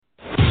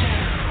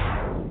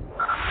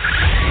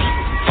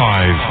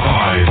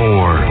5,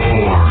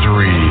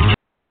 4,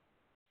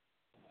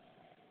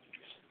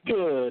 3.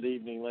 Good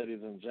evening,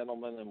 ladies and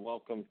gentlemen, and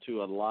welcome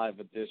to a live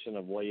edition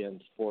of Weigh In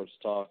Sports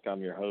Talk.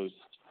 I'm your host,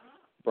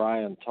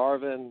 Brian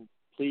Tarvin.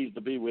 Pleased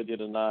to be with you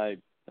tonight.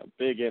 A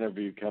big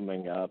interview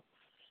coming up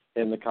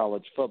in the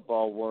college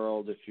football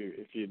world. If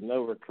you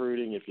know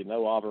recruiting, if you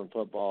know Auburn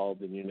football,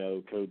 then you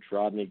know Coach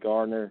Rodney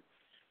Garner.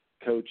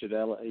 He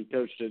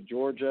coached at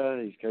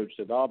Georgia. He's coached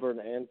at Auburn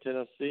and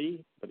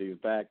Tennessee, but he's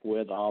back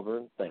with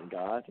Auburn, thank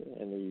God,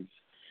 and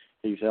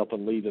he's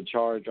helping lead the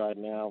charge right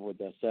now with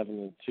the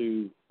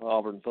 7-2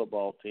 Auburn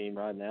football team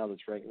right now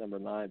that's ranked number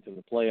 9 in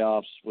the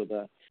playoffs with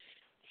a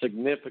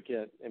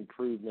significant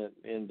improvement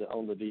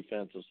on the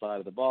defensive side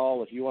of the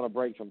ball. If you want to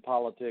break from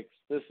politics,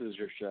 this is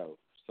your show.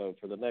 So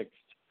for the next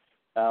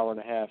hour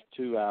and a half,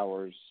 2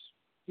 hours,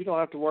 you don't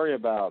have to worry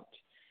about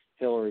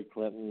Hillary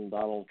Clinton,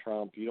 Donald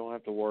Trump. You don't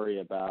have to worry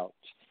about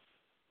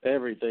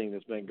everything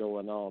that's been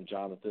going on,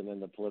 Jonathan, in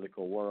the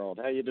political world.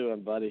 How you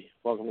doing, buddy?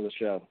 Welcome to the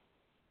show.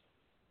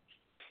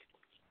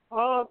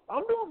 I'm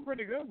doing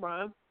pretty good,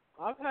 Brian.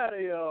 I've had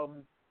a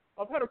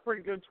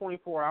pretty good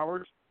 24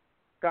 hours.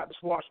 Got to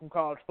watch some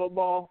college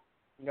football.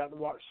 Got to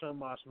watch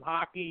some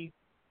hockey.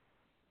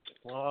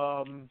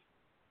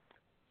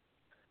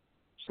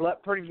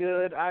 Slept pretty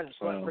good. I haven't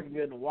slept pretty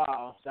good in a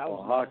while. So that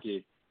was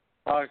nice.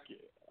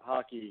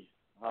 Hockey.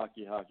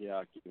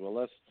 Well,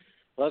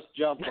 let's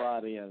jump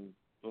right in.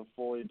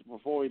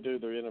 Before we do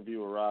the interview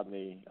with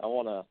Rodney, I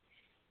want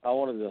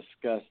to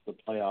discuss the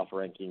playoff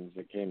rankings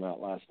that came out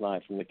last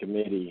night from the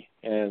committee.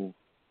 And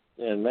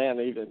man,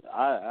 even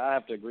I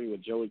have to agree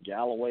with Joey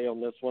Galloway on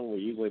this one. We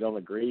usually don't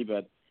agree,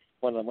 but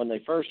when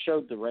they first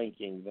showed the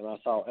rankings and I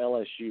saw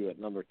LSU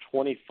at number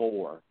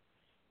 24,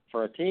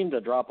 for a team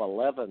to drop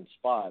 11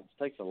 spots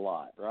takes a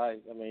lot,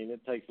 right? I mean,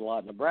 it takes a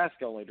lot.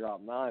 Nebraska only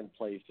dropped 9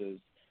 places,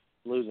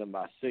 losing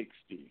by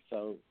 60.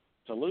 So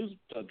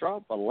to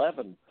drop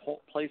 11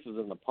 places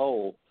in the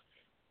poll,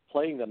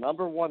 playing the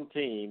number 1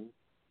 team,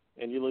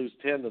 and you lose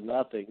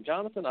 10-0.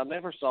 Jonathan, I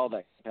never saw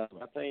that come.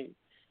 I think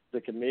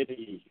the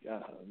committee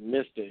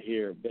missed it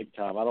here big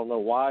time. I don't know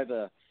why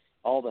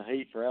all the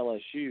hate for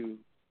LSU,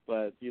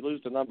 but you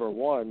lose to number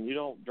 1, you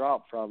don't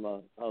drop from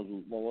what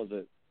was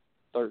it,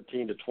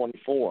 13 to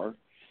 24,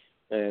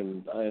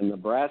 and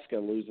Nebraska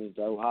loses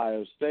to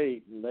Ohio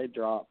State, and they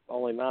drop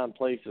only 9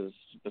 places,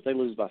 but they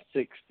lose by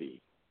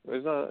 60.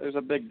 There's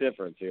a big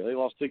difference here. They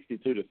lost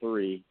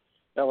 62-3.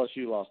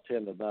 LSU lost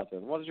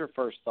 10-0. What is your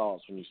first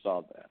thoughts when you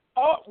saw that?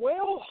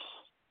 Well,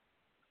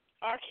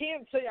 I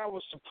can't say I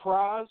was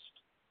surprised,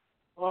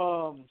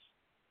 because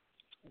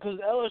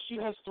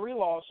LSU has 3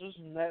 losses,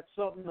 and that's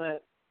something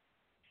that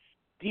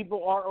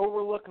people are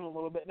overlooking a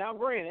little bit. Now,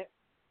 granted,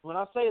 when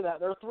I say that,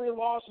 their 3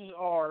 losses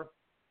are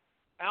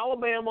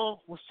Alabama,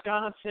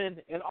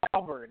 Wisconsin, and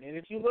Auburn. And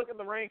if you look at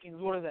the rankings,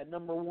 what is that,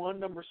 number 1,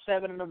 number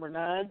 7, and number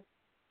 9?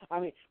 I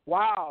mean,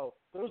 wow,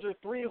 those are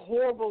 3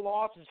 horrible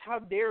losses. How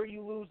dare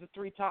you lose the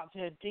 3 top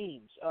 10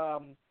 teams,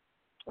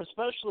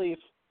 especially if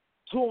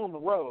 2 on the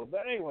road.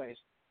 But anyways,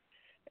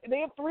 they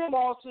have 3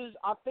 losses.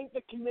 I think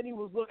the committee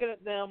was looking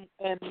at them,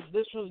 and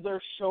this was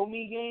their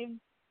show-me game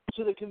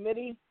to the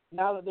committee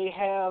now that they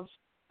have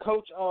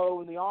Coach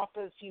O, and the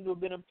offense seemed to have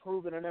been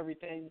improving and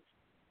everything.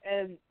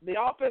 And the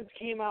offense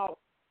came out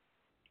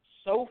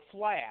so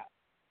flat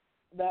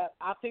that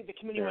I think the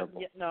committee went,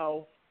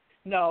 no,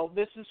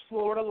 this is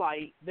Florida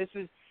light. They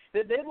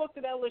looked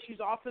at LSU's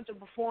offensive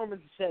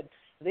performance and said,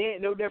 they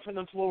ain't no different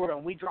than Florida,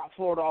 and we dropped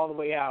Florida all the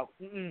way out.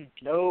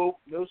 No,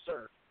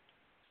 sir.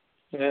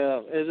 Yeah,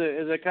 is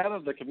it kind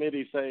of the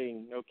committee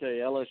saying, okay,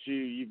 LSU,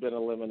 you've been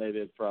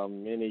eliminated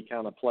from any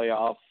kind of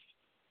playoff,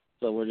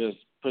 so we're just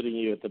putting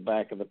you at the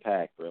back of the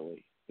pack,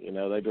 really? You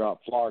know, they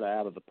dropped Florida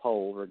out of the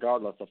poll.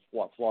 Regardless of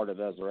what Florida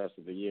does the rest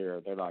of the year,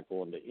 they're not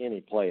going to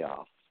any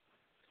playoff.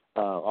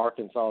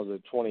 Arkansas is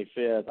at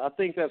 25th. I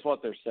think that's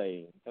what they're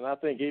saying. And I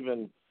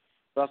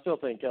still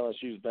think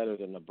LSU is better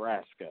than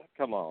Nebraska.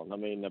 Come on. I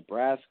mean,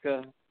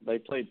 Nebraska, they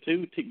played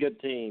 2 good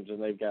teams,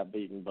 and they've got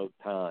beaten both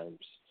times.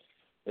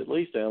 At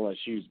least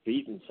LSU's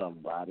beaten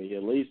somebody.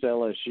 At least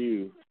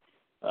LSU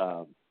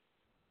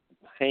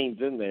hangs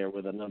in there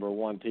with a number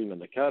 1 team in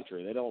the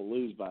country. They don't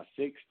lose by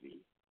 60.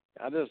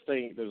 I just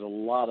think there's a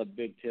lot of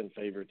Big Ten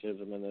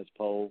favoritism in this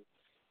poll,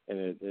 and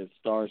it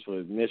starts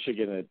with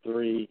Michigan at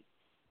 3.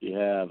 You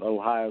have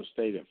Ohio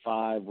State at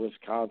 5,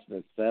 Wisconsin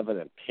at 7,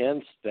 and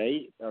Penn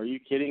State. Are you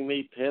kidding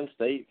me? Penn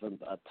State from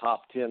a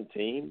top 10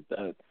 team?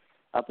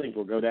 I think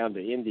we'll go down to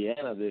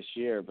Indiana this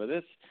year, but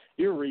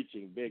you're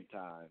reaching big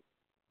time.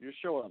 You're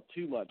showing up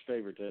too much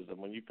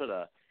favoritism when you put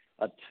a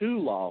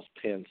 2-loss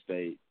Penn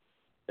State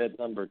at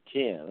number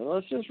 10. And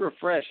let's just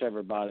refresh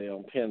everybody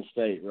on Penn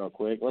State real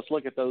quick. Let's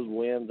look at those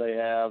wins they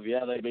have.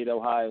 Yeah, they beat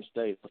Ohio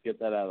State. Let's get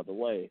that out of the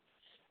way.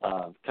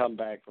 Come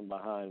back from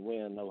behind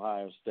win.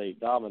 Ohio State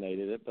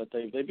dominated it, but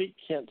they beat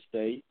Kent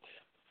State.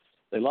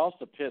 They lost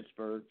to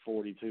Pittsburgh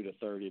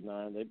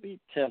 42-39. They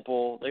beat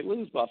Temple. They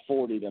lose by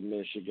 40 to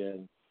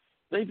Michigan.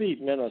 They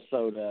beat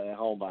Minnesota at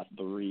home by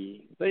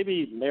 3. They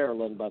beat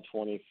Maryland by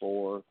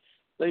 24.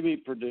 They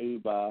beat Purdue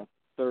by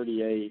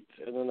 38,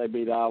 and then they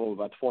beat Iowa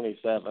by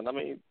 27. I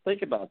mean,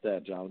 think about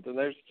that, Jonathan.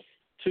 There's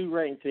two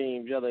ranked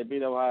teams. Yeah, they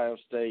beat Ohio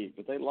State,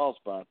 but they lost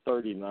by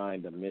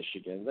 39 to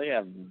Michigan. They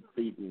have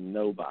beaten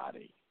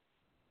nobody.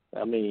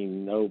 I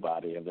mean,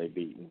 nobody have they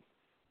beaten.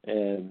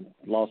 And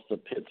lost to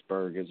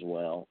Pittsburgh as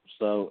well.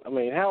 So, I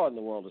mean, how in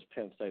the world is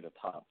Penn State a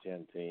top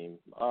 10 team?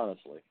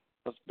 Honestly,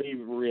 let's be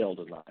real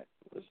tonight.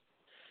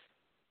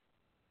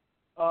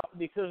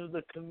 Because of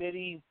the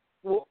committee.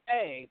 Well,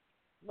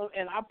 look,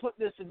 and I put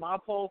this in my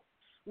poll.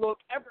 Look,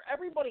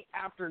 everybody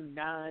after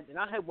 9, and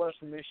I had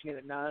Western Michigan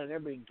at 9, and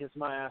everybody gets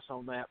my ass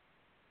on that.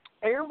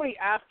 Everybody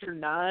after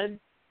 9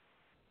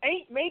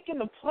 ain't making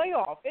the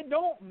playoff. It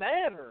don't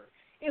matter.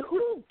 And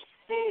who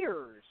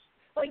cares?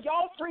 Like,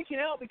 y'all freaking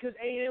out because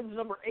A&M is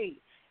number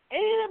 8.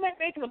 A&M ain't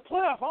making the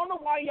playoff. I don't know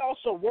why y'all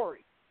so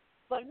worried.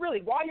 Like,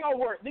 really, why y'all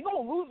worried? They're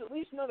going to lose at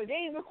least another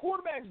game. Their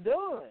quarterback's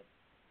done.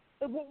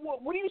 Like,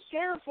 what are you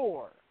scared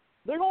for?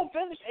 They're going to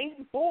finish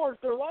 8-4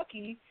 if they're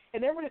lucky,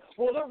 and they're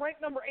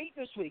ranked number 8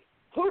 this week.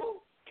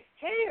 Who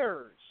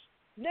cares?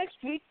 Next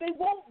week they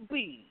won't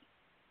be.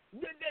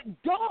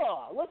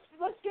 Duh.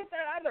 Let's get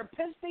that out of there.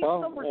 Penn State's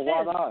number 10.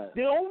 Why not?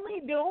 The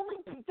only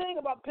thing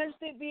about Penn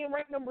State being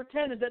ranked number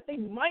 10 is that they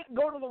might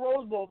go to the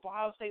Rose Bowl if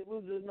Ohio State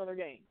loses another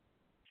game.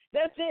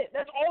 That's it.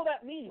 That's all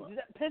that means. Is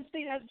that Penn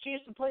State has a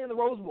chance to play in the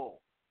Rose Bowl.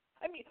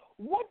 I mean,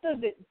 what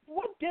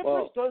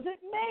difference does it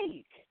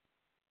make?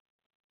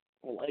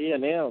 Well,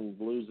 A&M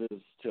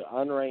loses to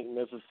unranked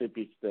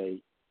Mississippi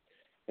State,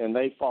 and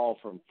they fall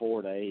from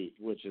 4 to 8,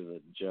 which is a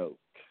joke.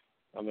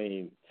 I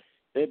mean,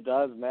 it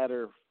does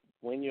matter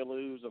when you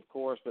lose, of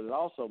course, but it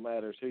also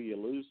matters who you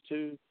lose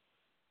to.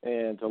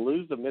 And to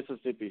lose to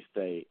Mississippi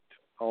State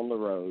on the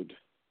road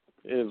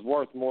is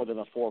worth more than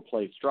a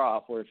 4-place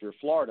drop, where if you're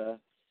Florida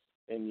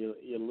and you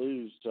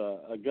lose to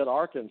a good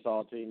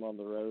Arkansas team on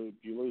the road,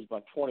 you lose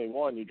by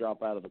 21, you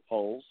drop out of the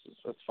polls.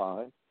 That's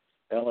fine.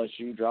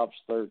 LSU drops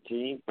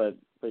 13, but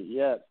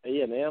yet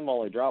A&M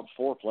only drops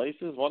 4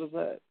 places. What is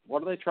that?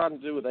 What are they trying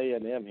to do with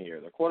A&M here?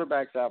 Their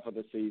quarterback's out for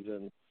the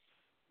season.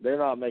 They're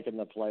not making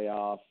the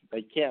playoff.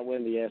 They can't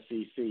win the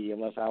SEC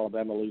unless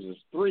Alabama loses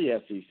 3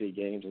 SEC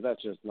games, and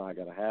that's just not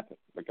going to happen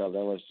because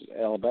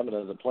Alabama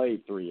doesn't play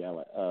 3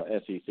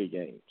 SEC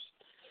games.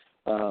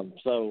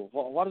 So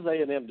what is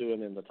A&M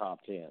doing in the top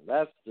 10?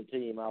 That's the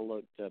team I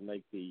look to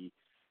make the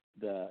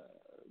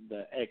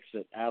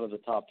exit out of the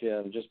top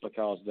 10 just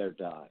because they're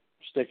done.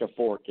 Stick a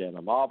fork in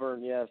them.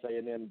 Auburn, yes,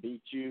 A&M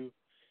beat you,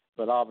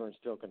 but Auburn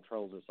still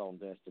controls its own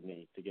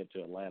destiny to get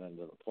to Atlanta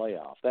into the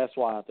playoff. That's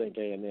why I think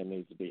A&M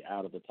needs to be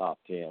out of the top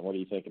 10. What do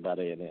you think about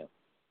A&M?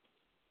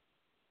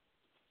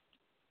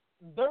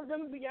 They're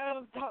going to be out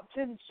of the top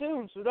 10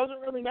 soon, so it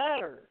doesn't really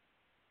matter.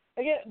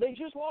 Again, they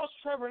just lost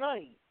Trevor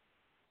Knight.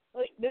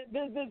 Like but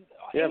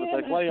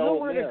they play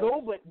nowhere to go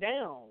but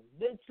down.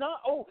 It's not.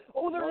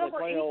 They're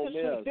number 8 this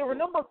week. They were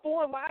number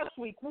 4 last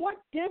week. What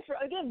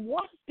difference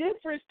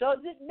does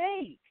it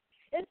make?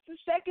 It's the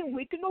second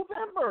week of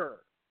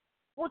November.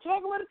 We're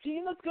talking about a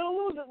team that's going to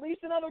lose at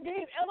least another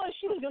game.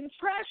 LSU is going to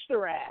trash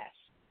their ass.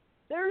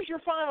 There's your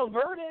final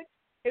verdict.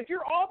 If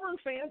you're Auburn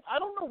fans, I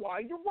don't know why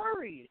you're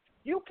worried.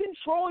 You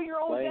control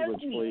your own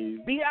destiny. Please.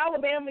 Beat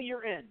Alabama,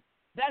 you're in.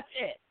 That's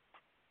it.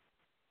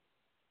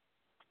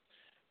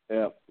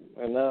 Yeah,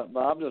 and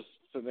I'm just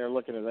sitting there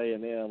looking at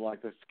A&M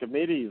like this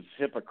committee is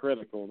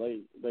hypocritical.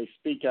 They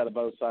speak out of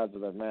both sides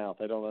of their mouth.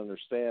 They don't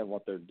understand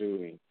what they're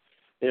doing.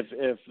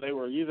 If they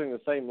were using the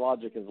same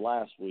logic as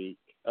last week,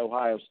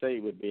 Ohio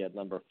State would be at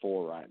number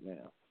 4 right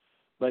now.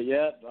 But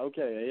yet,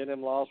 okay,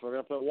 A&M lost. We're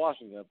going to put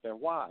Washington up there.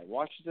 Why?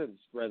 Washington's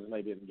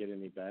resume didn't get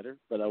any better,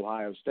 but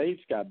Ohio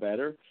State's got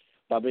better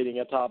by beating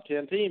a top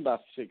 10 team by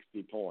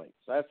 60 points.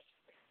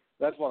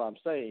 That's what I'm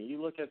saying. You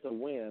look at the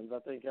wins. I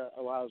think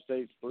Ohio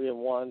State's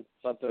 3-1,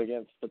 something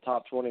against the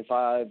top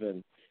 25,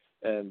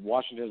 and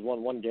Washington's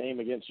won 1 game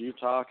against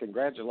Utah.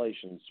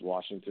 Congratulations,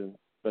 Washington.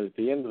 But at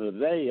the end of the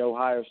day,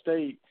 Ohio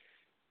State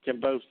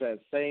can boast that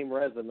same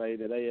resume,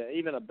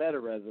 even a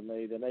better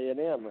resume than A&M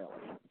really.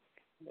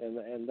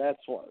 And that's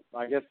what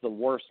I guess the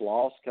worst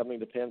loss coming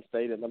to Penn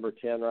State at number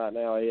 10 right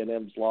now.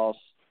 A&M's loss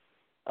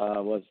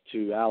was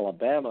to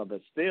Alabama,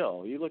 but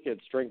still, you look at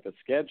strength of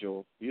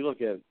schedule, you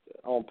look at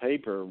on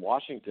paper,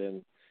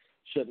 Washington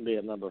shouldn't be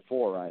at number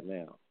 4 right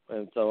now.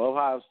 And so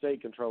Ohio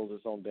State controls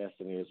its own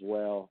destiny as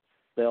well.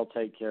 They'll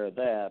take care of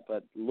that.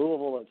 But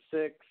Louisville at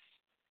 6,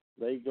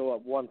 they go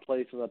up 1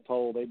 place in the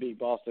poll. They beat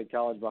Boston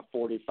College by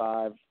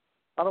 45.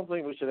 I don't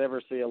think we should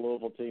ever see a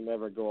Louisville team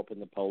ever go up in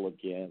the poll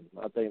again.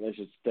 I think they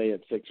should stay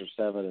at 6 or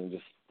 7 and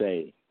just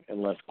stay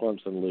unless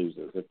Clemson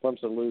loses. If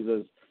Clemson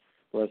loses,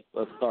 let's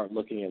start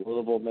looking at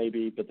Louisville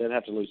maybe, but they'd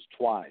have to lose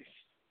twice.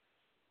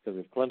 Because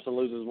if Clemson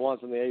loses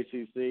once in the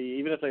ACC,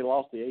 even if they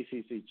lost the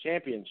ACC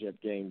championship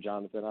game,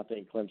 Jonathan, I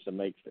think Clemson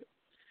makes it.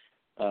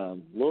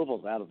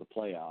 Louisville's out of the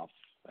playoff,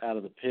 out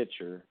of the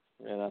picture,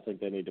 and I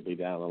think they need to be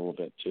down a little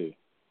bit too.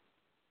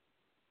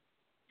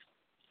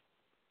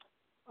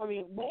 I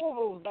mean,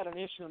 Louisville's got an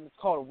issue that's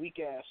called a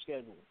weak-ass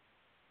schedule.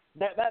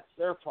 That's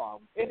their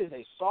problem. It is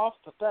a soft,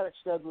 pathetic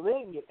schedule. They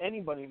didn't get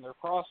anybody in their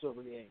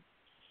crossover game.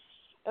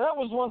 And that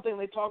was one thing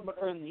they talked about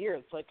earlier in the year.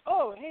 It's like,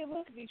 oh, hey,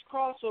 look at these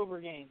crossover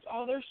games.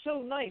 Oh, they're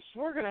so nice.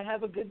 We're going to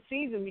have a good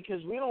season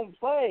because we don't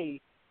play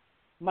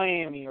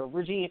Miami or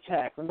Virginia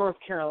Tech or North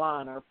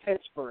Carolina or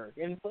Pittsburgh.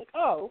 And it's like,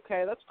 oh,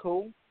 okay, that's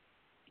cool.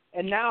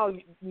 And now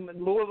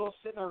Louisville's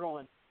sitting there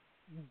going,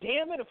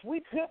 damn it, if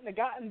we couldn't have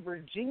gotten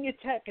Virginia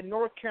Tech and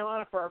North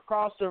Carolina for our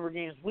crossover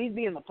games, we'd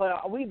be in the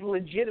playoff. We'd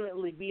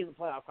legitimately be in the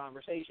playoff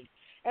conversation.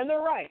 And they're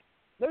right.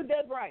 They're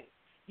dead right.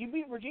 You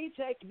beat Virginia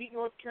Tech, you beat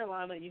North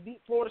Carolina, you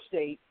beat Florida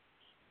State,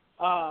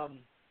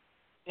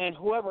 and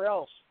whoever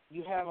else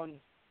you have on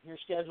your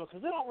schedule,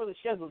 because they don't really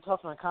schedule a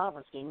tough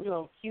non-conference game. You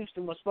know,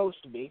 Houston was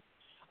supposed to be.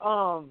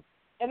 And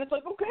it's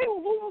like, okay,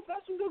 well, Louisville's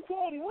got some good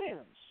quality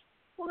wins.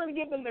 We're going to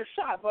give them their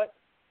shot. But,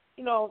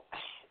 you know,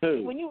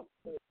 when you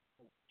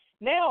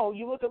now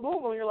you look at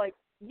Louisville and you're like,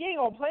 you ain't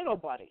going to play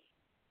nobody.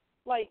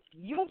 Like,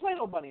 you don't play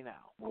nobody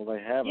now. Well,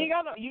 they haven't. You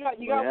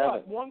got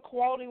what, one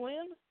quality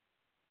win?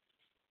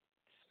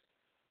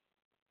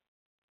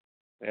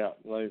 Yeah,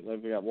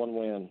 they've got one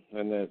win,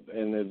 and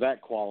is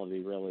that quality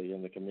really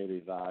in the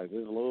committee's eyes?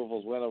 Is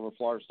Louisville's win over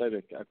Florida State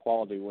a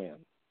quality win?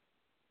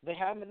 They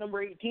have them at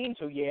number 18,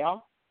 so yeah.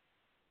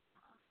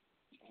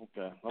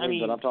 Okay, I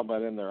mean, but I'm talking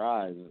about in their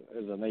eyes.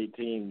 Is an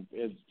 18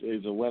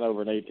 is a win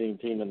over an 18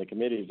 team in the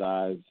committee's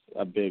eyes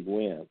a big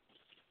win?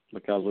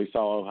 Because we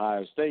saw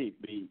Ohio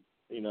State beat.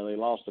 You know, they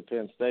lost to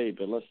Penn State,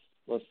 but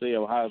let's see,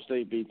 Ohio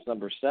State beats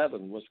number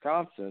 7,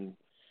 Wisconsin,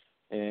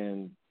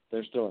 and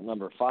they're still at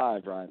number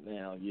 5 right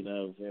now, you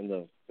know, in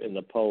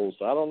the polls.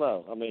 So I don't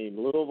know. I mean,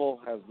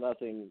 Louisville has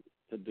nothing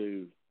to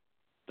do,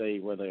 stay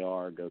where they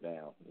are, go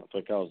down.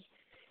 Because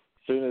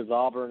as soon as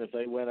Auburn, if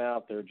they win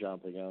out, they're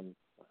jumping them.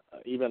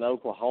 Even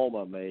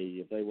Oklahoma may,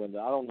 if they win.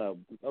 I don't know.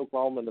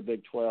 Oklahoma in the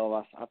Big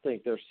 12, I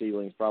think their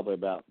ceiling's probably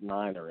about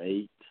 9 or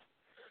 8.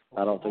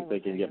 I don't think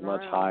they can get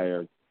much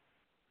higher.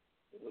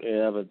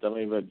 Yeah, but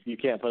you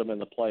can't put them in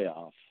the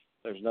playoff.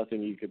 There's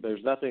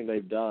nothing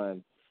they've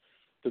done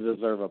to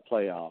deserve a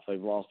playoff.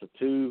 They've lost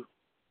They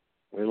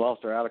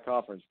lost their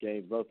out-of-conference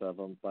games, both of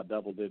them, by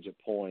double-digit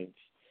points.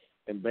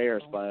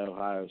 Embarrassed by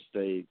Ohio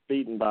State.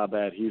 Beaten by a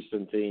bad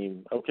Houston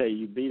team. Okay,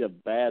 you beat a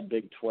bad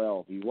Big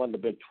 12. You won the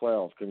Big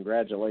 12.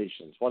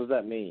 Congratulations. What does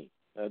that mean?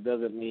 It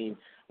doesn't mean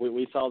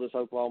we saw this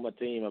Oklahoma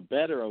team, a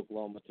better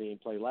Oklahoma team,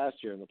 play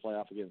last year in the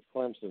playoff against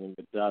Clemson and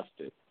get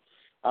dusted.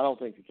 I don't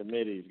think the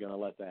committee is going to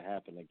let that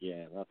happen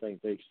again. I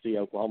think they see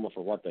Oklahoma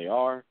for what they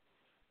are.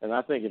 And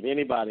I think if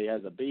anybody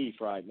has a beef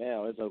right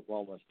now, it's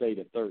Oklahoma State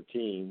at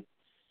 13.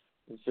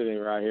 I'm sitting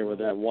right here with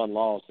that one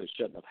loss that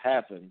shouldn't have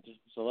happened.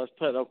 So let's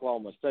put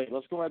Oklahoma State.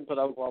 Let's go ahead and put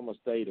Oklahoma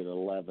State at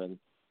 11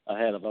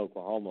 ahead of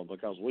Oklahoma,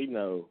 because we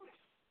know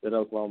that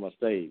Oklahoma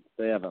State,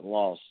 they haven't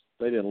lost.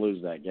 They didn't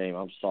lose that game.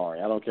 I'm sorry.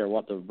 I don't care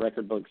what the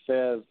record book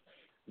says.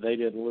 They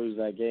didn't lose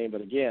that game.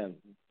 But, again,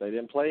 they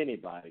didn't play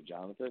anybody,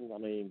 Jonathan. I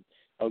mean,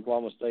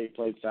 Oklahoma State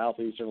played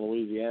Southeastern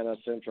Louisiana,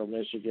 Central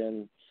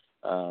Michigan,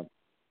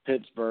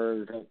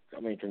 Pittsburgh.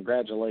 I mean,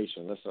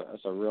 congratulations.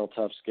 That's a real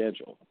tough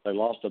schedule. They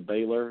lost to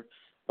Baylor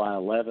by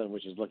 11,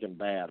 which is looking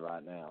bad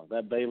right now.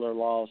 That Baylor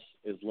loss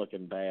is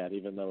looking bad,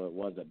 even though it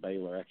was at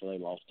Baylor. Actually,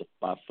 they lost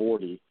by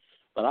 40.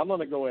 But I'm going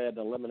to go ahead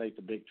and eliminate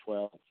the Big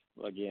 12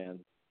 again.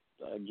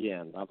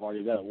 I've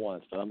already done it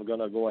once, but I'm going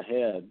to go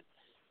ahead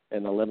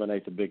and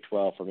eliminate the Big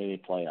 12 from any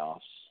playoffs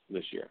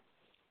this year.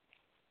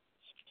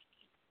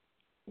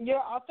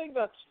 Yeah, I think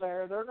that's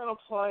fair. They're going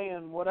to play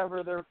in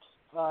whatever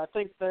I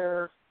think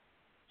their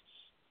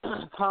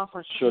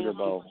conference Sugar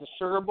Bowl. The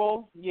Sugar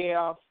Bowl,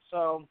 yeah.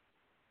 So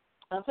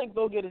I think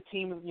they'll get a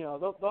team. You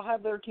know, they'll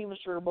have their team in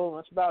Sugar Bowl, and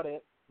that's about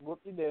it. What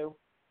they do.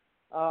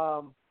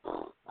 I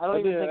don't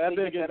even think that'd they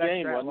be a get good that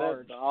game, extra wasn't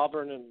large. it?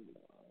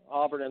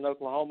 Auburn and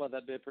Oklahoma.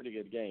 That'd be a pretty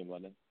good game,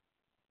 wasn't it?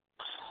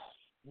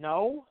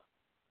 No.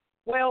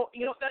 Well,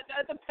 you know,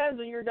 that depends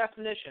on your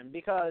definition,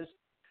 because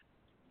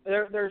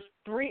there's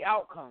 3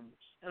 outcomes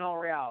in all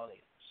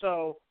reality.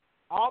 So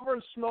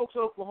Auburn smokes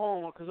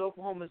Oklahoma because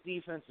Oklahoma's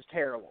defense is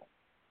terrible.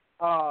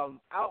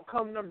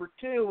 Outcome number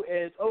 2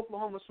 is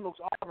Oklahoma smokes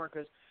Auburn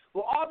because,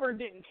 well, Auburn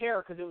didn't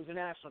care because it was a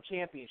national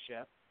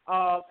championship.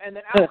 And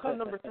then outcome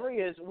number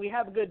 3 is we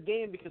have a good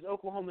game because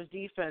Oklahoma's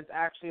defense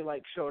actually,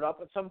 showed up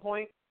at some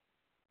point.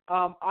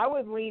 I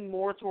would lean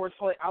more towards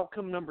probably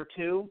outcome number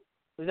 2,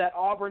 is that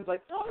Auburn's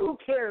like, oh, who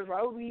cares?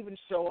 Why would we even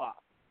show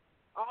up?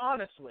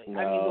 Honestly. No.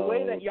 I mean, the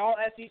way that y'all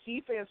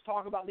SEC fans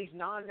talk about these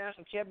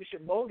non-national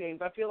championship bowl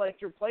games, I feel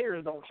like your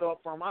players don't show up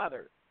for them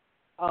either.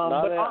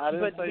 I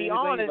didn't but say to be anything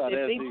honest, about if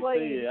SEC. they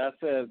play,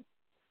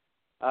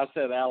 I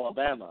said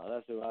Alabama.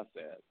 That's who I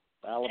said.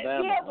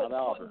 Alabama, not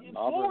Auburn.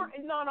 No.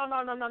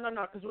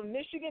 Because when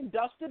Michigan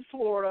dusted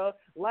Florida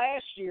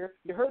last year,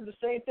 you heard the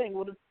same thing.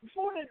 Well,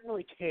 Florida didn't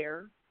really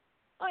care.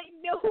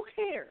 No, who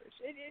cares?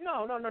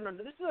 No.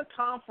 This is a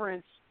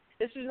conference.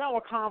 This is not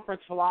a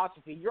conference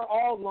philosophy. You're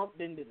all lumped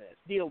into this.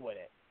 Deal with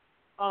it.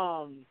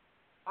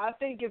 I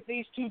think if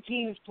these 2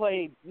 teams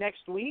play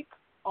next week,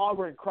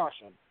 Auburn crush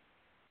them.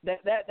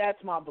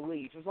 That's my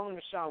belief. As long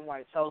as Shaun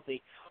White's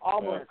healthy,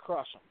 Auburn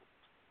crush them.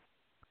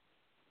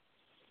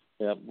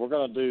 Yeah, we're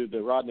going to do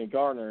the Rodney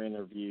Garner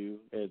interview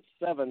at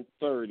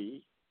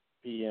 7:30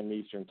 p.m.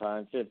 Eastern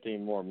time,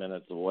 15 more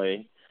minutes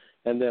away.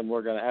 And then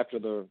we're going to, after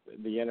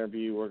the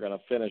interview, we're going to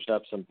finish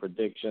up some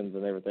predictions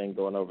and everything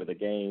going over the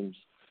games.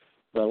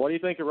 But what do you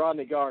think of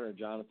Rodney Garner,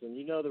 Jonathan?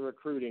 You know the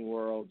recruiting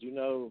world. You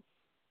know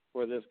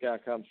where this guy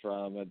comes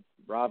from. And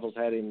Rivals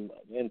had him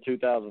in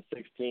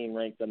 2016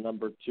 ranked the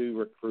number 2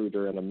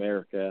 recruiter in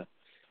America.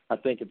 I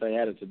think if they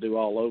had it to do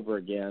all over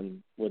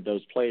again with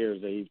those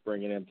players that he's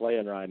bringing in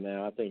playing right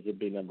now, I think he'd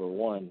be number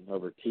 1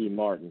 over T.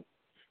 Martin.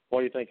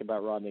 What do you think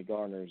about Rodney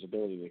Garner's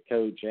ability to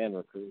coach and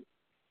recruit?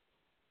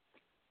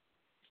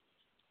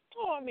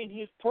 Well, I mean,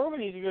 he's proven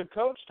he's a good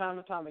coach time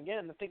and time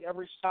again. I think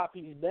every stop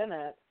he's been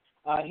at,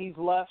 he's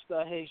left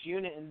his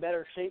unit in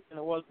better shape than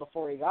it was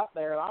before he got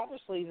there. And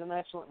obviously, he's an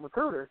excellent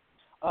recruiter.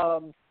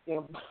 When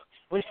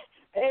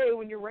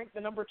you're ranked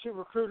the number 2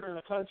 recruiter in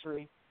the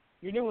country,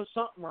 you're doing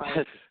something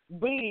right.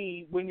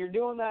 B, when you're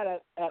doing that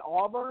at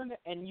Auburn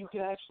and you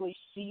can actually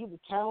see the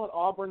talent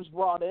Auburn's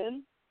brought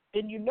in,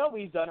 then you know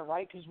he's done it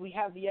right because we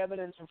have the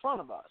evidence in front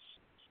of us.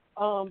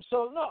 No,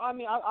 I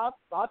mean,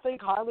 I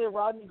think highly of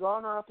Rodney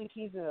Garner. I think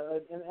he's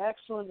an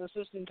excellent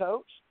assistant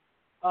coach,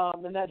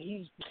 and that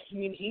he's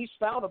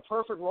found a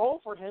perfect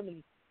role for him,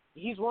 and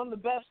he's one of the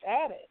best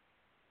at it.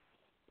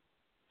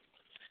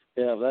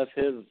 Yeah, that's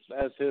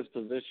his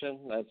position.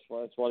 That's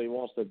what he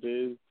wants to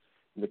do.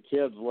 The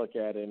kids look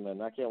at him,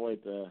 and I can't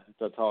wait to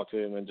talk to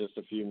him in just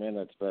a few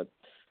minutes. But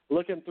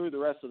looking through the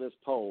rest of this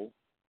poll,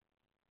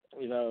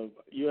 you know,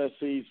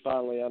 USC's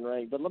finally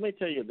unranked. But let me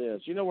tell you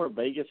this. You know where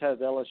Vegas has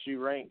LSU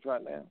ranked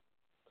right now?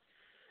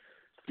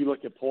 If you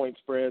look at point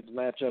spreads,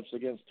 matchups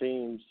against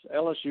teams,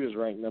 LSU is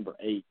ranked number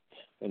 8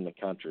 in the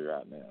country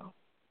right now.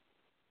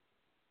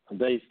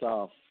 Based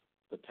off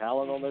the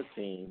talent on their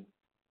team,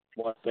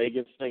 what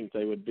Vegas thinks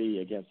they would be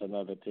against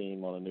another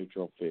team on a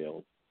neutral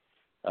field.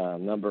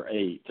 Number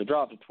 8. To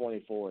drop to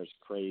 24 is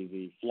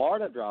crazy.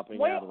 Florida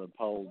dropping out of the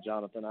poll,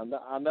 Jonathan.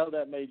 I know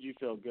that made you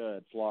feel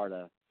good,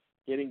 Florida.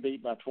 Getting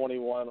beat by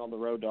 21 on the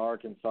road to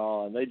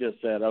Arkansas, and they just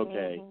said,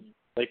 okay. Mm-hmm.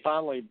 They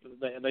finally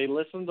they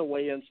listened to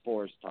weigh-in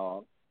sports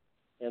talk,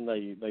 and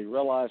they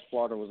realized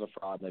Florida was a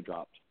fraud, and they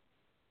dropped.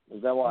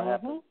 Is that what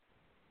happened?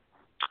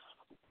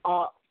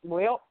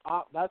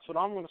 That's what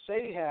I'm going to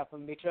say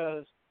happened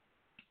because,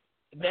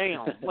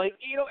 damn,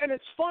 and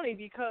it's funny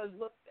because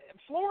look,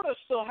 Florida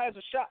still has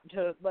a shot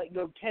to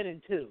go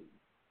 10-2,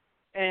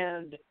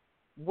 and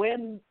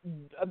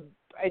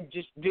I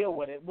just deal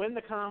with it, win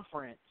the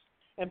conference.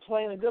 And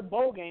playing a good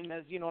bowl game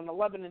as, an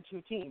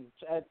 11-2 team.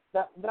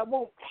 That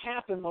won't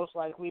happen most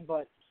likely,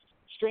 but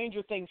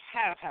stranger things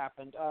have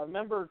happened.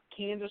 Remember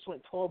Kansas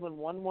went 12-1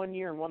 one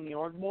year and won the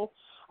Orange Bowl?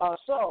 I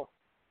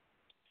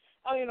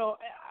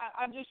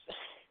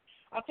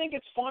think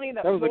it's funny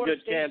that Florida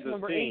State's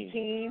number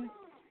 18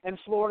 and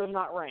Florida's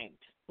not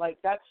ranked.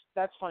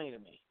 That's funny to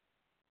me.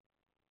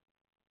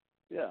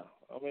 Yeah,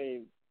 I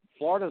mean,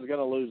 Florida's going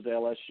to lose to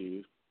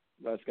LSU.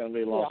 That's going to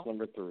be loss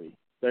number 3.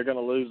 They're going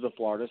to lose to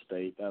Florida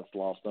State. That's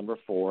loss number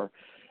 4.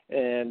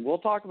 And we'll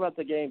talk about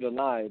the game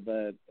tonight,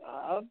 but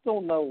I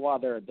don't know why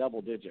they're a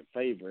double-digit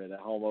favorite at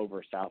home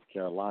over South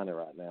Carolina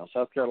right now.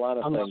 South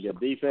Carolina's playing good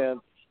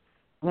defense.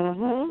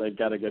 Mm-hmm. They've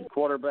got a good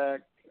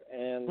quarterback,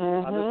 and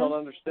I just don't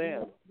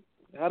understand.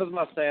 How does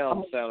my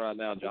sound right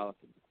now,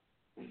 Jonathan?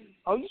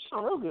 Oh, you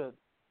sound real good.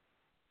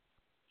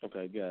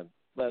 Okay, good.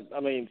 But, I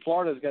mean,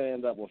 Florida's going to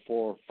end up with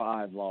 4 or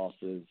 5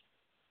 losses.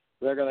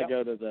 They're going to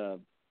go to the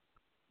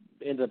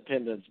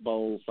Independence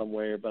Bowl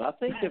somewhere, but I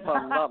think if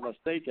I'm not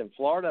mistaken,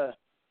 Florida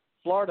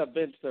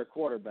benched their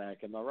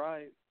quarterback. Am I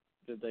right?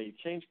 Did they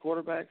change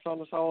quarterbacks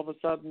on us all of a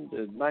sudden?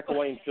 Did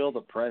McElwain feel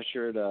the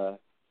pressure to?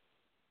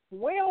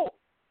 Well,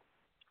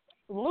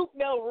 Luke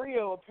Del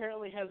Rio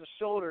apparently has a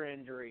shoulder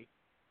injury.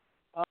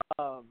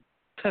 Don't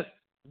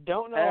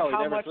know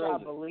how much I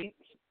believe.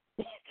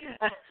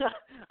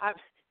 I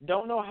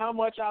don't know how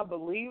much I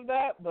believe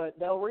that, but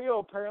Del Rio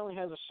apparently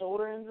has a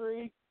shoulder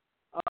injury.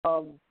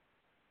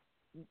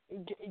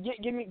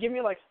 Give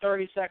me like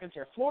 30 seconds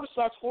here. Florida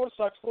sucks. Florida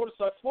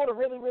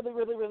really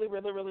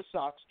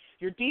sucks.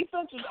 Your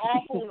defense is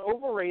awful and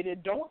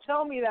overrated. Don't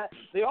tell me that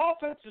the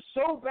offense is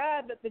so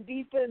bad that the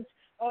defense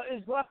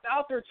is left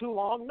out there too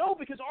long. No,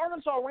 because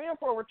Arkansas ran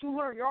for over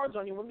 200 yards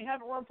on you when we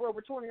haven't run for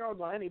over 200 yards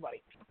on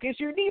anybody. Okay,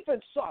 so your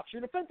defense sucks.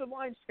 Your defensive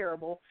line's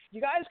terrible.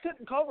 You guys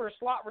couldn't cover a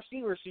slot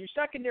receiver, so your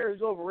secondary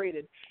is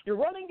overrated. Your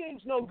running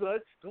game's no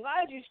good.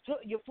 Glad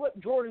you flipped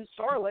Jordan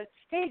Starlett.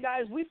 Hey,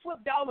 guys, we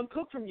flipped Dalvin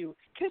Cook from you.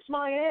 Kiss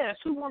my ass.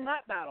 Who won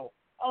that battle?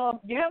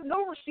 You have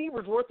no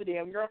receivers worth a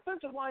damn. Your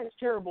offensive line is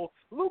terrible.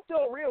 Luke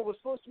Del Rio was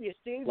supposed to be a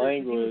savior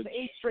because he was the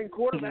 8th-string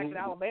quarterback at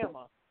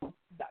Alabama.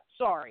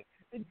 Sorry.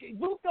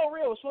 Luke Del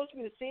Rio was supposed to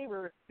be the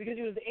savior because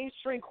he was the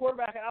 8th-string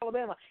quarterback at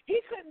Alabama.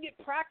 He couldn't get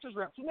practice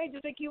reps. We made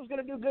you think he was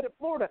going to do good at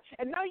Florida.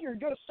 And now you're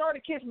going to start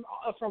a kid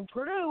from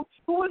Purdue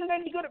who wasn't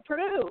any good at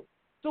Purdue.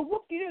 So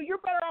whoop-de-doo,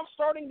 you're better off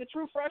starting the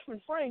true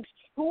freshman Franks,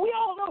 who we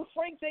all know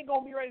Franks ain't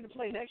going to be ready to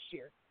play next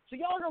year. So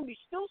y'all are going to be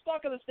still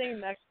stuck in the same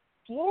next.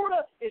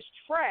 Florida is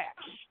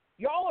trash.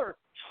 Y'all are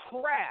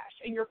trash,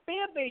 and your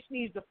fan base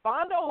needs to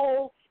find a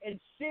hole and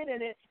sit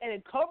in it and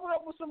then cover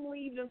up with some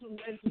leaves and some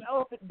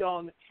elephant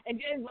dung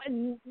and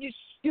just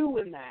stew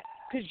in that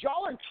because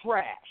y'all are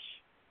trash.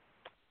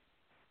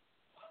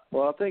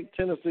 Well, I think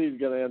Tennessee's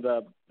going to end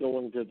up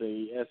going to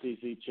the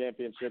SEC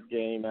championship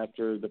game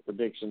after the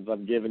predictions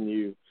I've given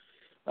you.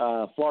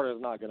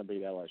 Florida's not going to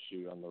beat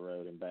LSU on the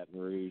road in Baton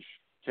Rouge.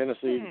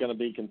 Tennessee's going to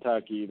beat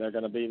Kentucky. They're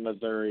going to beat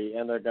Missouri,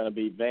 and they're going to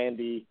beat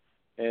Vandy.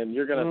 And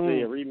you're going to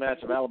see a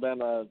rematch of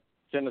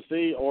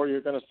Alabama-Tennessee, or you're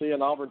going to see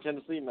an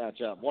Auburn-Tennessee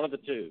matchup, one of the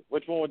two.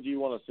 Which one would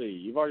you want to see?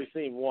 You've already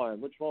seen one.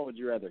 Which one would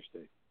you rather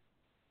see?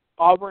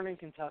 Auburn and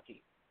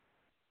Kentucky.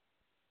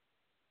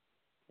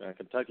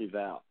 Kentucky's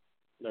out.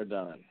 They're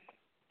done.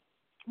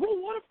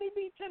 Well, what if they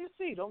beat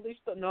Tennessee? Don't they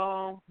still?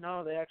 No,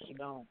 they actually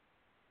don't.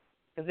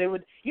 Because they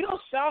would,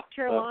 South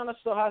Carolina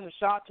still has a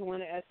shot to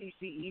win an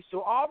SEC East.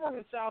 So Auburn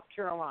and South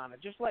Carolina,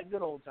 just like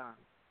good old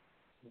times.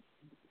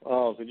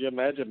 Oh, could you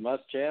imagine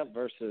Muschamp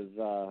versus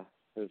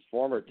his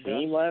former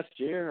team last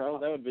year? Oh,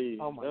 that would be be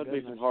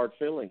some hard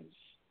feelings.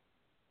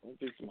 It'd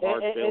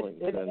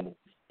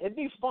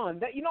be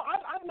fun.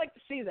 I'd like to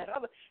see that.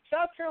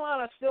 South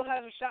Carolina still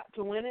has a shot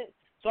to win it.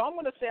 So I'm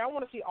going to say I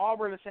want to see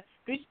Auburn.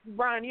 Because,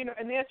 Brian, in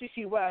the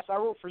SEC West, I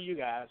root for you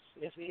guys.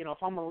 If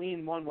I'm going to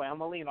lean one way, I'm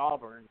going to lean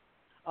Auburn.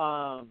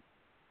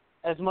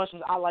 As much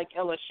as I like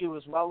LSU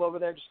as well over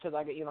there, just because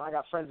I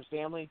got friends and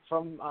family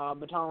from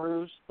Baton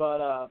Rouge.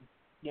 But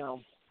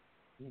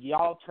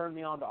y'all turned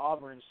me on to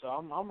Auburn, so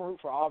I'm going to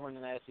root for Auburn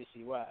in the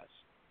SEC West.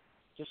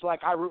 Just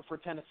like I root for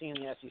Tennessee in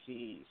the SEC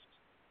East.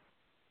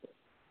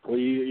 Well,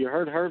 you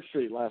heard Herb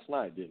Street last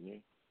night, didn't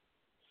you?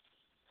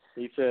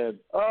 He said,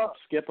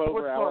 skip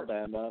over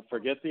Alabama,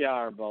 forget the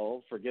Iron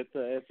Bowl, forget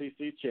the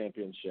SEC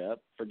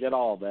championship, forget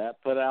all that.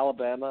 Put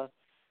Alabama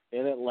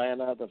in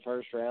Atlanta the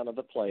first round of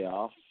the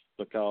playoffs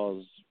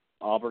because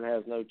Auburn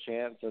has no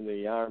chance in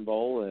the Iron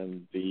Bowl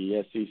and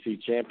the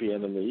SEC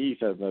champion in the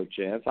East has no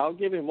chance. I'll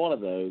give him one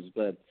of those,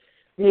 but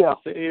to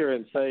sit here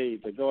and say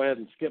to go ahead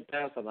and skip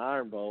past an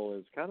Iron Bowl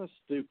is kind of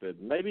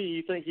stupid. Maybe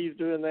you think he's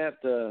doing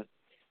that to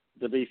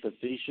be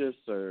facetious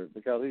or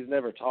because he's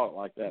never talked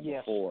like that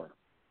before.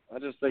 I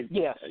just think,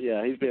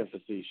 he's being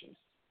facetious.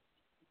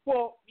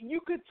 Well,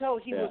 you could tell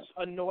he was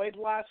annoyed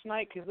last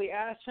night because they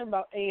asked him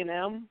about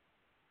A&M,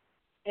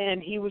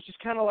 and he was just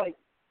kind of like,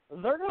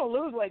 they're going to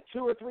lose like 2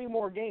 or 3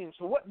 more games,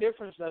 so what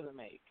difference does it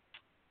make?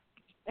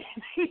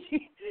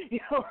 They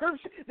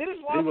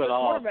just lost their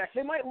quarterback.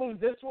 They might lose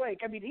this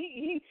week. I mean,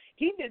 he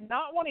did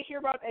not want to hear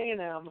about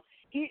A&M.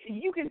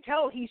 You can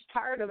tell he's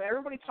tired of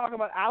everybody talking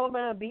about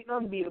Alabama beating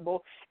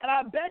unbeatable. And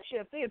I bet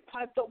you if they had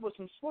piped up with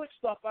some slick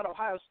stuff at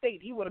Ohio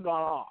State, he would have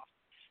gone off.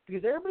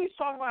 Because everybody's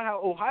talking about how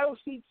Ohio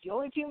State's the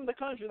only team in the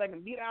country that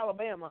can beat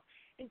Alabama.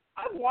 And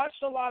I've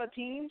watched a lot of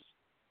teams.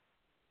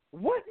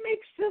 What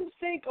makes them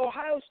think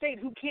Ohio State,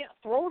 who can't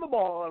throw the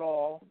ball at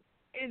all,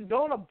 is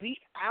going to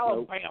beat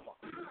Alabama?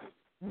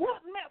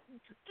 What? No.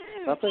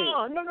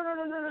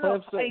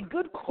 Clemson, a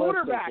good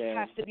quarterback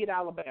has to beat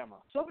Alabama.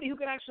 Somebody who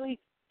can actually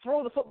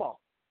throw the football.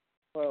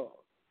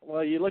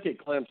 Well, you look at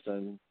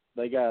Clemson.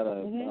 They got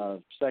a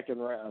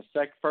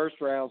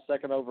first round,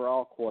 second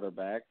overall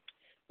quarterback.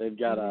 They've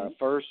got a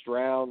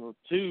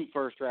two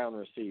first round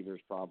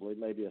receivers, probably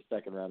maybe a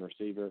second round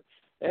receiver,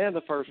 and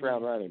a first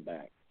round running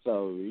back.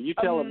 So you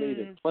telling me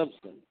that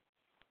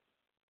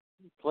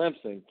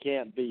Clemson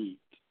can't beat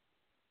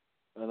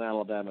an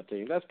Alabama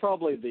team? That's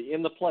probably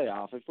in the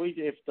playoff.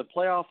 If the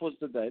playoff was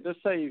today, let's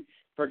say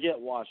forget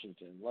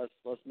Washington.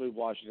 Let's move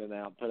Washington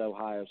out, put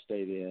Ohio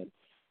State in.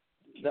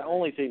 The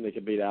only team that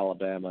could beat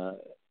Alabama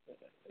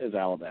is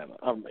Alabama.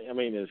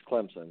 Is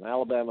Clemson.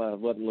 Alabama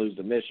wouldn't lose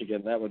to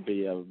Michigan. That would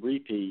be a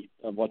repeat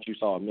of what you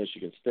saw in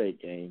Michigan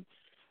State game.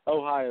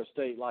 Ohio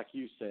State, like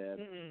you said,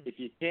 if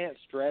you can't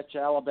stretch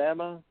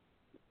Alabama,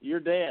 you're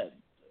dead.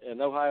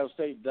 And Ohio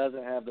State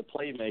doesn't have the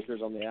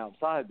playmakers on the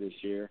outside this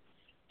year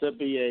to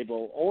be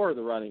able, or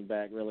the running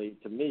back really,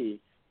 to me,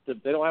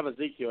 they don't have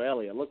Ezekiel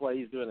Elliott. Look what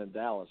he's doing in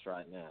Dallas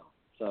right now.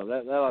 So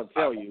that'll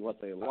tell you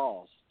what they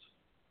lost.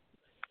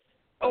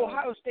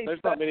 Ohio State's there's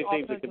not many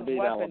teams that can beat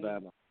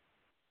Alabama.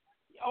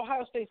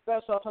 Ohio State's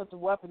best offensive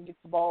weapon gets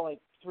the ball like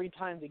 3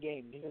 times a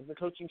game because the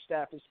coaching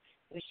staff is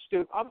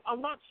stupid.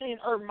 I'm not saying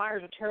Urban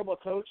Meyer's a terrible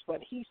coach,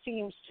 but he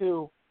seems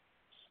to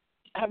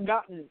have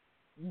gotten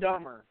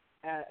dumber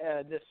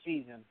this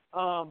season.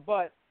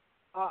 But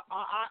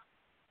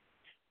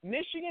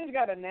Michigan's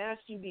got a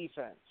nasty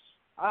defense.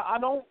 I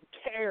don't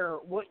care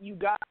what you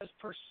guys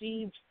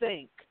perceived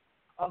think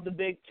of the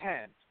Big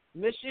Ten.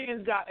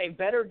 Michigan's got a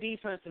better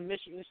defense than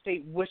Michigan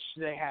State wished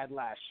they had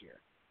last year.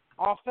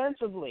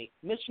 Offensively,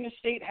 Michigan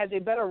has a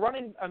better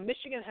running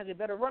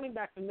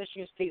back than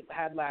Michigan State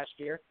had last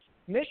year.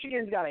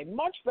 Michigan's got a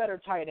much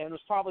better tight end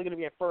who's probably going to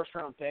be a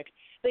first-round pick.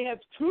 They have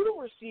 2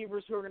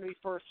 receivers who are going to be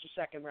first- or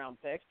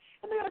second-round picks.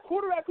 And they got a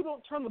quarterback who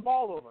don't turn the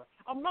ball over.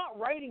 I'm not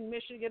writing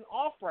Michigan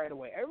off right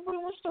away. Everybody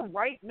wants to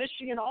write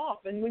Michigan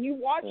off. And when you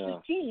watch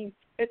the team,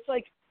 it's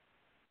like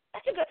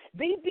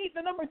They beat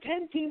the number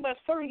 10 team by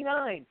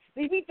 39.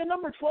 They beat the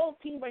number 12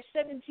 team by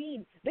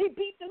 17. They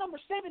beat the number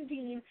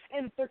 17,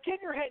 and if their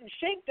kicker hadn't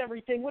shanked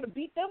everything, would have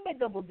beat them by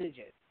double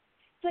digits.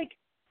 It's like,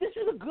 this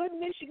is a good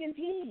Michigan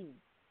team.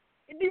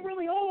 They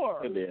really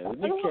are. It is.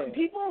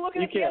 People are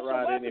looking at the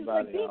weapons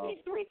like they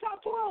beat 3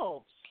 top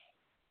 12s.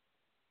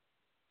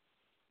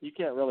 You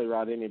can't really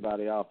write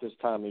anybody off this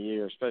time of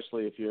year,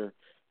 especially if you're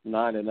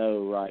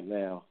 9-0 right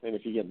now, and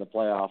if you get in the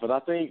playoff. And I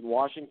think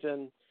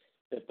Washington,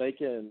 if they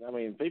can, I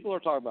mean, people are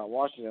talking about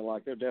Washington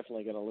like they're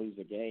definitely going to lose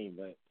the game,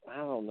 but I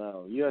don't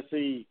know.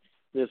 USC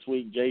this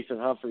week, Jason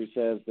Humphrey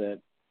says that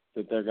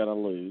they're going to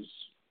lose.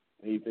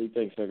 He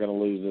thinks they're going to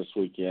lose this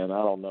weekend.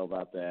 I don't know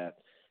about that.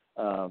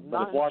 But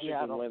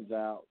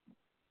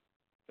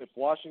if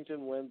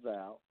Washington wins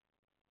out,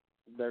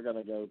 they're going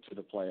to go to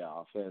the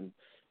playoff, and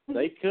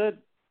they could.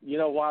 You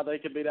know why they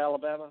could beat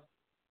Alabama?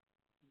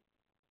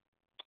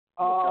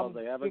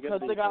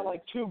 Because they got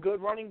like 2 good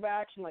running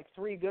backs and like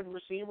 3 good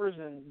receivers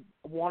and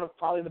one of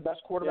probably the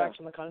best quarterbacks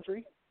in the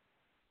country.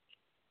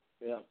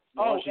 Yeah.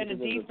 Washington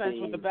and a defense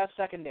with the best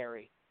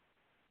secondary.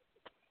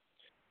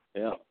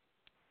 Yeah.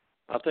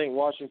 I think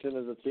Washington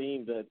is a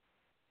team that,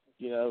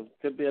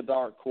 could be a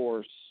dark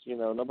horse.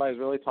 Nobody's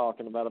really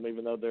talking about them,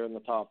 even though they're in the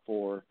top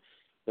 4.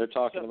 They're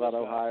talking about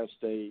Ohio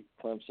State,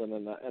 Clemson,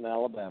 and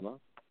Alabama.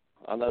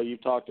 I know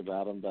you've talked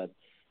about them, but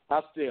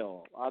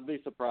I'd be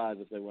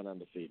surprised if they went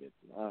undefeated.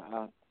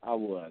 I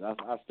would.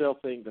 I still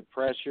think the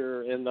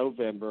pressure in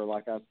November,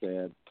 like I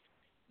said,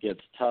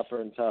 gets tougher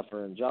and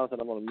tougher. And,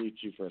 Jonathan, I'm going to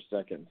mute you for a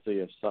second and see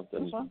if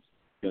something's going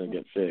to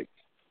get fixed.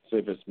 See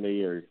if it's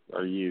me or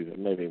you,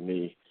 maybe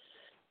me.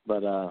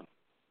 But,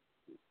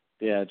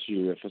 yeah, it's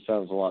you. If it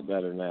sounds a lot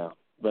better now.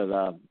 But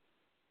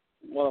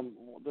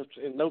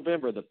in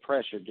November, the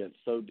pressure gets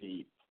so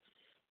deep,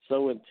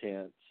 so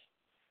intense,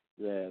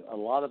 that a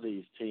lot of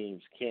these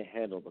teams can't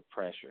handle the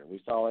pressure.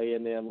 We saw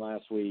A&M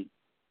last week.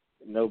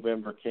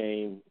 November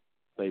came,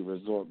 they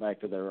revert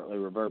back to their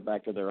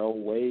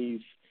old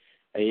ways.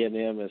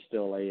 A&M is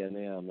still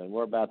A&M, and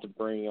we're about to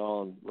bring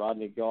on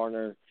Rodney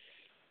Garner,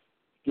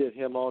 get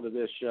him onto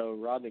this show.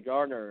 Rodney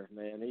Garner,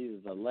 man,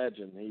 he's a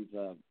legend. He's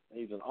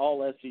an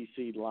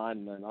all-SEC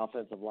lineman,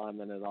 offensive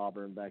lineman at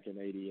Auburn back in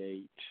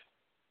 '88.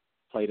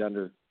 Played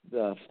under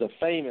the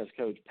famous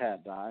coach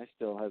Pat Dye.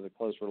 Still has a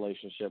close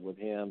relationship with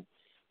him.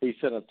 He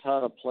sent a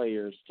ton of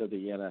players to the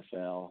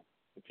NFL.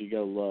 If you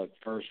go look,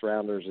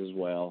 first-rounders as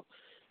well.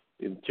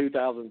 In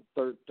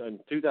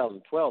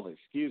 2012,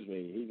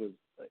 he was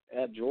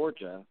at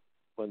Georgia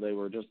when they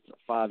were just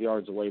 5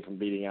 yards away from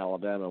beating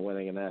Alabama,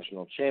 winning a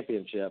national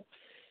championship.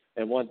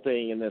 And one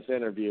thing in this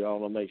interview I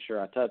want to make sure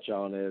I touch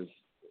on is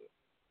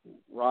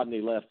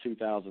Rodney left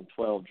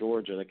 2012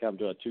 Georgia to come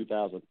to a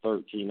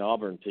 2013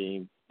 Auburn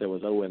team that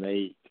was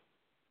 0-8,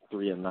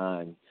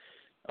 3-9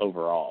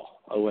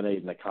 overall,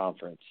 0-8 in the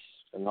conference.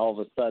 And all of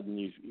a sudden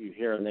you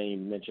hear a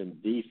name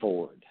mentioned, D.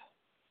 Ford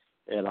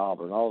at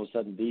Auburn. All of a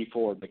sudden D.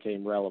 Ford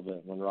became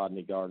relevant when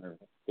Rodney Garner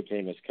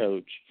became his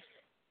coach.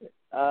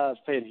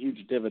 It's paying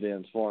huge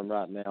dividends for him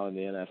right now in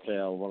the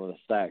NFL, one of the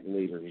sack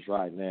leaders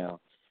right now.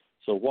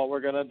 So what we're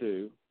going to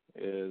do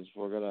is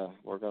we're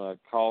gonna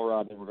call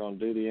Rodney. We're going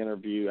to do the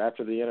interview.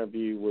 After the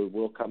interview, we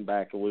will come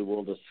back and we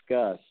will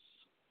discuss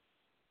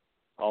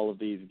all of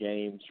these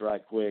games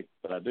right quick.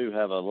 But I do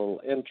have a little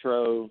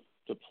intro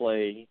to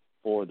play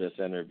for this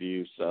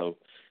interview. So,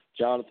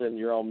 Jonathan,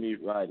 you're on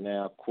mute right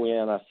now.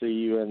 Quinn, I see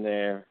you in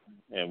there,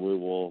 and we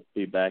will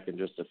be back in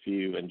just a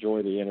few.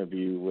 Enjoy the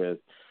interview with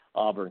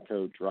Auburn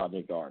coach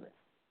Rodney Garner.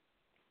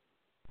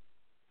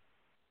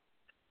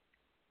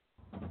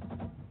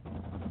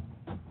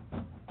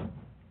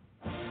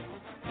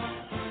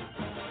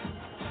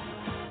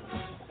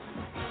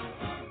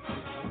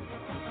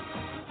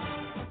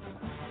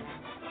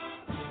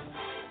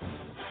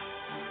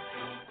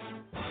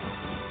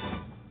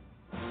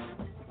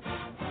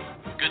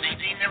 Good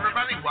evening,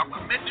 everybody.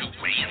 Welcome into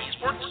Wayne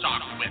Sports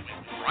Talk with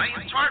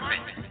Ryan Tarpon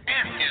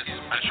and his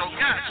special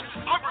guest,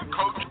 Auburn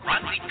coach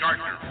Rodney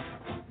Garner.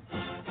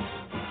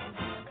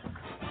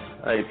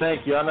 Hey,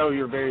 thank you. I know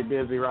you're very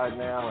busy right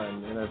now,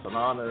 and it's an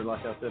honor,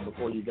 like I said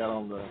before you got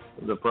on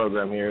the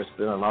program here, it's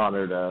been an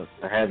honor to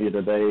have you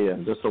today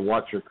and just to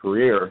watch your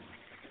career.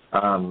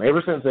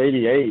 Ever since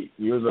 '88,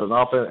 you was an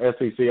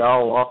SEC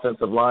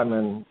all-offensive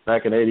lineman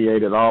back in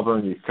 '88 at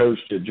Auburn. You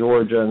coached at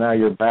Georgia, and now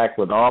you're back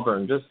with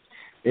Auburn. Just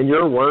in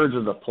your words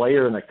as a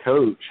player and a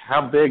coach,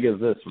 how big is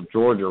this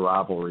Georgia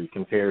rivalry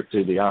compared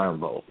to the Iron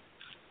Bowl?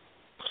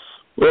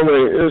 Well, I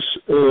mean,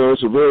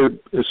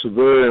 it's a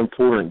very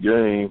important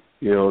game,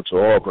 to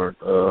Auburn.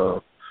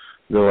 I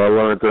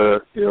learned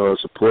that,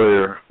 as a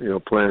player,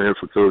 playing here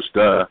for Coach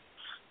Dye.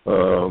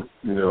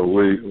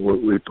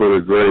 We put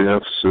a great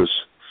emphasis,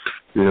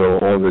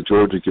 on the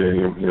Georgia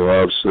game.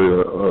 Obviously,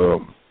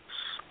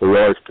 a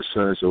large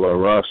percentage of our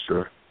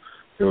roster,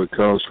 it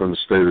comes from the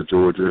state of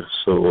Georgia.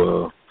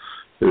 So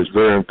it's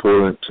very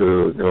important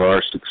to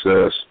our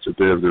success to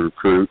be able to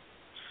recruit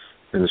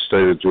in the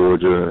state of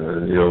Georgia,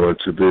 and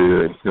to be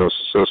a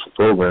successful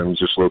program.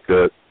 Just look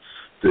at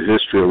the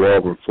history of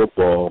Auburn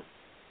football.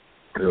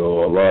 A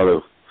lot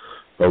of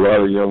a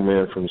lot of young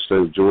men from the state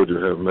of Georgia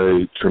have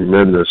made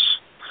tremendous,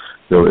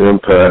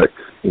 impact,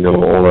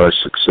 on our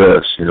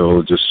success.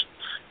 Just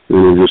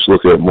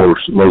look at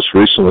most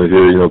recently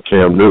here,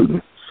 Cam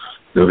Newton.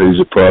 He's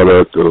a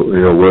product of,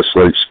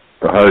 Westlake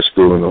High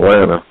School in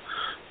Atlanta.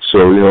 So,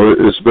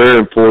 it's very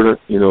important.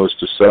 It's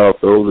the South's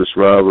oldest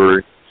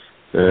rivalry.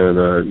 And,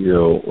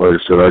 like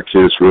I said, our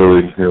kids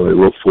really, they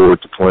look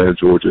forward to playing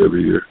Georgia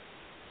every year.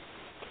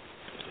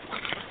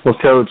 Well,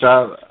 Coach,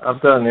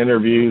 I've done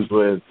interviews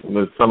with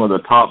some of the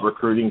top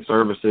recruiting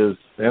services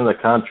in the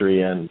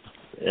country, and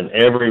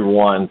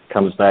everyone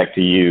comes back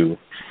to you.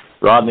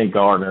 Rodney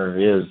Garner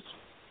is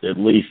at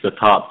least the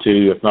top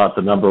two, if not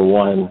the number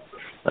one,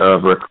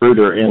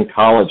 recruiter in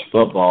college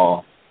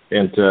football.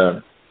 And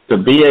to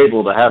be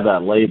able to have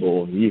that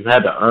label, you've had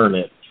to earn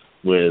it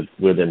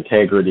with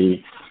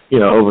integrity.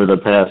 Over the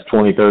past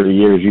 20, 30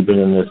 years you've been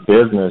in this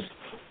business.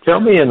 Tell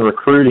me, in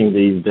recruiting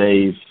these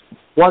days,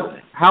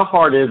 how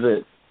hard is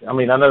it? I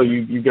mean, I know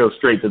you go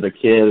straight to the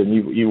kid and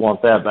you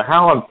want that, but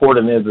how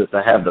important is it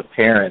to have the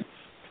parents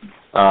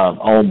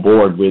on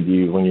board with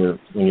you when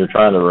you're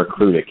trying to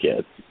recruit a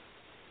kid?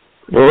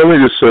 Well, let me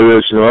just say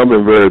this. I've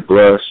been very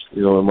blessed,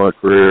 in my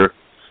career.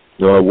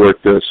 I've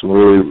worked at some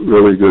really,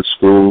 really good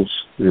schools.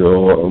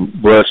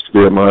 I'm blessed to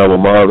be at my alma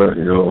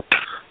mater.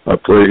 I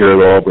played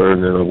here at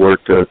Auburn, and I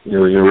worked at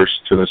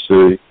University of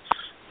Tennessee,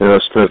 and I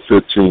spent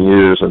 15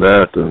 years in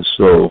Athens.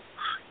 So,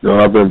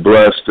 I've been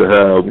blessed to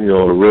have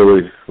a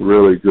really,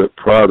 really good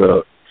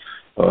product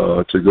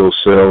to go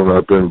sell, and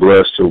I've been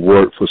blessed to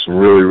work for some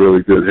really,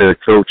 really good head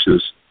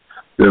coaches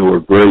that were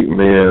great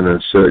men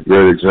and set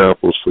great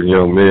examples for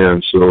young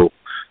men. So,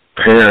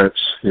 parents,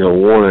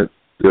 wanted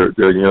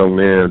their young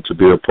men to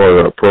be a part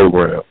of our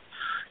program.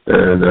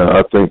 And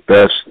I think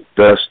that's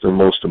the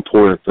most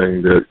important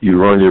thing, that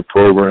you run your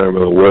program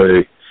in a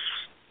way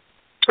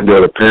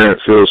that a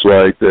parent feels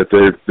like that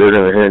they're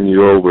going to hand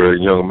you over a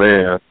young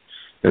man,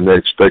 and they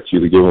expect you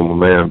to give them a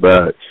man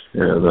back.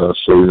 And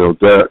so,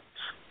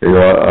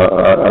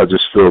 I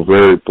just feel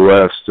very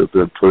blessed to have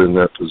been put in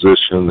that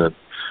position.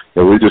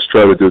 And we just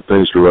try to do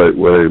things the right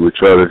way. We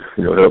try to,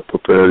 help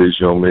prepare these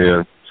young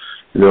men.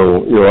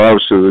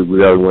 Obviously we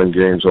got to win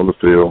games on the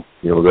field.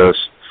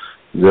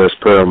 That's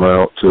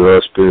paramount to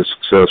us being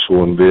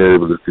successful and being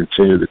able to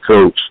continue to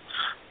coach.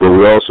 But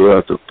we also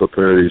have to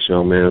prepare these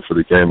young men for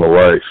the game of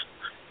life,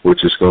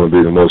 which is going to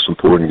be the most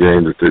important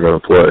game that they're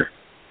going to play.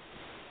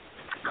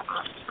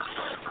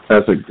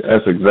 That's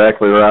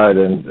exactly right,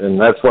 and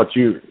that's what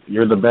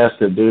you're the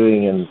best at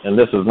doing. And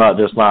this is not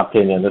just my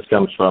opinion. This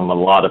comes from a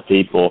lot of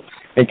people.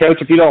 And Coach,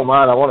 if you don't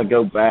mind, I want to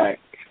go back.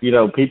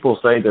 People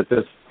say that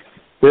this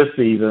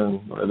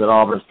season that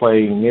Auburn's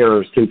playing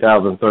mirrors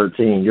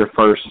 2013, your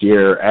first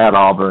year at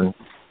Auburn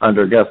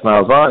under Gus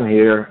Malzahn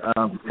here.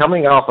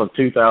 Coming off of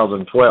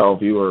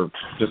 2012, you were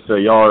just a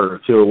yard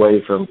or two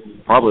away from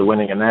probably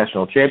winning a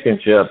national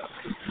championship.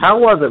 How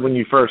was it when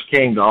you first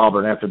came to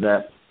Auburn after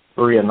that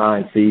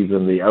 3-9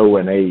 season, the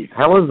 0-8?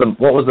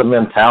 What was the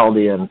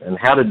mentality, and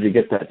how did you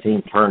get that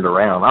team turned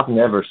around? I've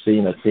never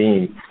seen a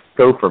team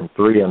go from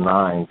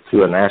 3-9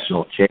 to a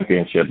national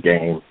championship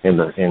game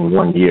in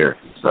 1 year.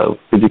 So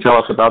could you tell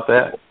us about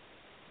that?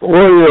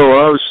 Well,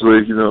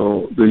 obviously,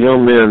 the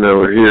young men that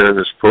were here in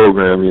this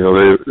program,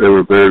 they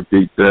were very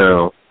beat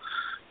down.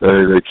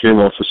 They came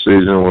off a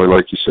season where,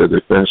 like you said,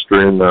 they finished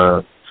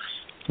 3-9.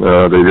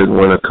 They didn't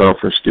win a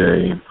conference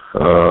game,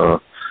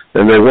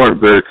 and they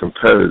weren't very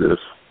competitive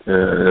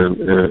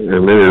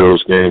in many of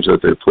those games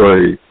that they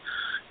played.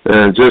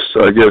 And just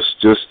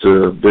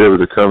to be able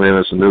to come in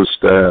as a new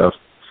staff,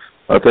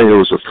 I think it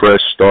was a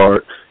fresh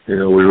start. We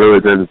really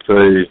didn't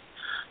pay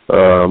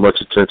much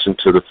attention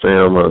to the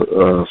film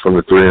from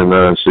the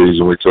 3-9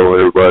 season. We told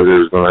everybody they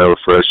was going to have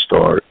a fresh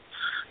start,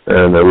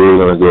 and that we were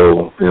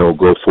going to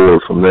go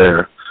forward from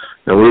there.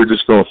 And we were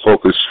just going to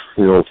focus,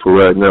 for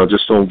right now,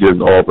 just on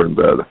getting Auburn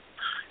better.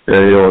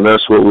 And and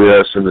that's what we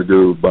asked them to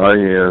do: buy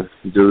in,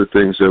 do the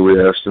things that we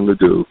asked them to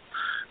do.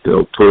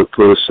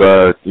 Put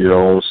aside your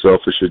own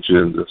selfish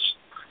agendas,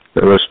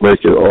 and let's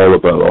make it all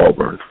about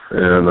Auburn.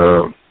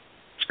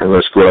 And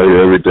let's go out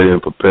here every day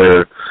and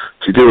prepare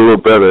to get a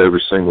little better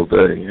every single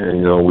day.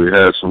 And, we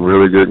had some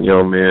really good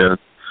young men,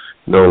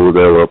 that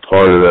were a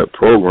part of that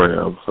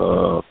program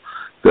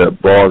that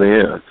bought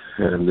in.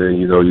 And then,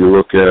 you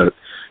look at,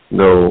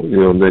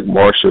 Nick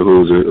Marshall,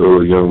 who's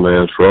a young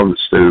man from the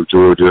state of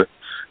Georgia.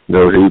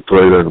 He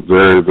played a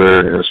very,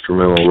 very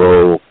instrumental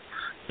role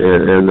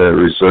in that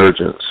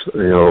resurgence,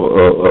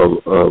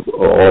 of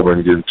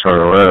Auburn getting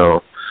turned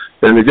around.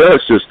 And the guys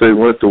they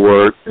went to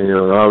work.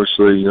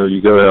 Obviously,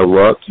 you got to have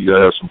luck. You got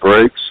to have some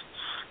breaks.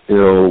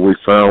 We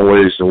found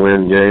ways to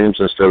win games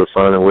instead of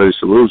finding ways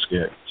to lose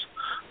games.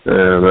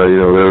 And,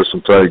 there were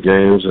some tight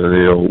games,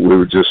 and, we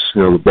were just,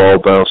 the ball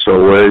bounced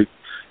our way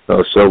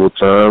several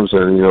times,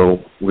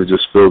 and, we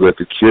just feel that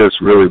the kids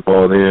really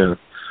bought in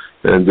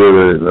and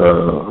did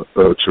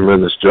a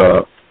tremendous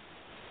job.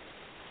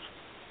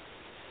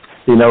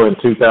 In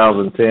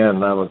 2010,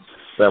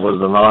 that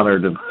was an honor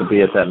to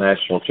be at that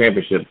national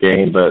championship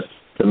game, but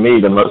to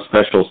me, the most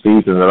special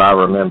season that I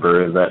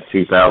remember is that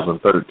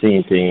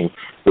 2013 team.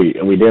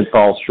 We did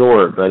fall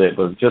short, but it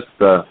was just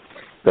the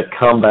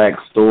comeback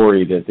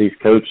story that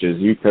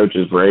you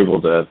coaches were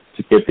able to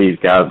get these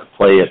guys to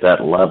play at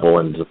that level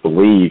and to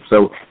believe.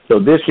 So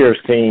this year's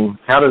team,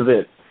 how does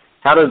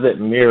it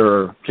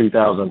mirror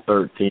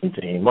 2013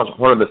 team? What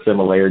are the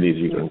similarities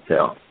you can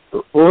tell?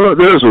 Well,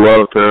 there's a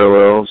lot of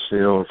parallels.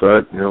 In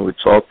fact, we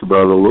talked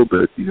about it a little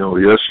bit,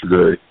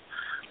 yesterday.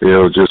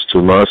 Just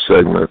to my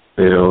segment,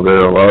 there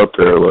are a lot of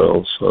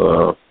parallels.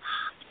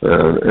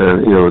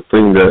 And the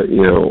thing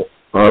that,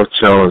 I've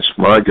challenged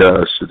my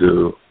guys to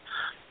do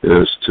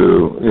is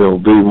to,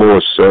 be more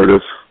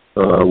assertive.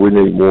 We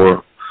need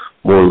more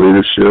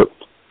leadership.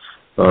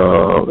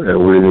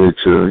 And we need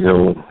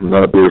to,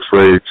 not be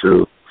afraid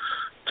to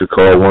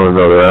call one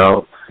another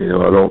out. I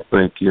don't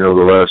think, the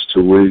last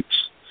 2 weeks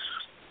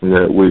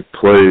that we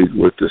played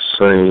with the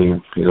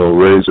same,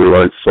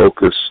 razor-like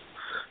focus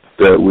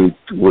that we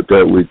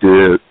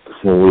did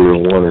when we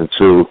were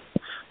 1-2,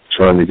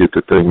 trying to get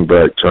the thing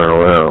back, turn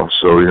around.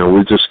 So,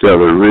 we just got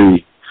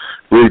to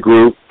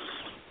regroup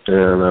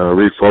and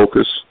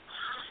refocus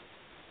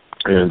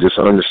and just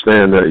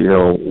understand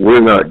that,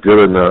 we're not good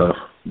enough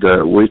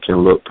that we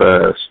can look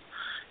past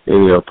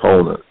any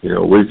opponent.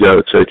 We've got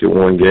to take it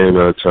one game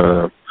at a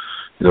time,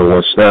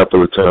 one snap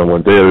at a time,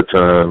 one day at a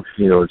time,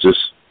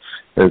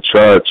 and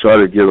try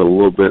to get a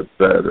little bit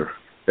better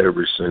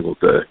every single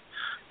day.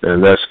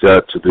 And that's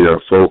got to be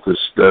our focus.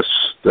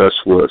 That's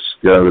what's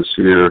got us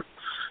here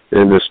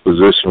in this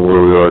position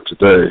where we are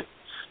today,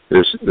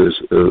 is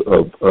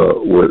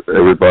with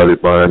everybody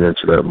buying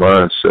into that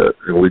mindset.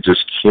 And we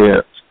just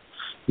can't,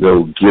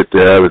 get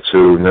the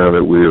attitude now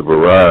that we have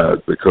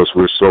arrived, because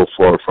we're so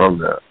far from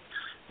that.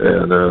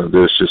 And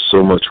there's just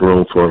so much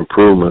room for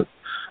improvement,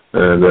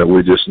 and that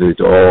we just need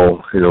to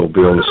all, be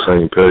on the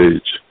same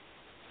page.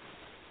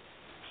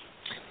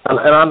 And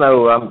I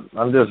know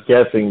I'm just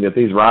guessing that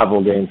these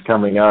rival games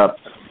coming up,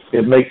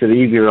 it makes it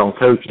easier on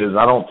coaches.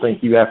 I don't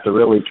think you have to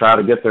really try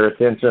to get their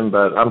attention,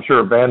 but I'm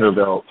sure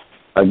Vanderbilt,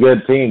 a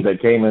good team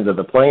that came into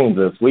the Plains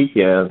this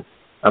weekend,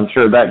 I'm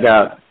sure that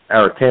got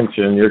our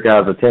attention, your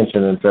guys'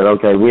 attention, and said,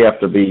 okay, we have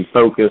to be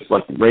focused,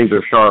 like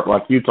razor sharp,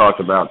 like you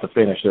talked about, to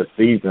finish this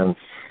season.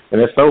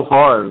 And it's so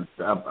hard,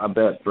 I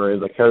bet, for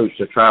as a coach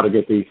to try to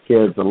get these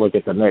kids to look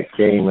at the next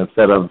game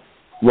instead of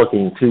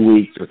looking 2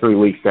 weeks or 3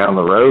 weeks down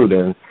the road.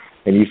 And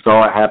you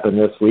saw it happen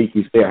this week.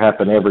 You see it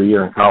happen every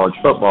year in college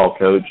football,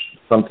 Coach.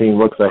 Some team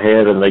looks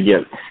ahead and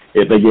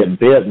if they get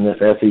bit in this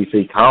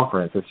SEC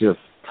conference, it's just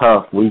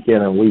tough week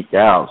in and week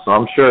out. So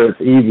I'm sure it's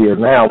easier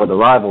now with the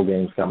rival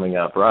games coming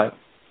up, right?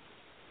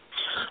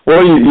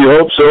 Well, you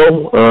hope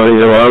so.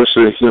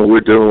 Obviously,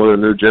 we're dealing with a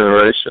new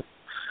generation.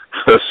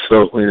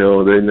 So,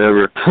 they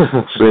never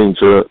seem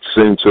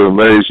to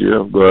amaze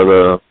you.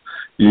 But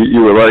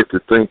you would like to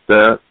think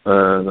that.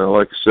 And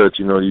like I said,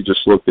 you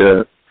just look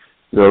at,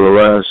 the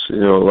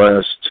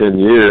last 10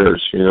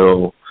 years,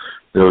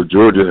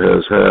 Georgia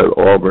has had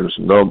Auburn's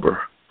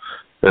number.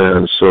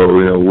 And so,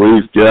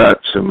 we've got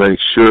to make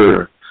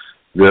sure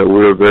that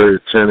we're very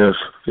attentive,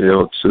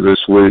 to this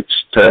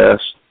week's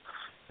task,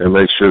 and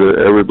make sure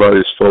that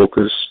everybody's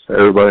focused,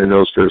 everybody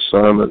knows their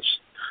assignments,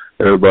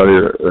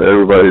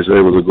 everybody's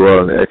able to go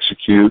out and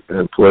execute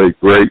and play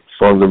great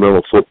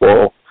fundamental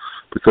football,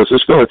 because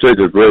it's going to take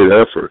a great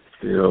effort,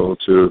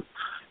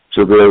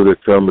 to be able to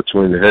come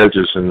between the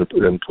hedges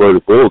and play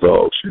the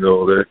Bulldogs.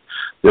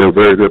 They're a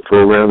very good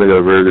program. They got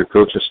a very good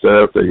coaching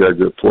staff. They got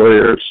good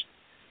players.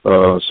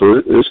 So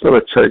it's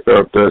going to take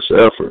our best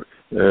effort,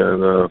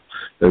 and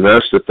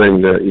that's the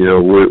thing that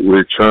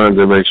we're trying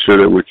to make sure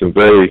that we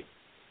convey,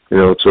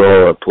 to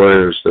all our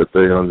players, that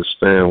they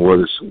understand what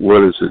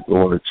is it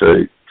going to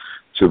take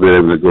to be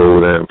able to go over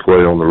there and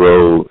play on the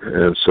road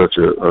in such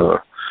a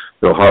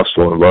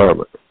hostile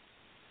environment.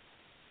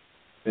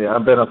 Yeah,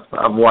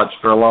 I've watched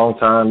for a long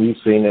time.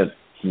 You've seen it.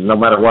 No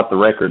matter what the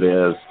record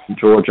is,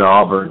 Georgia,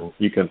 Auburn,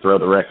 you can throw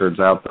the records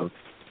out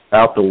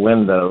the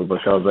window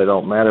because they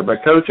don't matter.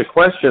 But Coach, a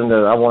question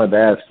that I wanted to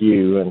ask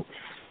you, and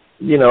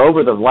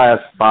over the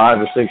last 5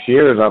 or 6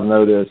 years, I've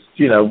noticed,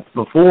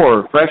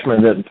 before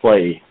freshmen didn't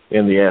play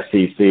in the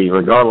SEC,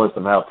 regardless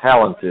of how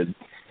talented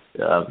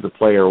the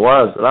player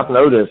was. But I've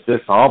noticed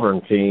this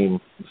Auburn team,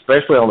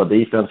 especially on the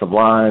defensive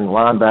line,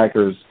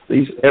 linebackers,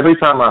 every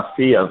time I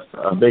see a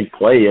big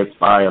play, it's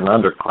by an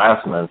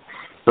underclassman.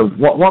 So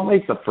what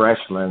makes a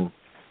freshman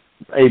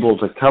able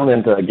to come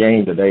into a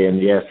game today in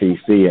the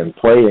SEC and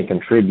play and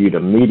contribute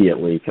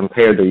immediately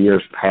compared to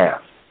years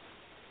past?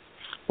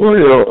 Well,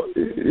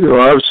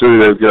 obviously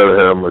they've got to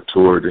have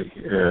maturity,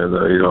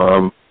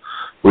 and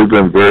we've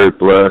been very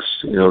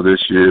blessed,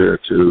 this year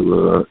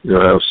to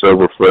have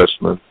several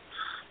freshmen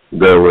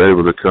that were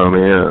able to come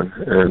in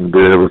and be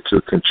able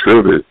to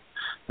contribute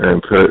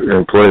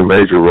and play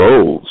major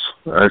roles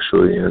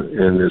actually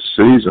in this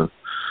season.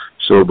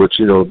 So, but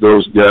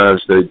those guys,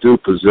 they do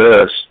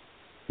possess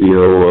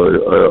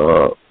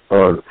a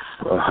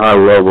high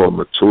level of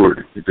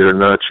maturity. They're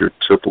not your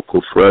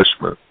typical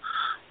freshman.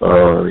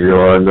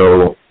 I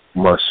know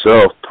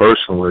myself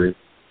personally,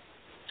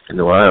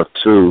 I have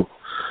two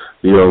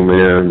young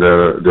men that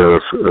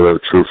are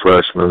true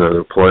freshmen that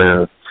are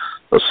playing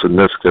a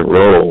significant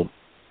role.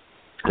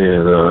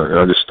 And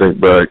I just think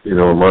back, in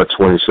my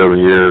 27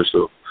 years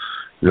of,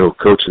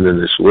 coaching in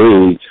this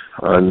league,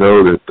 I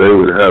know that they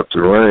would have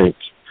to rank,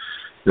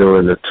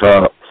 in the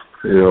top,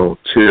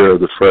 tier of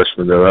the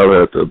freshmen that I've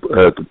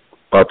had the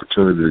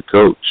opportunity to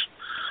coach.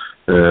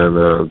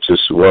 And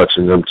just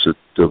watching them to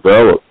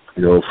develop,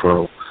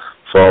 from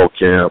fall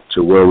camp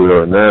to where we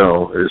are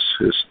now,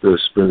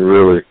 it's been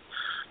really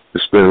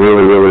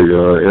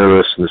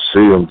interesting to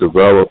see them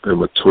develop and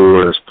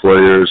mature as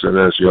players and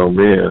as young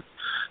men.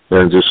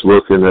 And just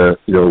looking at,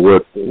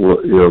 what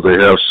they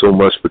have so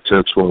much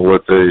potential and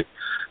what they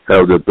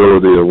have the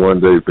ability of one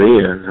day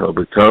being or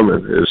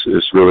becoming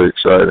is really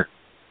exciting.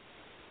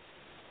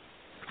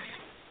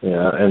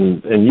 Yeah,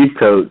 and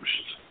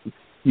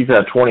you've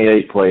had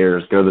 28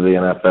 players go to the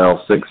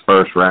NFL, 6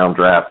 first-round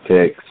draft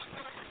picks,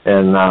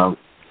 and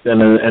this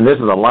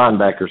is a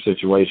linebacker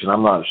situation.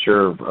 I'm not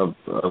sure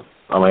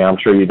I'm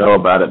sure you know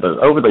about it, but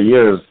over the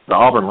years, the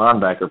Auburn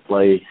linebacker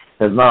play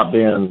has not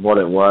been what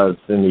it was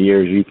in the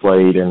years you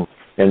played in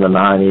the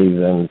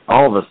 90s, and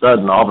all of a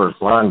sudden Auburn's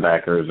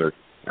linebackers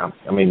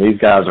these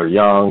guys are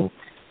young,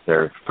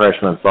 they're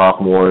freshmen,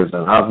 sophomores,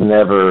 and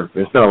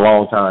it's been a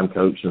long time,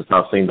 Coach, since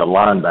I've seen the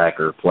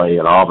linebacker play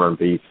at Auburn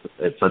be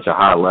at such a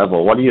high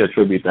level. What do you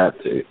attribute that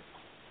to?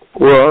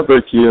 Well, I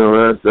think,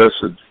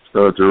 that's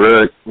a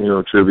direct,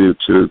 tribute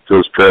to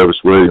Coach Travis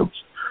Williams.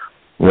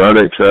 I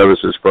think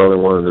Travis is probably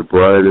one of the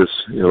brightest,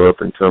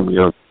 up-and-coming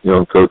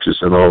young coaches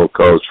in all of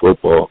college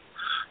football.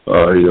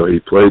 He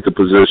played the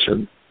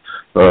position,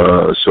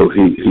 so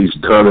he's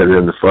done it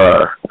in the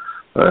fire.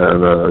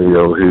 And,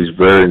 he's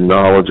very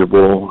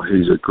knowledgeable.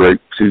 He's a great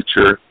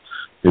teacher.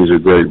 He's a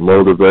great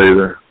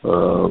motivator.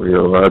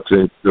 I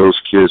think those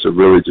kids have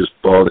really just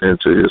bought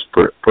into his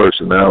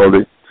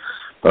personality.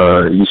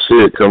 You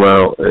see it come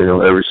out,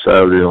 every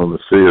Saturday on the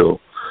field.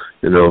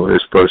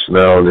 His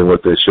personality and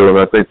what they show. And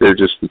I think they're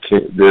just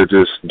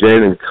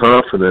gaining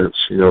confidence,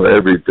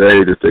 every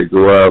day that they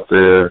go out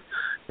there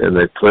and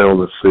they play on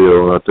the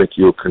field. And I think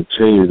you'll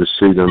continue to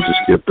see them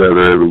just get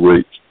better every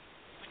week.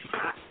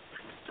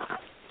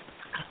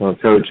 Well,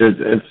 Coach,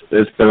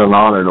 it's been an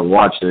honor to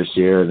watch this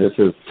year. This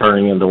is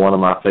turning into one of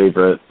my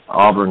favorite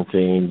Auburn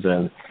teams.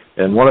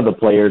 And one of the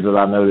players that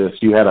I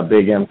noticed you had a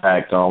big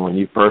impact on when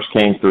you first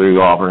came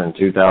through Auburn in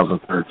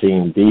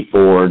 2013, D.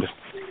 Ford.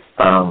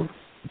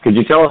 Could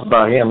you tell us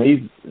about him?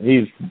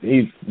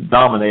 He's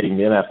dominating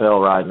the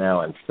NFL right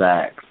now in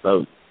sacks.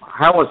 So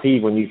how was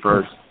he when you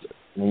first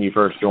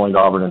joined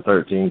Auburn in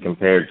 13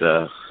 compared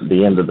to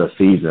the end of the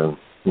season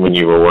when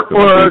you were working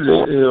with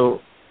people?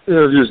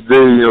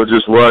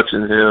 Just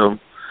watching him,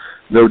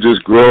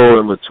 just grow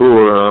and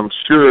mature. I'm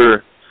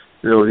sure,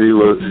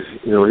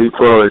 he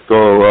probably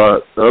thought a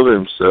lot of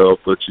himself,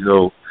 but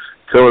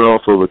coming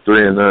off of a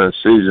 3-9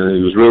 season,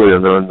 he was really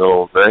an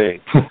unknown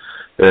name.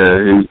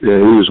 And he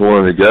was one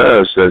of the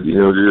guys that,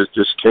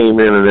 just came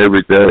in and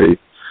every day,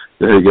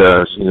 hey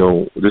guys,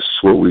 this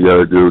is what we got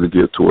to do to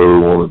get to where we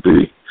want to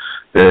be.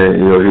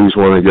 And, he's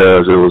one of the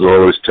guys that was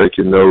always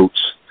taking notes.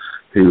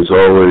 He was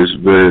always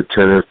very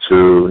attentive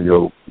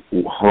to,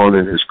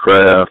 honing his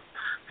craft.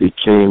 He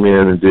came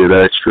in and did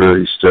extra.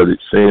 He studied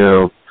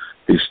film.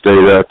 He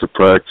stayed after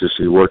practice.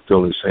 He worked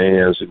on his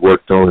hands. He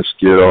worked on his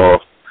get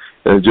off.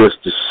 And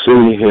just to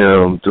see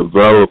him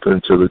develop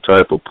into the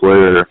type of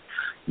player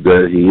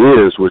that he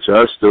is, which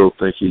I still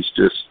think he's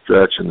just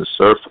scratching the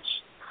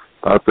surface.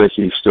 I think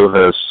he still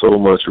has so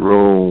much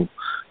room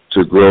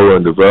to grow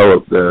and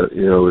develop that,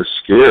 it's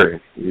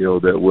scary,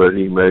 that what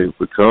he may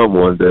become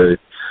one day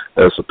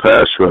as a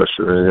pass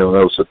rusher. And,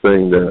 that was the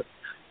thing that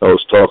I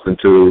was talking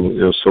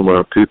to, some of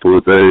our people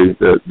today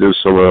that do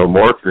some of our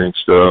marketing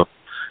stuff.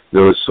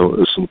 There's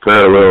some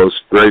parallels.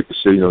 It's great to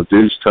see,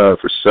 D's tied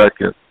for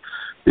second,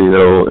 in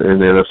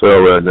the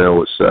NFL right now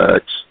with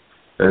sacks.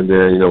 And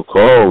then,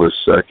 Carl is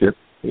second,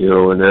 in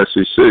the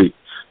SEC.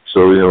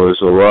 So,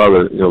 there's a lot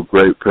of,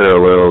 great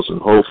parallels,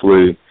 and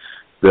hopefully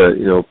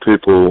that,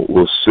 people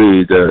will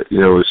see that,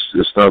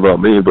 it's not about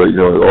me, but, at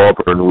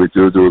Auburn, we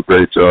do a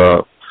great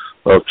job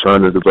of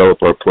trying to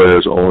develop our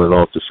players on and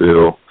off the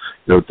field.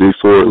 D.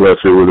 Ford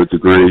left here with a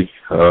degree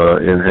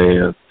in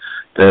hand,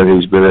 and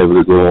he's been able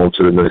to go on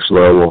to the next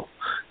level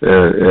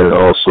and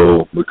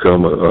also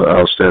become an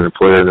outstanding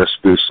player. And that's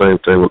the same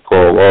thing with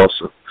Carl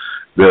Lawson,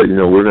 that,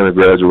 we're going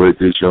to graduate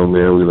these young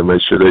men. We're going to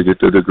make sure they get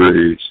their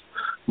degrees,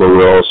 but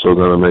we're also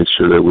going to make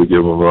sure that we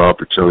give them an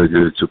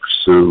opportunity to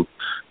pursue,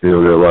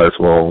 their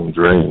lifelong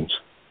dreams.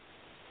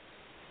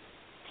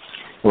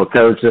 Well,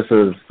 Coach, this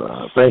is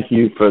thank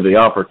you for the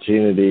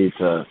opportunity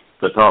to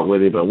talk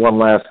with you. But one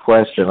last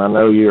question. I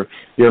know you're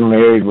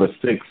married with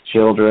 6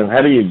 children.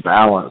 How do you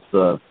balance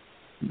the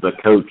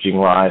coaching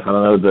life? I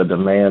know the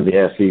demand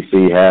the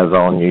SEC has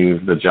on you,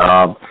 the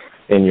job,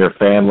 and your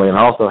family, and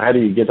also how do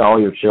you get all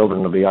your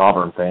children to be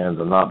Auburn fans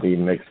and not be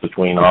mixed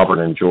between Auburn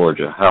and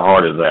Georgia? How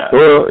hard is that?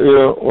 Well,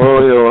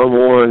 I'm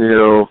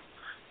one.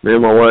 Me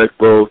and my wife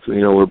both.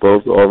 We're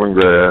both Auburn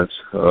grads.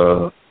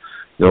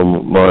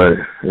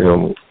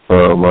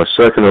 my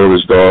second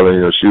oldest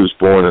daughter, she was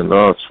born in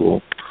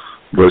Knoxville,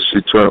 but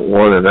she turned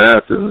 1 in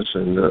Athens,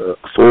 and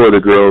 4 of the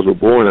girls were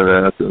born in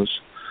Athens.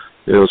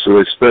 So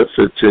they spent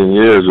 15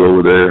 years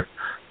over there.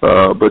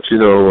 But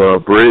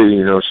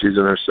Bree, she's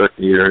in her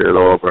second year at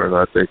Auburn.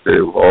 I think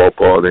they've all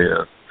bought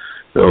in.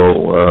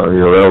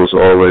 That was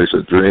always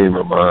a dream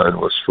of mine,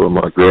 was for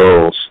my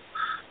girls,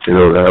 to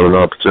have an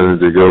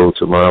opportunity to go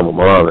to my alma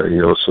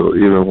mater. So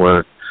even when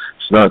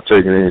it's not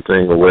taking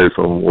anything away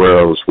from where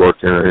I was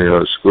working in any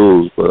other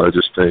schools, but I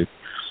just think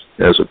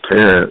as a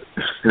parent,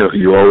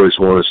 you always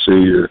want to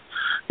see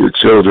your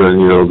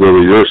children, go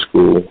to your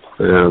school.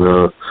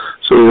 And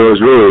so,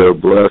 it's really a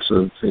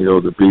blessing,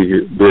 to be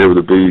able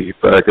to be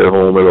back at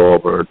home at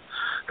Auburn,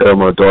 have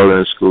my daughter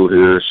in school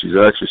here. She's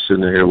actually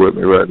sitting here with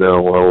me right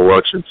now while we're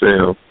watching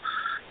film.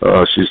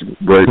 She's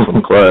break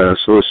from class.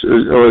 So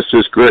it's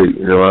just great.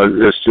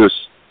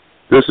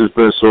 This has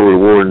been so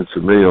rewarding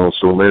to me on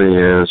so many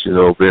ends,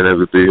 being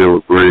able to be here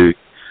with Bree,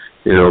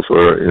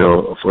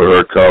 for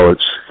her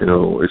college,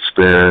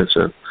 experience,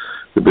 and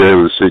to be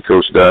able to see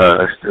Coach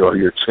Dye, I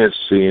get a chance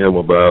to see him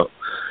about,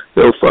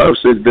 5 or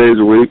 6 days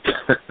a week.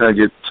 I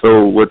get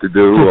told what to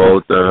do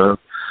all the time.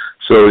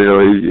 So,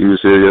 he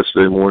was here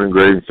yesterday morning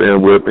grading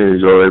film with me.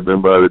 He's already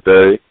been by the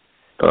day.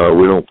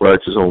 We don't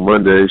practice on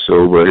Monday,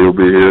 but he'll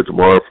be here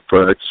tomorrow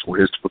for practice,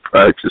 Wednesday for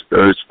practice,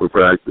 Thursday for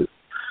practice.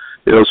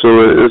 So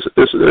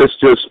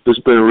it's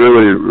been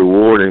really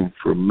rewarding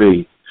for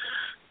me,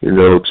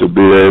 to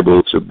be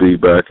able to be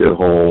back at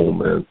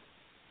home and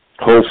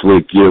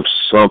hopefully give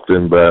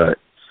something back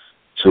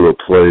to a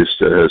place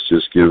that has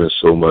just given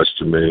so much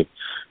to me.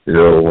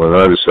 When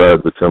I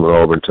decided to become an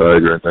Auburn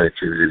Tiger in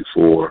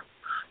 1984,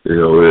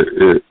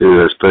 it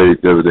has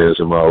paid dividends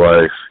in my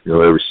life,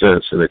 ever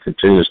since, and it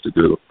continues to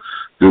do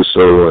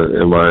so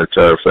in my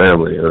entire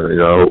family.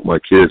 I hope my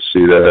kids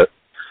see that,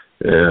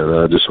 and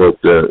I just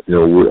hope that,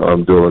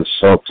 I'm doing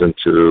something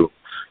to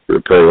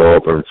repay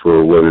Auburn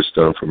for what it's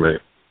done for me.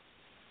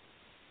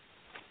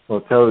 Well,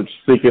 Coach,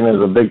 speaking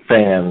as a big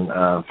fan,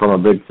 from a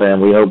big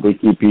fan, we hope we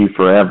keep you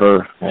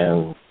forever,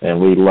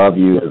 and we love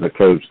you as a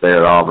coach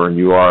there at Auburn.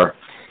 You're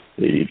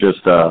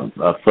just a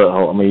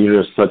foothold.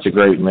 You're just such a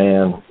great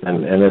man,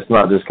 and it's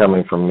not just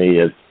coming from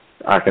me.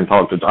 I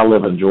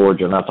live in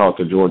Georgia, and I talk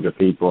to Georgia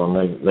people, and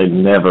they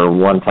never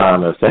one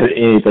time have said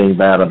anything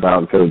bad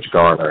about Coach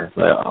Garner.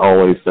 They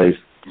always say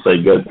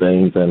good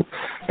things, and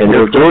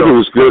Georgia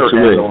was good to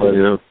me.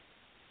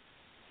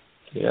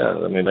 Yeah,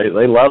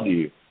 they love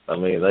you. Like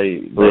you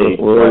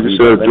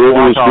said,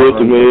 Georgia was good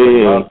to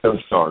me. And,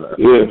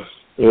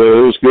 it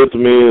was good to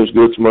me. It was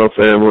good to my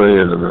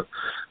family, and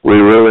we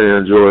really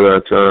enjoyed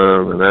our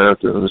time in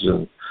Athens.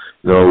 And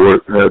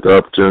had the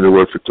opportunity to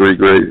work for 2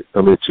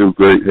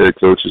 great head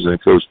coaches,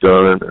 and Coach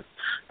Dunn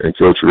and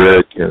Coach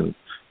Rick, and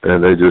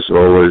they just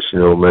always,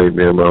 made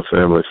me and my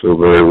family feel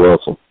very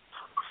welcome.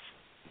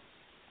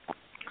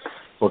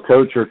 Well,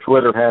 Coach, your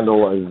Twitter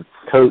handle is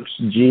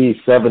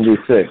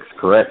CoachG76,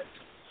 correct?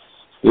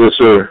 Yes,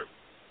 sir.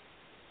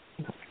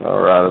 All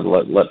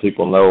right, let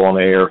people know on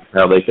air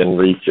how they can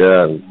reach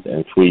you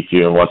and tweet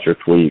you and watch your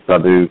tweets.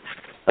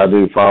 I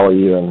do follow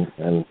you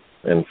and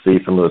see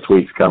some of the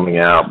tweets coming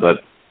out, but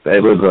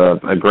it was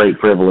a great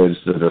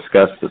privilege to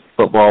discuss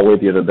football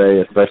with you today,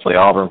 especially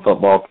Auburn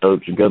football,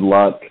 Coach. Good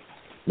luck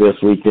this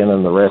weekend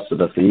and the rest of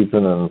the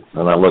season,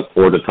 and I look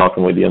forward to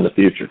talking with you in the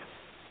future.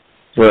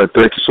 All right,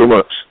 thank you so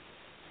much.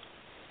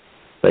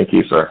 Thank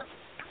you, sir.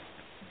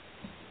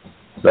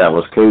 That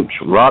was Coach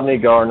Rodney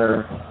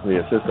Garner,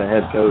 the assistant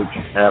head coach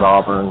at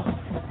Auburn.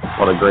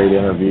 What a great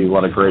interview.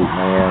 What a great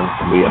man.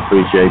 We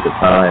appreciate the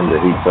time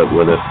that he took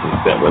with us and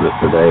spent with us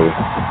today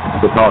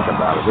to talk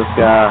about it. This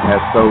guy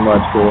has so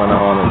much going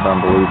on. It's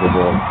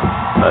unbelievable.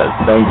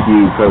 Thank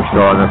you, Coach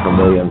Garner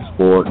from Williams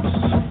Sports.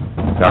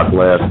 God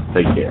bless.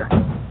 Take care.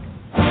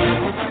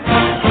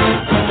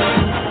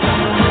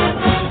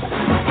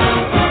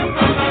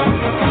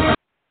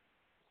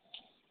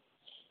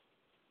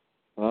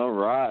 All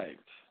right.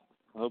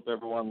 I hope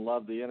everyone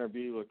loved the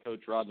interview with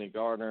Coach Rodney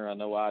Garner. I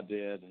know I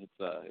did.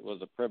 It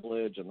was a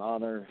privilege and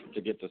honor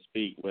to get to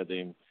speak with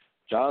him.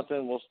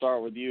 Jonathan, we'll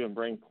start with you and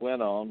bring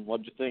Quinn on.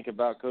 What did you think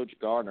about Coach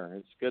Garner?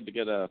 It's good to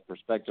get a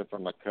perspective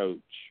from a coach,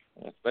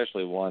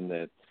 especially one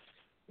that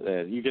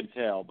you can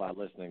tell by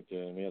listening to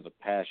him. He has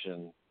a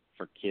passion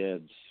for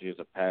kids. He has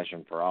a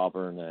passion for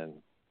Auburn.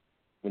 And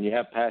when you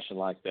have passion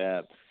like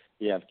that,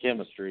 you have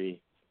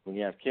chemistry. When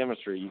you have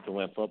chemistry, you can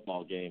win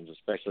football games,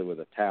 especially with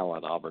the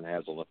talent Auburn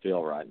has on the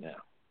field right now.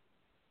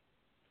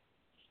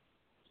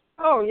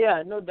 Oh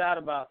yeah, no doubt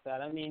about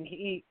that.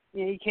 He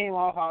came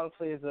off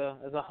obviously as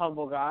a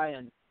humble guy,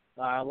 and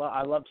I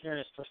loved hearing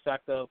his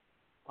perspective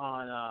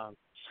on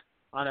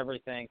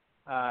everything.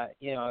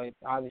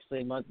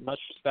 Obviously much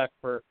respect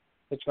for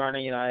Coach Garner.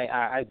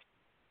 I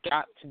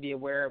got to be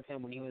aware of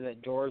him when he was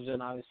at Georgia,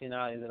 and obviously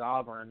now he's at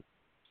Auburn.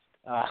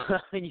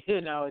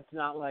 It's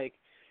not like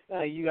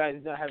you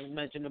guys haven't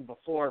mentioned him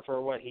before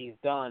for what he's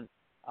done.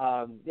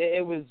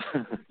 It was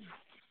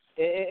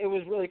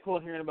really cool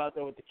hearing about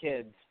that with the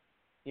kids.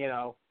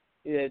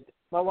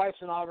 My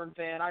wife's an Auburn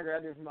fan. I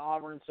graduated from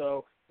Auburn,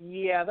 so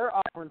Yeah, they're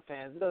Auburn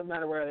fans. It doesn't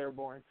matter where they were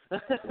born.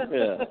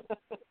 Yeah.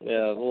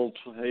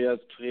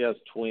 He has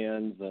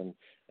twins, and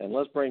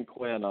let's bring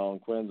Quinn on.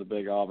 Quinn's a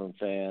big Auburn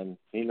fan.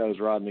 He knows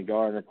Rodney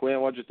Garner.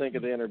 Quinn, what'd you think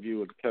of the interview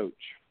with Coach?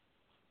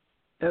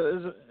 It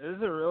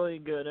was a really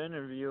good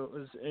interview. It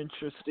was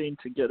interesting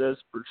to get his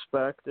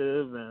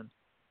perspective and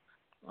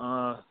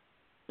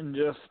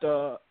just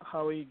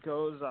how he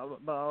goes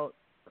about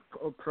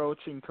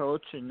approaching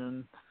coaching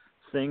and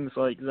things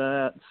like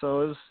that.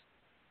 So it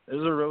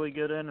was a really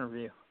good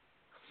interview.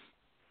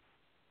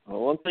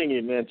 Well, one thing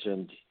you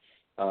mentioned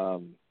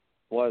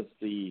was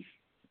the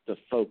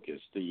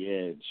focus, the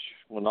edge.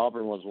 When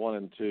Auburn was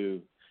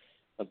 1-2,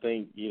 I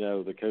think,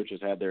 the coaches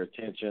had their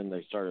attention.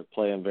 They started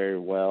playing very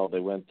well. They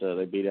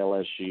beat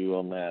LSU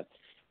on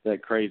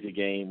that crazy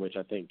game, which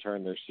I think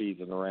turned their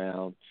season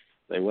around.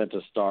 They went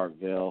to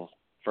Starkville,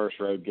 first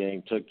road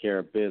game, took care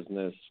of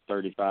business,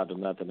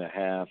 35-0 at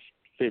half,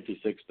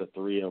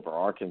 56-3 over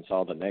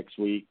Arkansas the next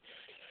week.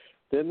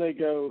 Then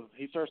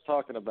he starts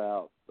talking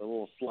about the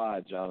little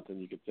slide, Jonathan.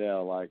 You could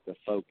tell, like, the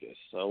focus.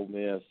 Ole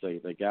Miss,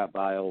 they got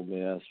by Ole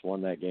Miss,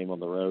 won that game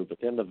on the road. But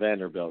then the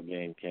Vanderbilt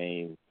game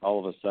came. All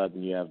of a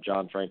sudden, you have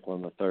John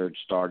Franklin III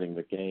starting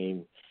the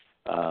game.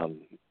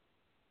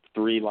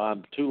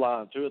 Two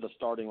of the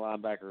starting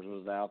linebackers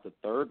was out. The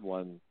third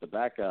one, the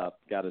backup,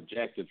 got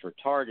ejected for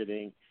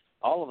targeting.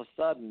 All of a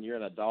sudden, you're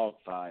in a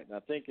dogfight. And I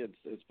think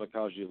it's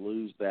because you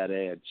lose that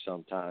edge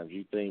sometimes.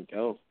 You think,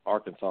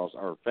 Arkansas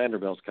or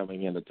Vanderbilt's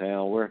coming into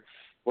town. We're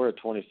a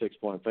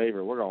 26-point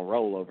favorite. We're going to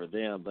roll over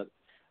them. But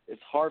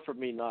it's hard for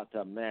me not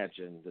to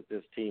imagine that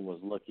this team was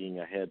looking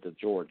ahead to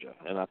Georgia.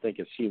 And I think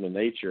it's human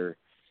nature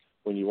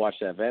when you watch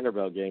that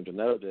Vanderbilt game to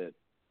know that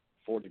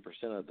 40%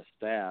 of the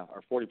staff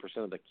or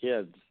 40% of the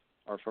kids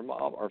are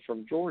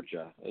from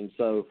Georgia. And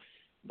so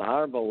the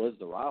Iron Bowl is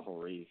the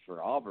rivalry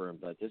for Auburn,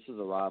 but this is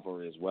a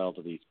rivalry as well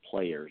to these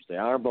players. The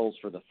Iron Bowl's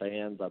for the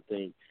fans. I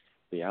think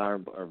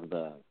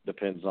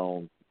depends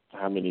on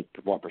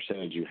what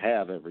percentage you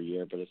have every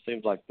year, but it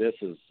seems like this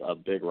is a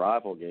big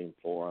rival game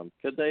for them.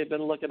 Could they have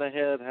been looking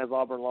ahead? Has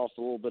Auburn lost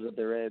a little bit of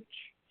their edge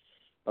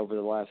over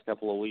the last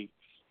couple of weeks?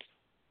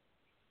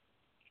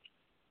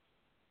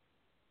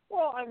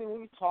 Well, I mean,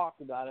 we've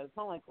talked about it. It's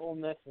not like Ole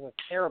Miss is a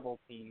terrible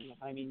team.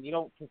 I mean, you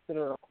don't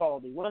consider a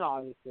quality win,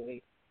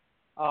 obviously,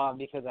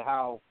 because of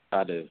how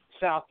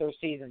south their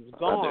season's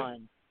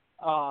gone.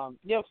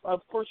 Yes,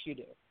 of course you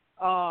do.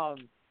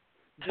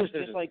 Just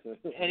like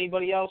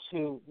anybody else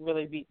who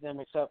really beat them,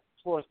 except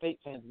Florida State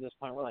fans at this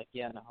point, we're like,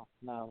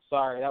 no,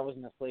 sorry, that was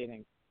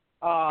misleading.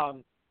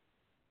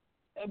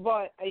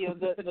 But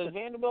the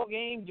Vanderbilt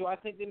game, do I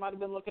think they might have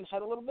been looking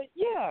ahead a little bit?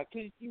 Yeah,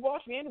 because you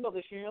watch Vanderbilt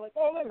this year, and you're like,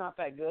 they're not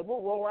that good.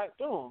 We'll roll right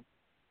through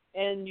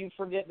them. And you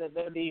forget that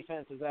their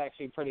defense is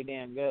actually pretty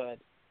damn good.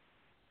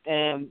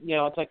 And,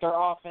 it's like their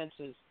offense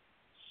is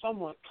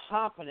somewhat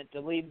competent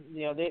to lead.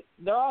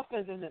 Their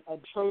offense isn't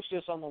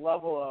atrocious on the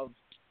level of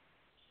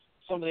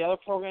some of the other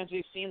programs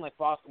we've seen, like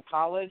Boston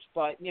College,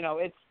 but,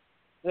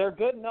 they're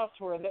good enough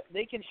to where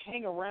they can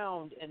hang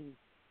around and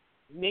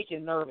make you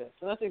nervous.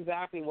 And that's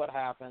exactly what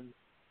happened.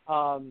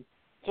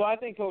 So I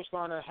think Coach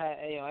Garner had,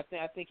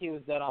 I think he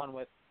was dead on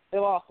with. They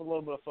lost a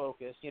little bit of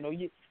focus.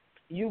 You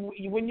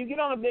when you get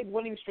on a big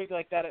winning streak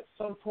like that, at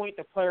some point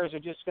the players are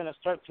just going to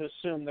start to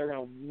assume they're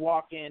going to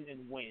walk in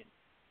and win.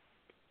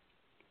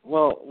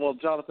 Well,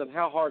 Jonathan,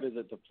 how hard is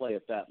it to play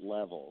at that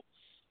level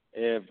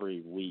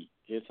every week?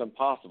 It's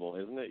impossible,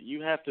 isn't it?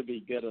 You have to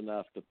be good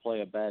enough to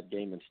play a bad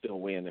game and still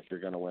win if you're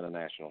going to win a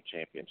national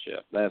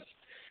championship.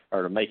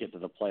 Or to make it to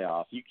the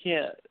playoff. You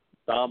can't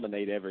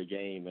dominate every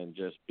game and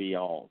just be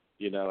on.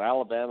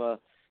 Alabama,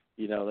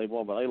 they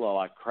looked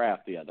like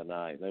crap the other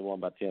night. They won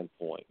by 10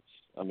 points.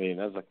 I mean,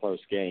 that was a close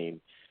game.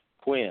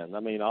 Quinn,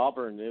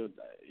 Auburn,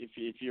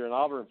 if you're an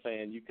Auburn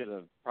fan, you could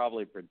have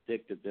probably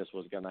predicted this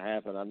was going to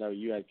happen. I know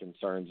you had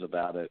concerns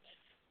about it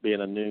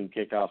being a noon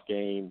kickoff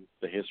game,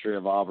 the history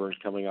of Auburn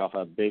coming off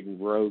a big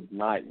road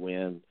night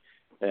win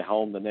at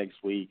home the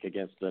next week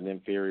against an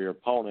inferior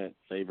opponent,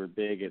 favored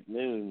big at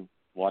noon.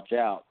 Watch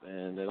out,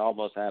 and it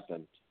almost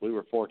happened. We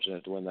were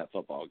fortunate to win that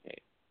football game.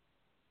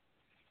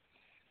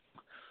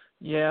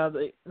 Yeah,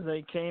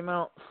 they came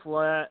out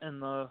flat in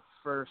the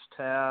first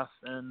half,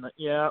 and it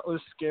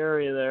was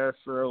scary there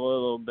for a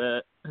little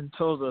bit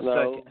until the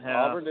second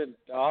half.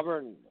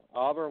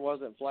 Auburn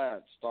wasn't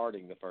flat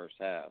starting the first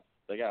half.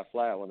 They got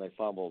flat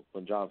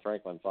when John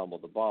Franklin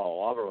fumbled the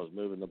ball. Auburn was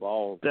moving the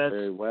ball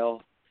very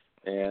well,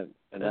 and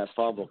that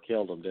fumble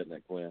killed them, didn't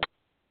it, Quinn?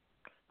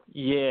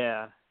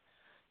 Yeah.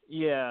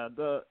 Yeah,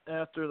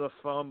 after the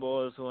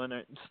fumble is when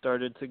it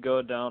started to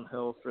go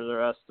downhill for the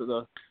rest of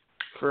the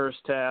first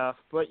half.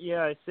 But,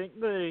 I think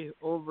they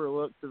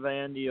overlooked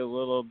Vandy a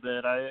little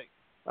bit.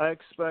 I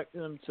expect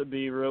them to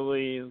be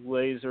really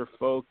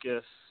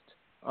laser-focused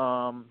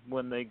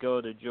when they go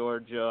to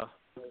Georgia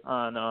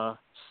on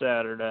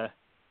Saturday.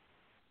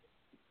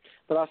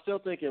 But I still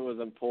think it was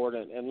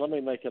important, and let me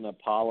make an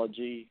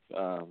apology.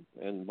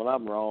 And when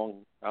I'm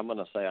wrong, I'm going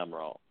to say I'm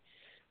wrong.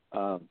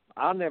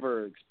 I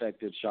never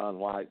expected Sean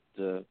White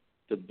to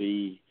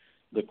be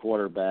the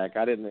quarterback.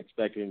 I didn't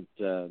expect him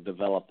to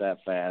develop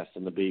that fast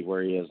and to be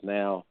where he is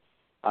now.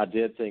 I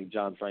did think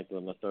John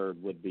Franklin III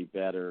would be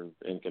better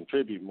and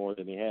contribute more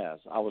than he has.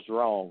 I was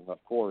wrong,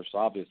 of course.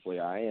 Obviously,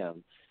 I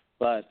am.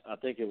 But I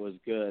think it was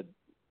good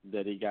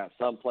that he got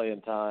some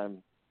playing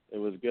time. It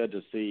was good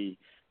to see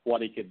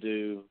what he could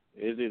do.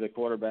 Is he the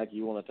quarterback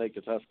you want to take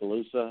to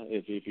Tuscaloosa?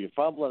 If you're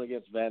fumbling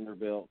against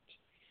Vanderbilt,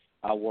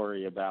 I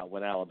worry about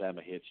when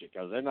Alabama hits you,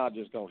 because they're not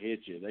just going to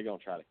hit you. They're going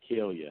to try to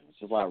kill you. It's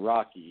just like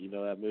Rocky. You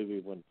know that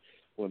movie when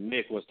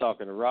Mick was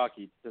talking to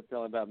Rocky,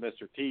 telling about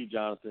Mr. T,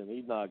 Jonathan,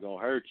 he's not going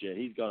to hurt you.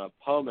 He's going to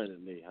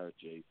permanently hurt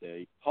you. He said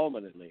he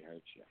permanently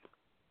hurt you.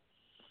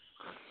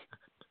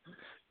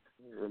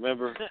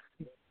 Remember?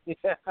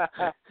 Yeah.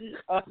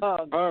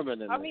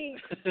 Permanently. I mean,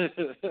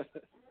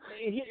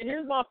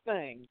 here's my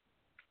thing.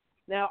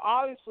 Now,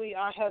 obviously,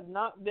 I have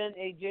not been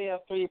a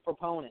JF3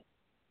 proponent.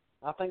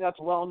 I think that's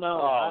well known.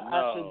 I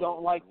actually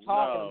don't like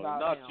talking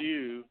about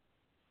him.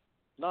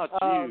 Not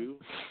you.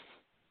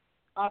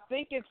 I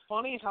think it's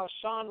funny how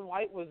Sean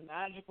White was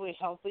magically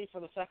healthy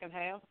for the second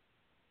half.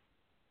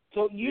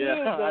 So you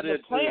knew that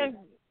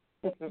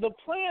the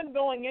plan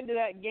going into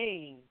that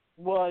game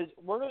was,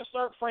 we're going to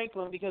start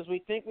Franklin because we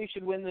think we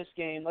should win this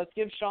game. Let's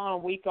give Sean a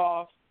week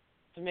off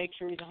to make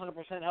sure he's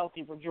 100%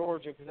 healthy for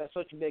Georgia, because that's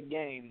such a big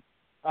game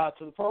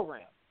to the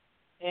program.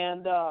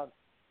 And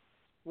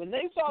when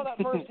they saw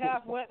that first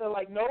half went, they're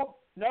like, nope,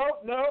 this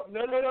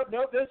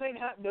ain't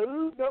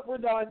happening. Nope, we're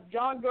done.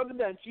 John, go to the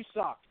bench. You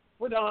suck.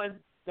 We're done.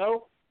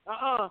 Nope.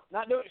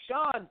 Not doing it.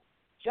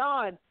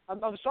 Sean,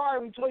 I'm sorry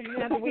we told you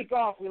didn't have the week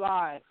off. We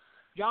lied.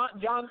 John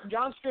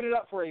screwed it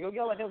up for you. Go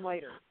yell at him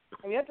later.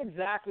 I mean, that's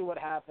exactly what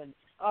happened.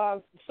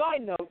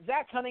 Side note,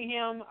 Zach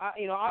Cunningham,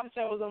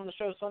 obviously I was on the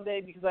show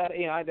Sunday because I had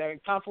a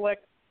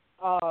conflict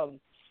of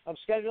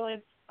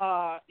scheduling.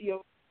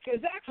 Because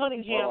Zach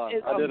Cunningham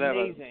is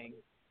amazing.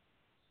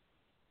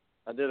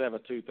 I did have a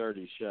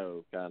 2:30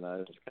 show, kind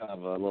of. It's kind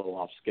of a little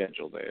off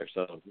schedule there,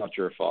 so not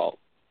your fault.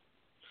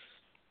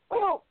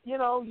 Well,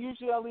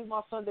 usually I leave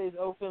my Sundays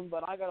open,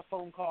 but I got a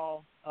phone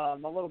call.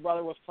 My little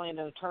brother was playing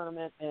in a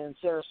tournament in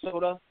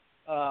Sarasota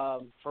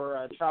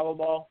for travel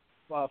ball,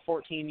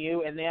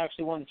 14U, and they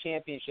actually won the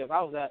championship.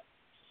 I was at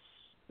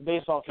the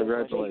baseball field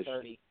at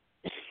 8:30.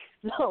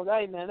 No,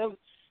 man, that was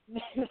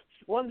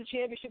won the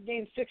championship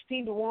game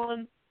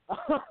 16-1.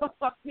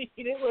 I mean,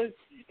 it was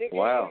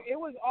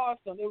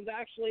awesome. It was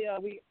actually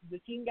the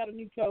team got a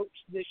new coach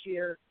this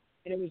year,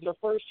 and it was their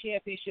first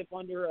championship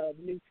under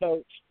the new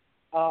coach.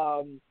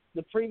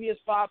 The previous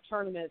 5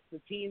 tournaments, the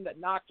team that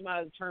knocked them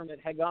out of the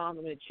tournament had gone on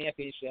to win a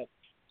championship.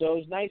 So it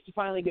was nice to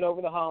finally get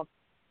over the hump.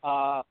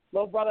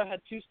 Little brother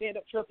had 2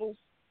 stand-up triples,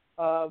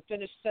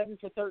 finished 7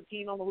 for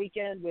 13 on the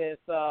weekend with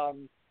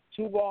 2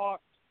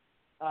 walks.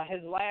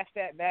 His last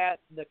at-bat,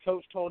 the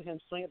coach told him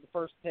swing at the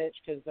first pitch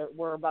because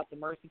we're about to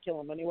mercy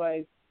kill him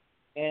anyways.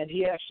 And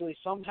he actually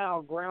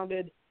somehow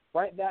grounded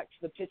right back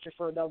to the pitcher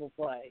for a double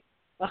play.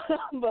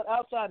 But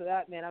outside of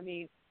that, man, I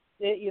mean,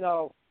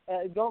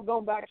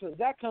 going back to it,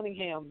 Zach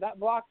Cunningham, that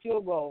blocked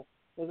field goal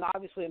was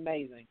obviously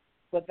amazing.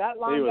 But that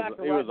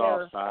linebacker he was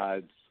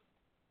offsides.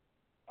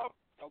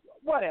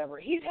 Whatever.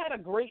 He's had a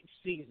great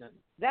season.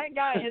 That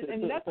guy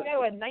that's the guy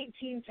who had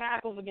 19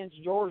 tackles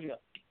against Georgia.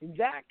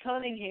 Zach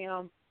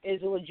Cunningham is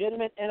a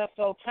legitimate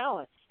NFL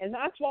talent. And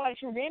that's why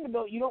if you're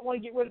Vanderbilt, you don't want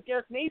to get rid of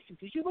Derek Mason,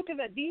 because you look at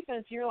that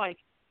defense and you're like,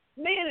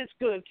 man, it's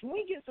good. Can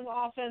we get some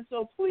offense?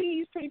 So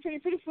please, pretty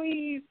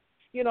please.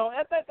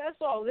 That's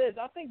all it is.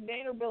 I think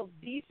Vanderbilt's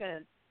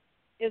defense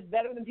is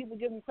better than people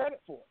give them credit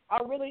for. I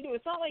really do.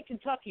 It's not like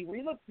Kentucky, where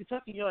you look at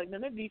Kentucky and you're like,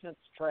 man, their defense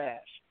is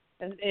trash.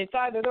 And it's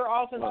either their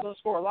offense is going to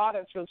score a lot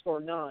or it's going to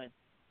score none.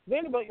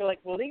 Vanderbilt, you're like,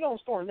 well, they're going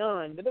to score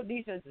none, but their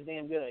defense is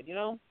damn good,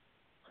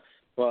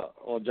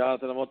 Well,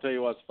 Jonathan, I'm going to tell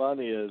you what's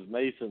funny is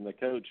Mason, the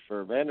coach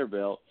for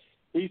Vanderbilt,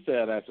 he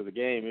said after the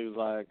game, he was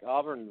like,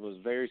 Auburn was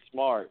very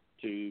smart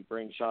to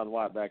bring Sean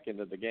White back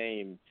into the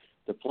game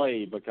to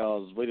play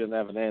because we didn't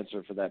have an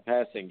answer for that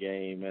passing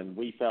game, and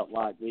we felt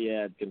like we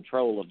had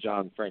control of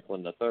John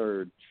Franklin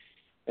III.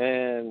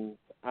 And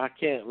I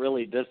can't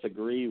really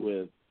disagree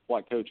with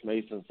what Coach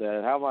Mason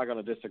said. How am I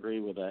going to disagree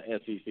with an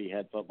SEC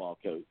head football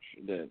coach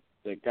that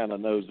kind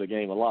of knows the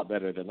game a lot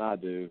better than I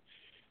do?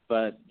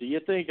 But do you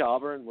think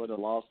Auburn would have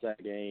lost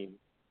that game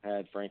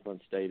had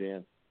Franklin stayed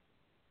in?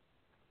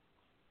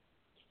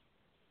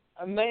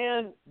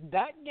 Man,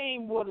 that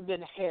game would have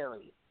been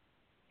hairy.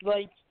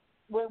 Like,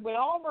 when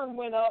Auburn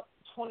went up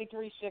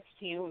 23-16,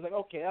 it was like,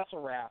 okay, that's a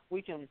wrap.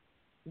 We can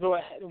go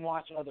ahead and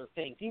watch other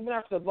things. Even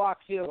after the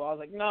blocked field goal, I was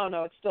like,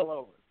 no, it's still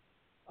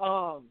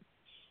over.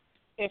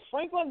 If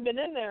Franklin had been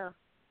in there,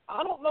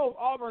 I don't know if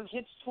Auburn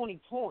hits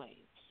 20 points.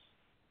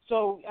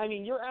 So, I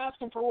mean, you're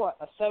asking for what?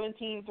 A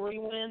 17-3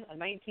 win, a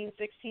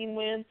 19-16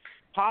 win,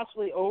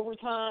 possibly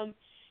overtime.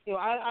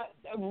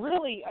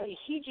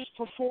 He just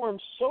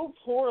performed so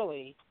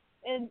poorly.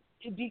 And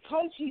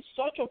because he's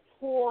such a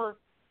poor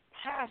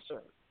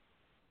passer,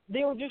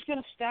 they were just going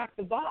to stack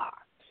the box.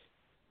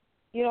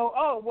 He's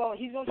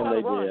going to try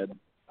to run. Did.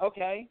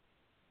 Okay.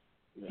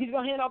 He's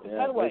going to hand off his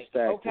head away.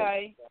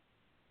 Okay.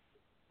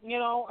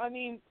 I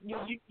mean,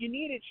 you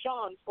needed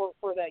Sean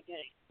for that game.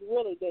 You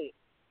really did.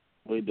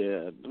 We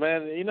did.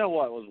 Man, you know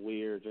what was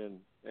weird?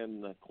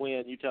 And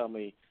Quinn, you tell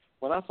me,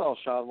 when I saw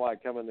Sean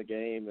White come in the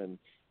game and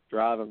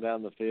drive him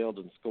down the field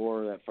and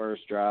score that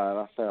first drive,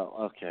 I felt,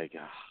 okay,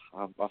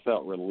 God, I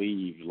felt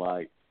relieved,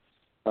 like,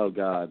 oh,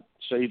 God,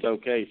 he's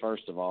okay,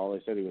 first of all.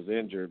 They said he was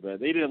injured, but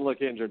he didn't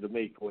look injured to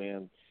me,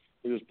 Quinn.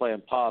 He was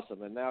playing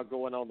possum. And now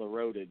going on the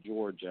road at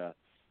Georgia,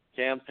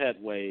 Cam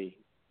Petway,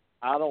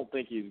 I don't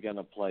think he's going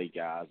to play,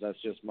 guys. That's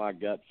just my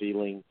gut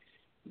feeling.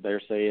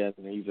 They're saying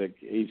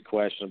he's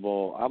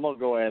questionable. I'm going to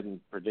go ahead and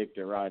predict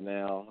it right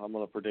now. I'm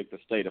going to predict the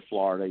state of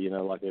Florida,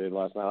 like I did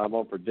last night. I'm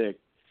going to predict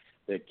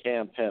that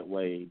Cam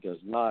Petway does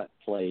not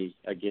play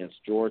against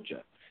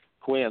Georgia.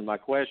 Quinn, my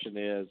question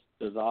is,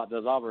 does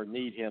Auburn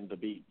need him to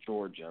beat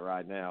Georgia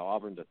right now?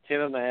 Auburn's a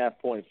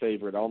 10.5-point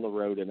favorite on the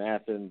road in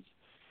Athens.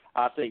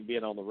 I think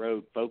being on the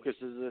road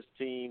focuses this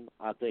team.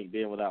 I think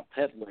being without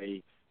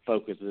Petway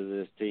focuses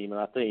this team.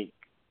 And I think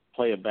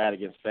playing bad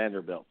against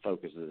Vanderbilt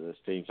focuses this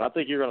team. So I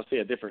think you're going to see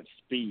a different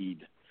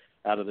speed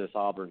out of this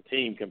Auburn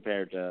team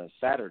compared to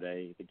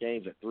Saturday. The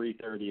game's at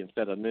 3:30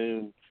 instead of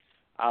noon.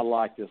 I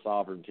like this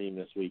Auburn team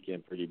this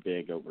weekend pretty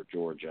big over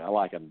Georgia. I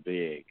like them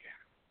big.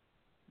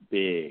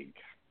 Big.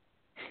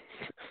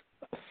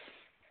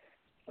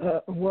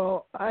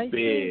 Well,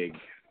 big.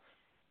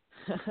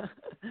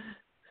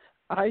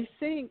 I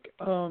think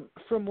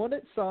from what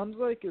it sounds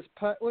like is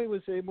Petway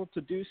was able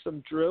to do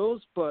some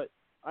drills, but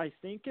I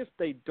think if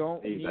they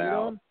don't need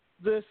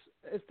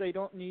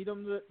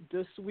him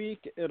this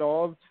week at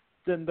all,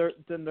 then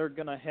they're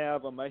gonna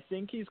have him. I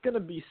think he's gonna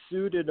be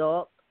suited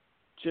up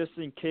just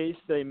in case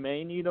they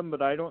may need him,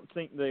 but I don't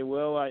think they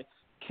will.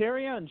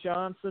 Kerryon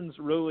Johnson's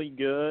really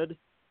good,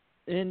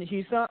 and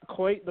he's not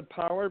quite the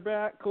power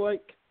back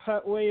like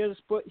Petway is,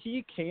 but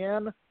he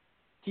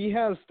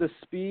has the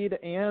speed,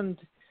 and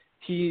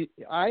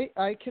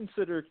I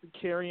consider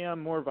Kerryon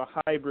more of a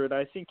hybrid.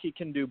 I think he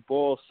can do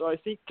both, so I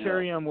think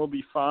Kerryon will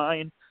be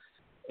fine,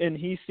 and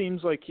he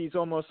seems like he's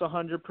almost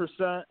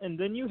 100%. And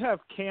then you have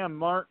Cam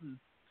Martin,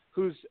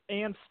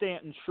 and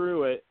Stanton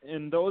Truitt,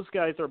 and those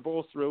guys are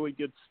both really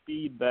good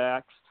speed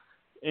backs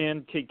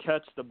and can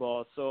catch the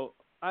ball. So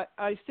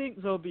I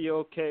think they'll be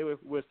okay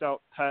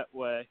without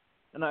Petway,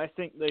 and I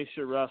think they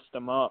should rest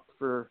him up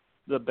for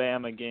the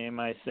Bama game,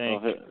 I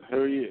think. Well,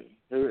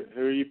 who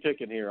are you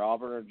picking here,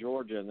 Auburn or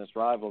Georgia, in this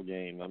rival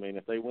game? I mean,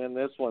 if they win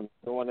this one,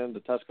 going into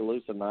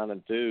Tuscaloosa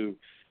 9-2,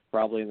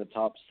 probably in the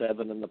top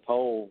 7 in the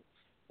poll,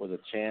 with a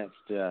chance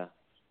to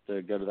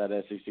go to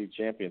that SEC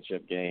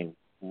championship game.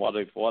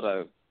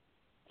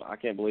 I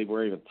can't believe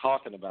we're even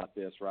talking about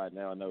this right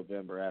now in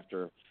November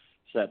after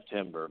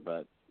September.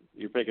 But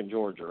you're picking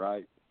Georgia,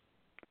 right?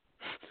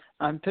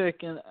 I'm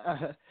picking.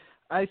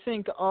 I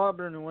think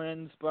Auburn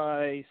wins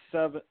by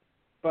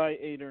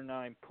 8 or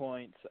 9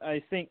 points.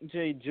 I think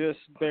Jay just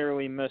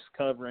barely missed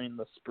covering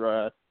the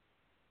spread.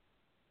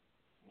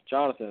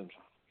 Jonathan,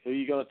 who are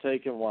you going to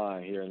take and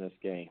why here in this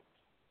game?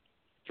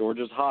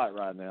 Georgia's hot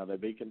right now. They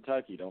beat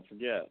Kentucky, don't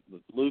forget.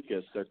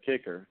 Lucas, their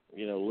kicker.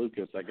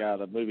 Lucas, that guy,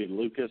 the movie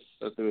Lucas,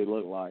 that's who he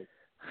looked like.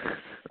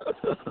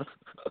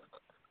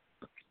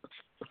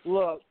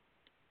 Look,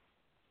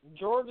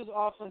 Georgia's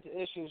offensive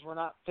issues were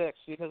not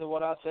fixed because of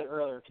what I said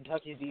earlier.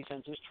 Kentucky's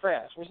defense is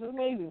trash, which is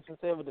amazing since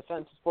they have a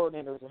defensive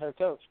coordinator as a head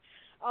coach.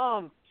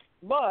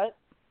 But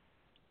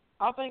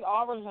I think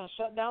Auburn's going to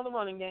shut down the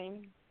running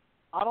game.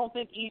 I don't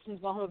think Easton's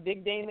going to have a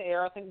big day in the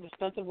air. I think the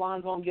defensive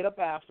line's going to get up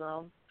after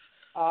him.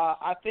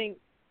 I think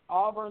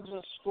Auburn's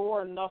going to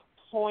score enough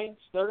points.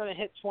 They're going to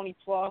hit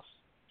 20-plus.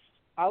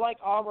 I like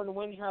Auburn to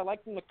win here. I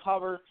like them to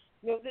cover.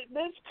 This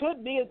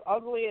could be as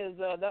ugly as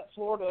that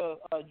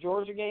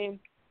Florida-Georgia game.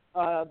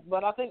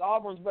 But I think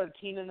Auburn's a better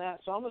team than that.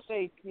 So I'm going to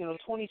say,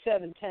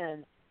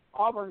 27-10.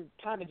 Auburn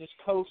kind of just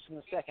coasts in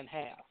the second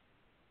half.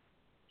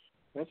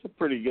 That's a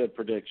pretty good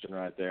prediction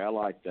right there. I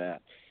like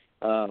that.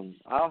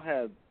 I'll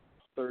have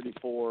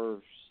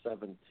 34-17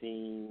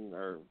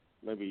 or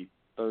maybe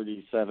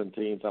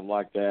 30-17, something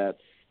like that.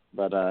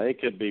 But it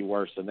could be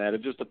worse than that.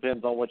 It just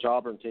depends on which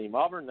Auburn team.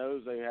 Auburn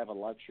knows they have a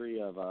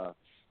luxury of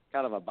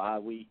kind of a bye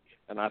week,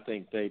 and I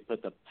think they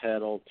put the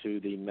pedal to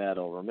the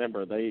metal.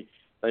 Remember, they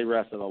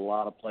rested a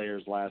lot of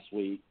players last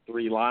week.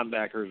 3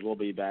 linebackers will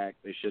be back.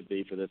 They should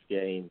be for this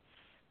game.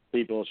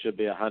 People should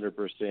be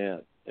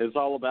 100%. It's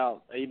all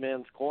about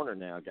Amen's corner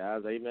now,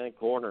 guys. Amen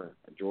corner,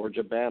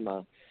 Georgia,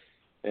 Bama.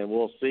 And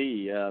we'll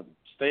see.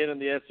 Staying in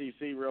the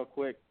SEC real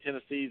quick,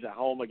 Tennessee's at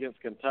home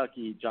against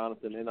Kentucky,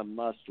 Jonathan, in a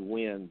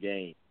must-win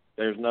game.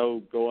 There's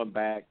no going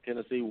back.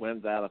 Tennessee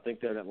wins out. I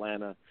think they're in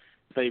Atlanta.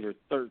 Favored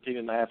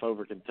 13.5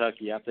 over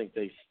Kentucky. I think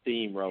they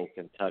steamroll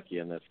Kentucky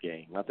in this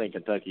game. I think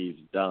Kentucky's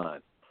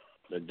done.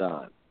 They're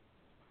done.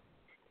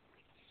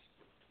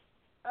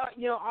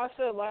 I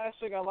said last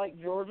week I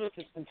like Georgia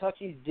because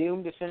Kentucky's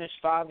doomed to finish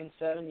 5-7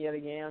 yet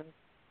again.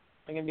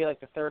 They're going to be like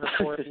the third or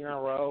fourth year in a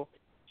row.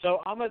 So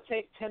I'm going to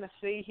take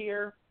Tennessee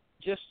here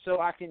just so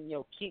I can,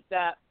 keep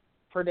that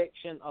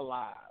prediction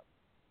alive.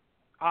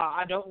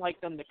 I don't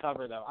like them to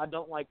cover, though. I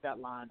don't like that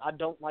line. I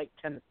don't like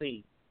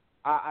Tennessee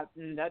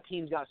that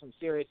team's got some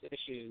serious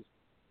issues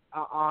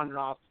on and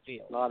off the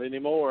field. Not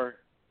anymore.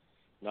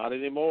 Not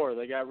anymore.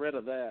 They got rid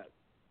of that.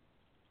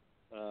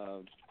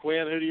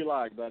 Quinn, who do you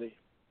like, buddy?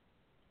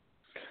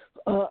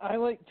 I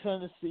like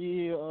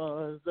Tennessee.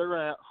 They're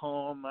at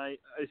home. I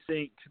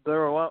think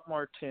they're a lot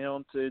more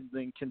talented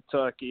than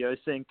Kentucky. I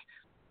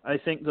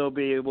think they'll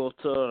be able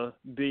to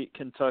beat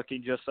Kentucky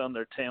just on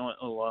their talent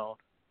alone.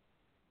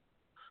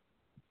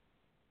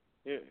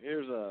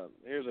 Here's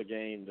a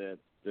game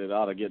that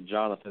ought to get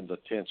Jonathan's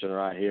attention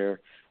right here.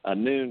 A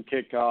noon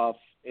kickoff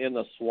in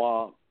the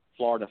Swamp.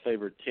 Florida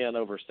favored 10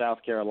 over South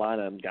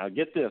Carolina. Now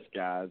get this,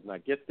 guys. Now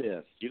get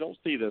this. You don't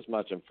see this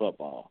much in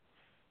football.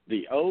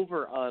 The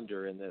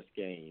over-under in this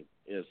game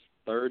is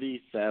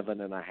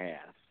 37.5.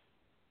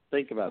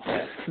 Think about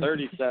that,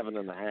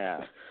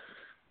 37.5.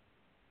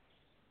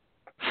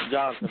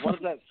 Jonathan, what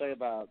does that say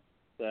about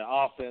the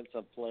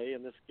offensive play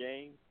in this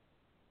game?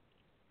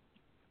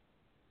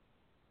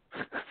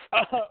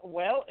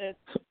 Well, it's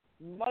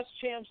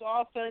Muschamp's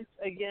offense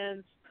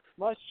against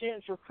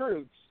Muschamp's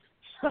recruits.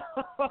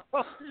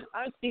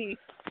 I mean,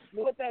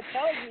 what that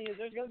tells me is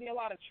there's going to be a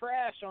lot of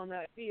trash on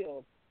that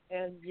field.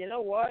 And you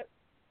know what?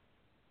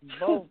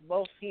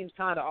 Both teams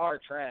kind of are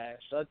trash.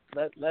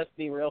 Let's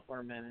be real for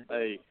a minute.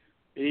 Hey,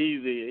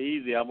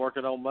 easy. I'm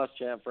working on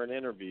Muschamp for an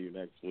interview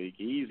next week.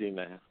 Easy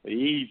now.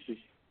 Easy.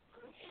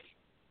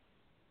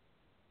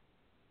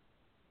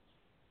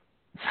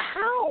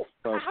 How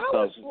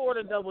is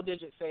Florida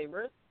double-digit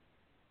favorite?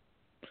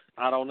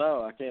 I don't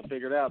know. I can't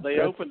figure it out. They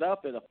opened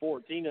up in a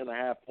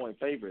 14.5-point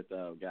favorite,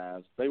 though,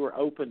 guys. They were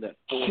opened at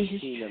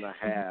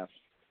 14.5,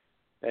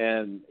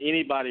 and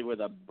anybody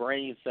with a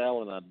brain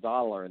cell and a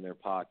dollar in their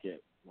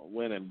pocket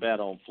went and bet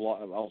on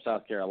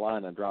South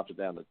Carolina and dropped it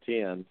down to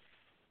 10.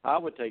 I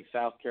would take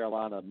South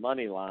Carolina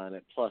money line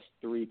at plus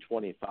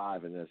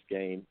 325 in this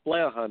game.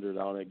 Play 100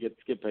 on it. Get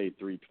paid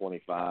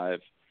 325.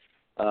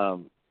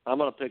 I'm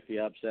going to pick the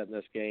upset in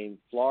this game.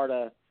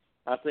 Florida,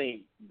 I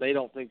think they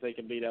don't think they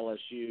can beat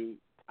LSU.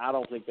 I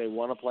don't think they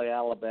want to play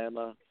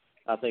Alabama.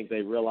 I think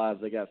they realize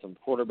they got some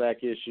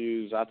quarterback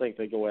issues. I think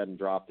they go ahead and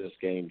drop this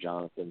game,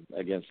 Jonathan,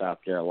 against South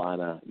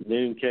Carolina.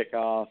 Noon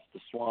kickoff. The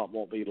Swamp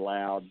won't be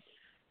loud,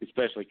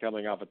 especially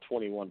coming off a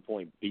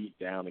 21-point beat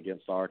down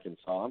against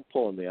Arkansas. I'm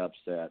pulling the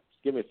upset.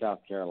 Give me South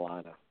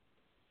Carolina.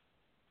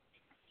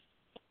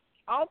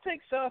 I'll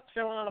take South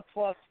Carolina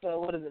plus,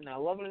 what is it now,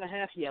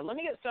 11.5? Yeah, let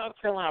me get South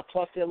Carolina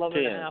plus the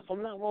 11.5.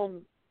 I'm not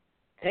willing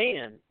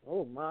 10.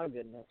 Oh, my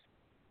goodness.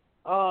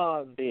 10.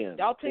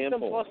 I'll take 10 them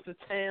points. plus the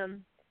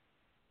 10.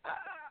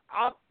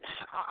 I'll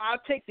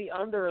take the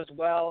under as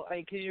well,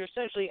 because you're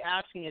essentially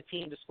asking a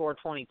team to score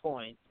 20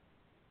 points,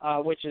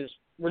 which is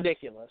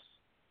ridiculous.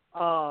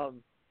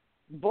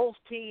 Both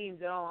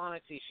teams, in all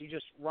honesty, should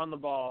just run the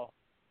ball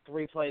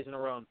 3 plays in a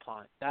row and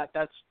punt.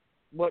 That's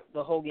what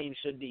the whole game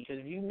should be,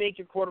 because if you make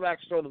your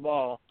quarterbacks throw the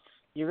ball,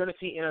 you're going to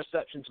see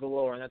interceptions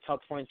galore, and that's how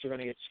points are going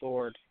to get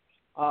scored.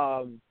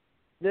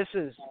 This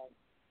is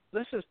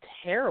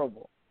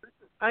terrible.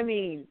 I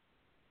mean,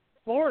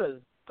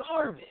 Florida's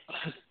garbage.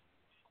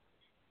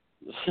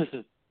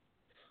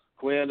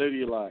 Quinn, who do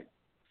you like?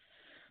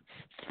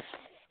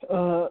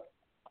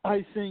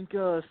 I think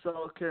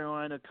South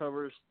Carolina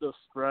covers the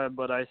spread,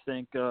 but I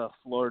think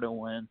Florida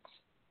wins.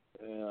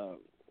 Yeah,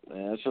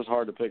 it's just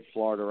hard to pick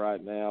Florida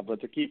right now.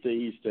 But to keep the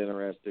East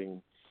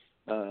interesting,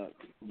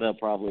 they'll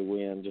probably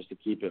win just to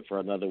keep it for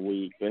another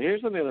week. But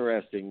here's an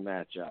interesting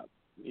matchup.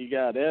 You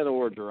got Ed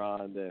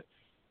Orgeron.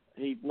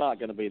 He's not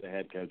going to be the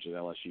head coach of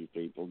LSU,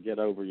 people. Get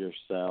over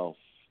yourself.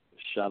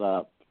 Shut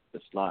up.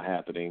 It's not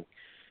happening.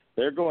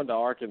 They're going to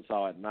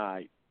Arkansas at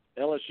night.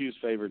 LSU's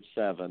favored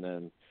 7,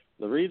 and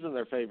the reason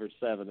they're favored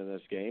 7 in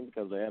this game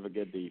because they have a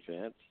good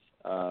defense.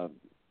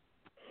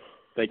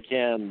 They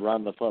can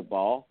run the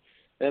football,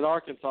 and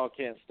Arkansas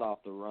can't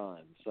stop the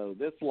run. So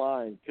this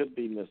line could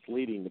be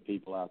misleading to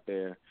people out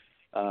there.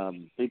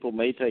 People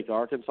may take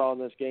Arkansas in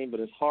this game,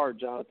 but it's hard,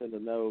 Jonathan, to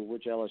know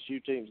which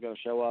LSU team's going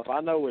to show up. I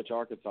know which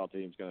Arkansas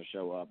team's going to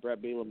show up.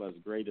 Brett Bielema is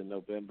great in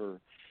November.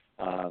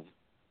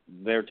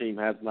 Their team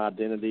has an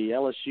identity.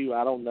 LSU,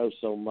 I don't know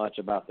so much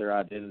about their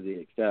identity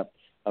except,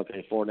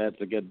 okay,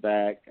 Fournette's a good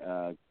back.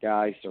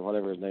 Geis, or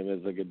whatever his name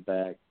is a good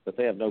back. But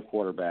they have no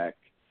quarterback.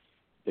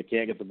 They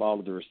can't get the ball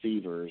to the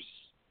receivers.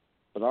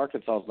 But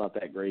Arkansas's not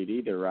that great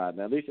either right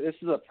now. This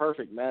is a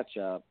perfect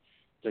matchup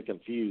to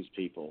confuse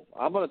people.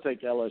 I'm going to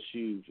take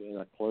LSU in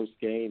a close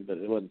game, but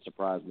it wouldn't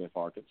surprise me if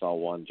Arkansas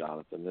won,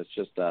 Jonathan. It's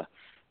just a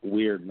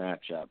weird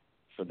matchup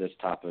for this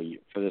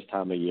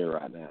time of year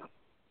right now.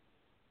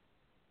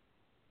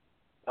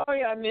 Oh,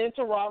 yeah, I mean, it's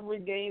a rivalry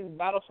game,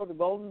 battle for the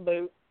Golden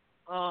Boot.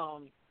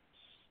 I'm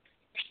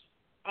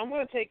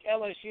going to take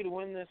LSU to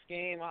win this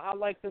game. I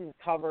like them to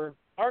cover.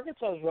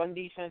 Arkansas's run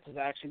defense has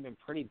actually been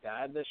pretty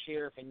bad this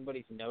year, if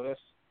anybody's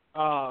noticed.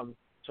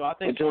 So I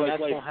think until they that's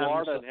played going to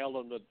Florida and held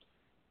them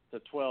to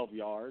 12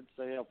 yards.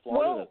 They have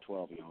Florida to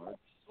 12 yards.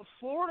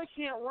 Florida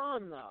can't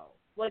run, though.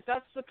 Like,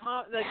 that's such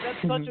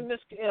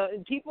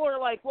a people are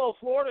like, well,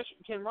 Florida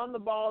can run the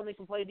ball and they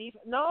can play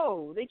defense.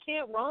 No, they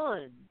can't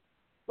run.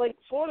 like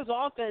Florida's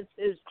offense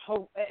is.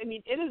 I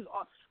mean, it is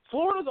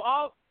Florida's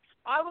off.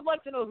 I would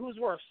like to know who's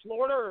worse,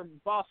 Florida or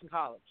Boston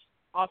College,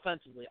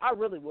 offensively. I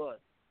really would.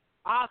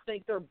 I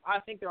think they're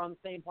on the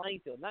same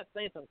playing field. And that's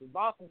saying something.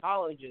 Boston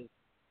College is,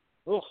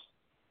 ugh.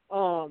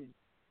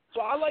 So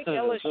I like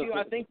LSU.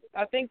 I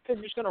think they're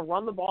just going to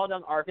run the ball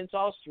down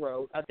Arkansas's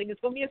throat. I think it's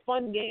going to be a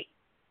fun game.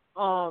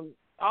 I'm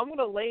going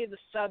to lay the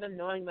 7,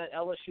 knowing that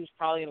LSU's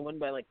probably going to win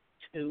by like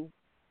 2.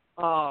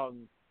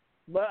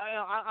 But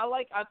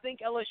I think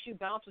LSU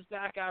bounces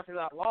back after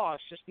that loss,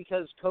 just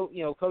because Coach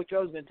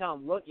O's going to tell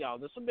them, look, y'all,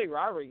 this is a big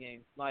rivalry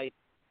game. Like,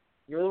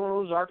 you really want to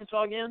lose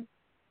Arkansas again?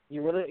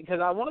 Because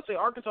I want to say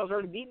Arkansas's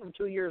already beaten them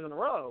 2 years in a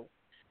row.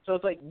 So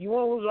it's like, you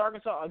want to lose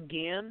Arkansas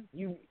again?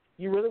 You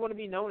really want to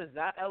be known as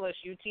that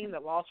LSU team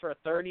that lost for a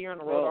third year in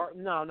a row?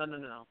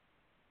 No.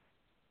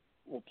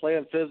 Well,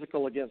 playing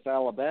physical against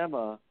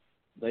Alabama,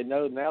 they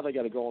know now they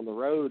got to go on the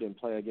road and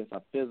play against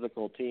a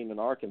physical team in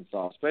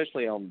Arkansas,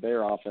 especially on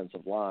their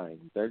offensive line.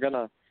 They're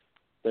gonna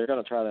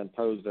try to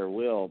impose their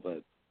will,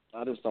 but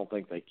I just don't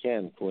think they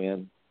can,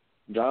 Quinn.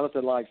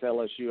 Jonathan likes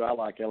LSU. I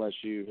like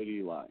LSU. Who do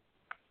you like?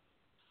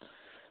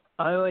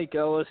 I like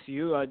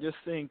LSU. I just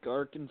think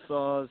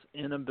Arkansas's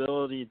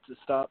inability to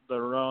stop the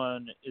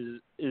run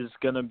is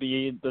going to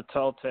be the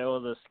telltale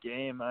of this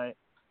game. I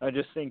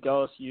just think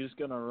LSU is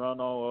going to run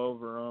all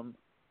over them.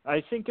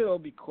 I think it'll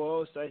be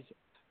close,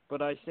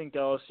 but I think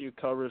LSU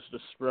covers the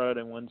spread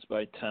and wins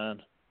by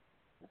 10.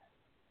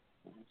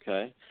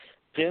 Okay.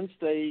 Penn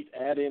State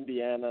at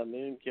Indiana,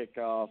 noon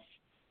kickoff.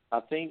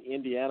 I think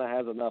Indiana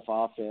has enough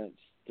offense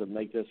to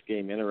make this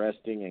game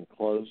interesting and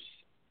close.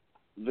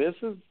 This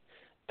is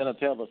going to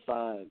tell the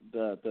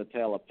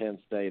tale of Penn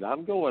State.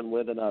 I'm going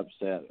with an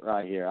upset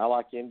right here. I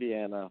like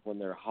Indiana when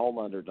they're home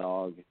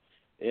underdog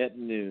at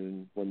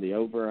noon, when the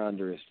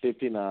over-under is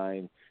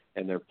 59,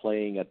 and they're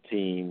playing a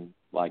team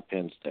like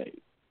Penn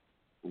State.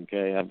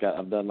 Okay, I've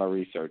done my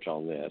research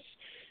on this.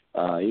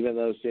 Even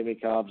though Simi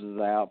Cobbs is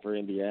out for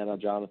Indiana,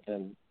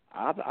 Jonathan,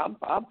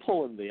 I'm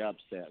pulling the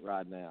upset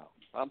right now.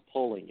 I'm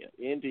pulling it.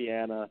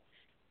 Indiana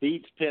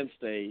beats Penn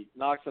State,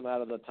 knocks them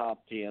out of the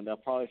top 10. They'll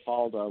probably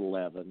fall to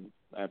 11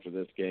 after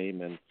this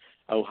game, and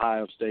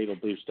Ohio State will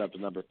boost up to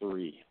number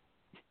 3.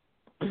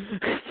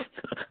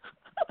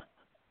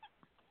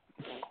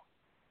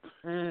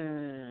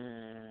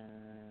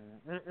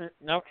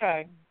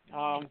 Okay.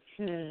 I'm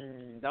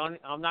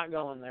not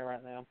going there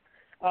right now.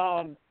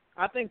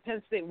 I think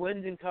Penn State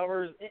wins and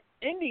covers.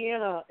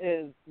 Indiana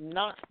is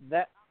not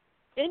that.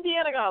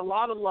 Indiana got a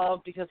lot of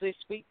love because they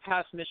squeaked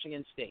past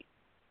Michigan State.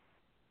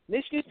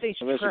 Michigan State's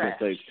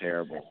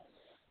terrible.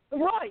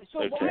 Right.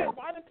 So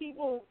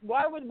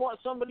why would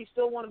somebody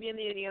still want to be in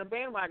the Indiana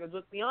bandwagons?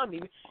 Look beyond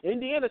me.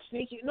 Indiana's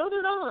sneaky. No,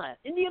 they're not.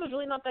 Indiana's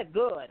really not that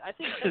good. I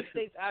think Penn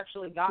State's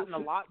actually gotten a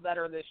lot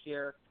better this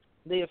year.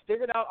 They have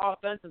figured out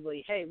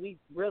offensively, hey, we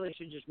really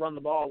should just run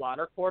the ball a lot.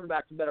 Our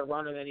quarterback's a better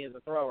runner than he is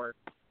a thrower.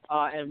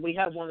 And we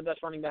have one of the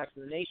best running backs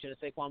in the nation,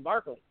 Saquon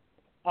Barkley.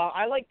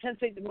 I like Penn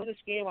State to win this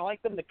game. I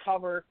like them to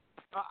cover.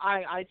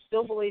 I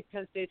still believe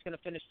Penn State's going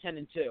to finish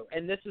 10-2.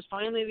 And this is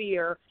finally the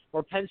year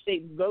where Penn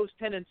State goes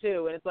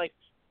 10-2. And it's like,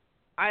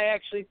 I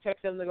actually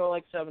picked them to go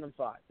like 7-5.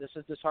 This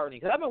is disheartening.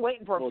 Because I've been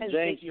waiting for a Penn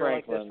State year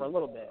like this for a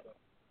little bit.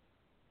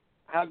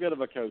 How good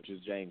of a coach is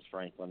James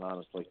Franklin,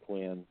 honestly,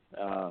 Quinn?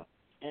 The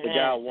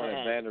guy won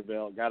at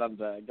Vanderbilt, got him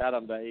to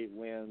 8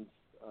 wins.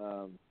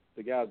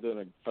 The guy's doing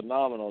a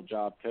phenomenal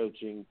job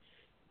coaching.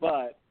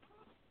 But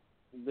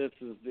this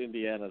is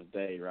Indiana's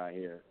day right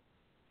here.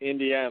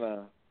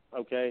 Indiana,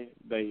 okay,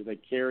 they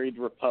carried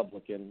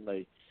Republican.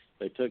 They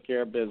took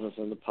care of business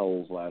in the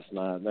polls last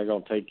night, and they're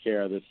going to take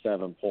care of this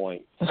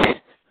 7-point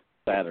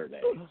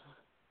Saturday.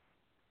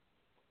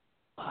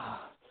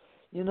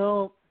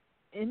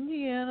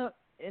 Indiana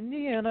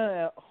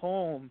at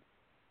home,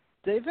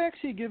 they've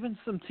actually given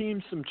some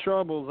teams some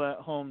troubles at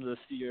home this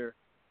year.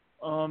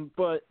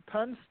 But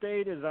Penn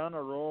State is on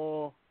a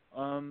roll.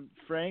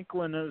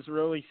 Franklin has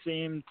really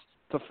seemed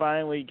to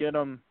finally get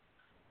them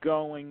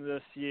going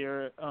this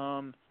year.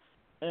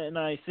 And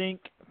I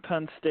think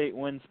Penn State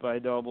wins by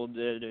double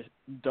digits.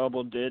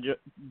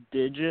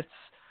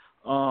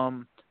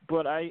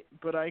 But I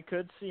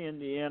could see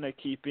Indiana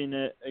keeping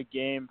it a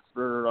game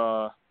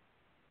for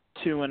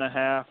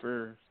 2.5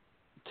 or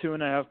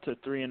 2.5 to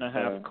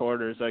 3.5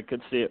 quarters. I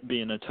could see it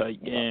being a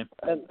tight game.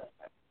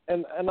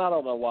 And I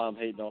don't know why I'm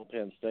hating on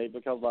Penn State,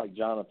 because like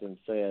Jonathan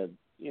said,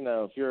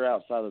 if you're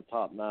outside the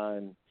top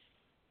 9,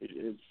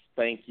 it's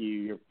thank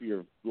you.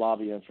 You're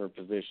lobbying for a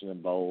position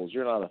in bowls.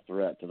 You're not a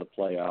threat to the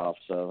playoffs.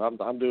 So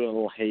I'm doing a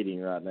little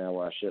hating right now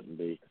where I shouldn't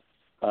be.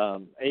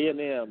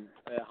 A&M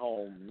at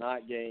home,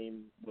 night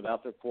game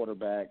without their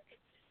quarterback.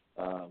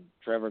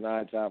 Trevor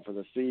Knight's out for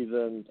the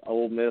season.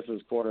 Ole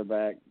Miss's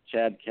quarterback,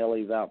 Chad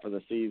Kelly's out for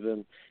the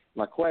season.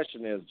 My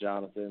question is,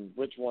 Jonathan,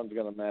 which one's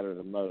going to matter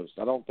the most?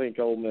 I don't think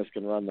Ole Miss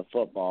can run the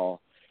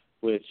football,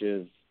 which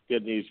is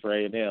good news for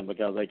A&M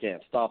because they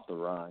can't stop the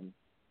run.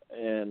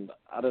 And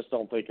I just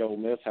don't think Ole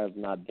Miss has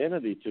an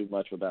identity too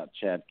much without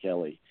Chad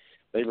Kelly.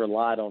 they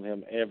relied on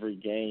him every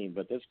game.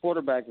 But this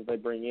quarterback that they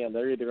bring in,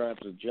 they're either going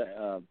to have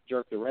to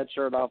jerk the red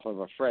shirt off of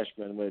a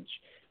freshman, which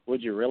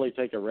would you really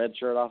take a red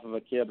shirt off of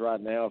a kid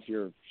right now if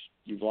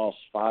you've lost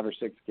 5 or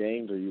 6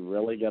 games? Are you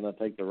really going to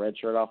take the red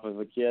shirt off of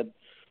a kid?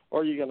 Or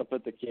are you going to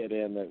put the kid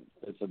in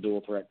that's a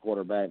dual-threat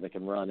quarterback that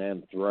can run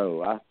and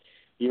throw?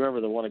 You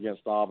remember the one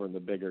against Auburn, the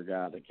bigger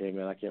guy that came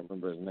in? I can't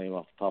remember his name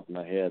off the top of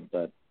my head.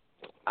 But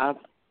I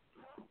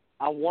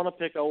want to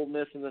pick Ole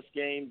Miss in this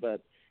game,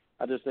 but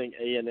I just think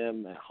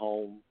A&M at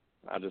home,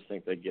 I just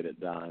think they get it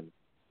done.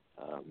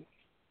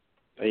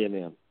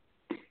 A&M.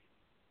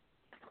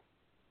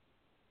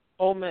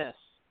 Ole Miss,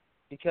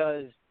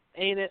 because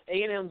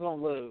A&M's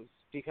going to lose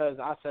because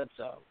I said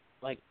so.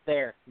 Like,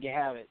 there, you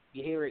have it.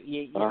 You hear it.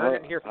 You heard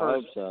it here first. I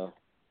hope so.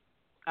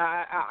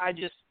 I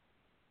just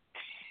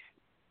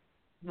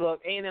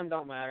look. A&M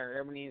don't matter.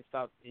 Everybody needs to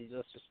stop.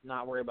 Let's just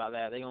not worry about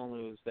that. They're gonna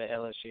lose to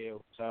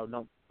LSU, so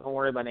don't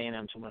worry about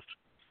A&M too much.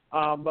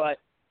 But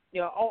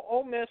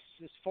Ole Miss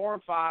is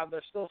 4-5.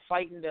 They're still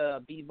fighting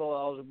to be bowl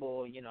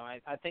eligible.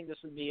 I think this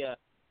would be a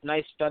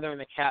nice feather in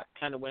the cap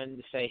kind of win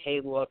to say,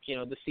 hey, look,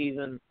 the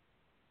season,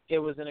 it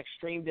was an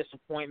extreme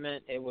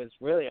disappointment. It was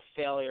really a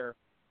failure.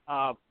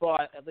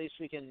 But at least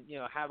we can,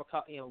 have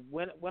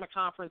win a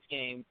conference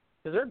game,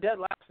 because they're dead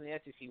last in the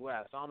SEC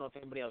West. I don't know if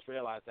anybody else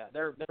realized that.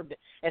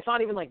 It's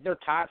not even like they're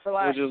tied for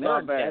last. Which is they're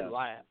not bad. Dead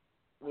last.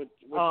 Which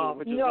is not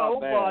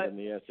bad in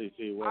the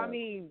SEC West. I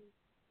mean,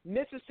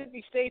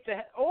 Mississippi State's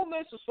Ole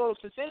Miss is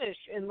supposed to finish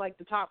in like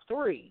the top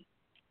 3,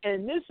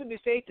 and Mississippi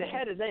State's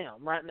ahead of them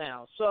right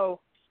now. So,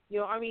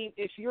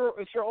 if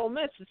you're Ole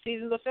Miss, the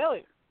season's a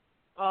failure.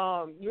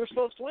 You're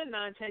supposed to win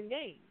 9-10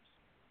 games.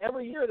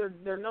 Every year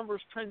their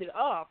numbers trended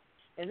up,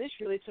 and this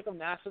year they took a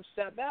massive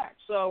step back.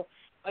 So,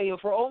 I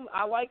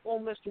like Ole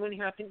Miss to win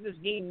here. I think this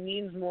game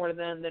means more to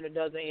them than it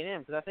does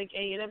A&M, because I think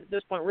A&M at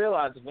this point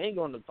realizes we ain't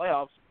going to the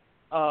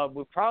playoffs.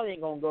 We probably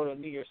ain't going to go to a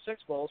New Year's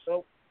Six Bowl.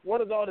 So what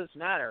does all this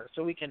matter?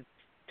 So we can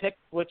pick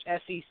which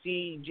SEC,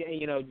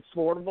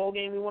 Florida Bowl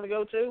game we want to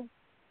go to?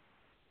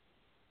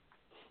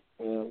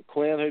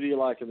 Quinn, who do you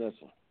like in this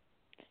one?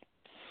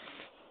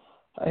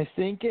 I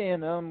think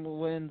A&M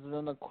wins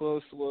in a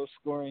close,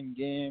 low-scoring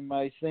game.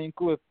 I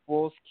think with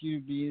both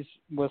QBs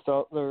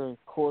without their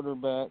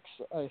quarterbacks,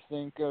 I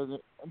think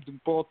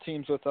both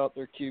teams without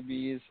their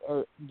QBs,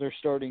 their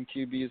starting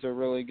QBs, are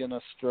really going to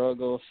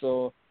struggle.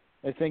 So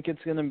I think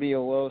it's going to be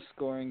a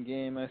low-scoring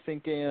game. I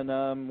think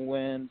A&M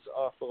wins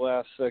off the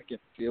last-second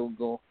field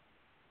goal.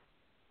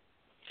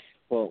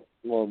 Well,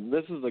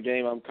 this is the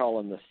game I'm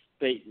calling the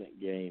statement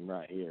game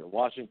right here.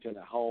 Washington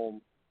at home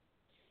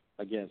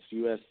against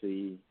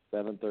USC.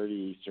 7:30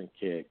 Eastern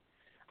kick.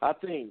 I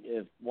think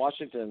if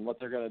Washington, what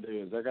they're going to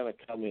do is they're going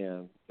to come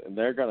in and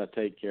they're going to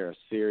take care of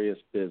serious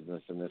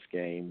business in this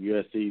game.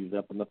 USC's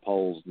up in the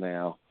polls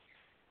now.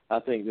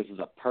 I think this is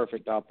a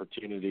perfect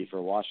opportunity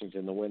for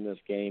Washington to win this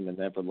game and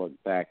never look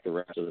back the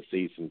rest of the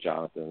season,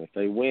 Jonathan. If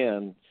they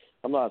win,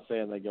 I'm not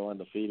saying they go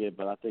undefeated,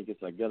 but I think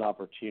it's a good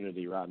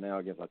opportunity right now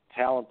against a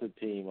talented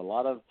team. A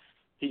lot of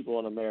people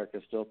in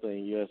America still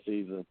think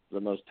USC is the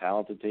most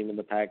talented team in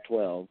the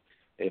Pac-12.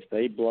 If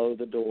they blow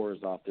the doors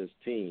off this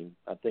team,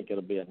 I think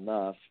it'll be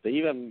enough to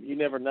you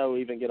never know,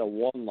 even get a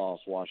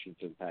one-loss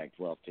Washington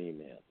Pac-12 team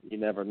in. You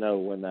never know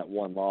when that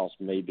one loss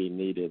maybe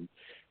needed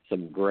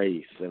some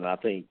grace. And I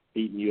think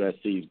beating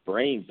USC's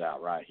brains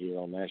out right here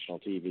on national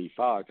TV,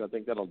 Fox, I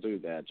think that'll do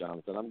that,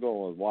 Jonathan. I'm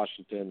going with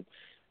Washington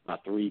by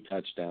 3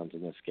 touchdowns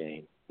in this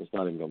game. It's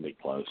not even going to be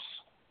close.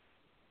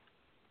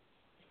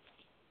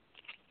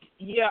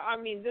 Yeah,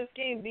 I mean, this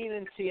game being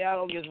in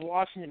Seattle gives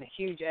Washington a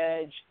huge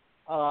edge.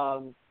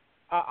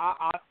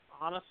 I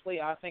honestly,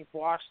 I think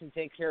Washington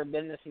takes care of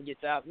business and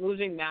gets out.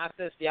 Losing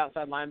Mathis, the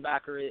outside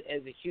linebacker,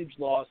 is a huge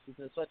loss. He's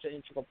been such an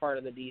integral part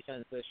of the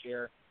defense this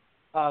year.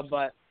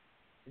 But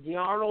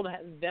Arnold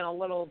has been a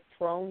little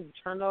prone to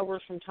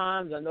turnovers from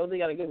times. I know they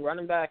got a good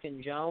running back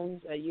in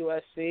Jones at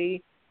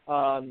USC,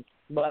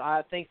 but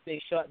I think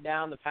they shut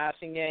down the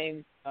passing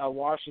game.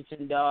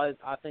 Washington does.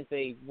 I think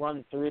they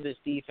run through this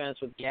defense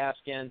with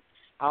Gaskin.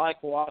 I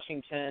like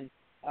Washington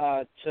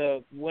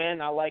to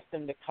win. I like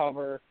them to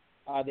cover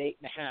the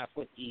 8.5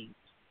 with ease.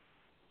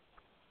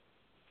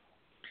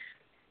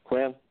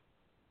 Quinn?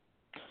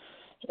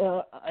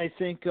 I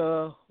think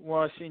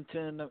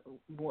Washington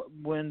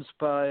wins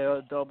by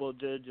double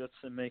digits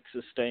and makes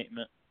a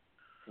statement.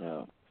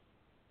 Yeah.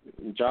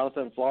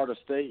 Jonathan, Florida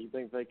State, you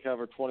think they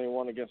cover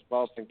 21 against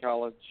Boston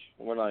College?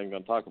 We're not even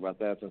going to talk about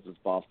that since it's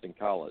Boston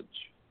College.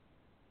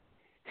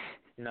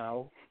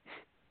 No.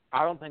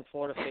 I don't think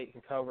Florida State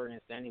can cover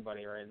against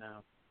anybody right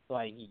now.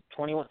 Like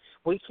 21,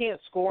 we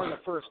can't score in the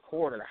first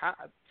quarter.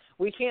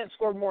 We can't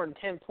score more than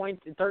 10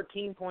 points,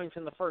 13 points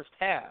in the first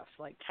half.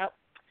 Like how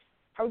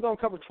are we going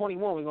to cover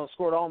 21? We're going to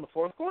score it all in the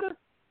fourth quarter?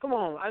 Come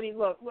on. I mean,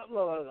 look.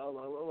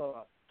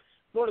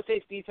 Florida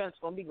State's defense is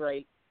going to be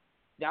great.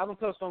 Dalvin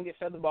Cook's going to get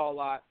fed the ball a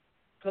lot.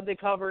 Could they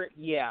cover it?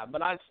 Yeah,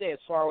 but I'd say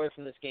it's far away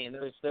from this game.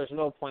 There's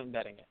no point in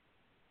betting it.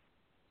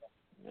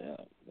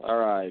 Yeah. All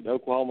right.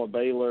 Oklahoma,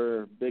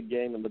 Baylor, big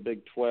game in the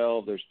Big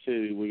 12. There's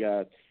 2. We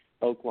got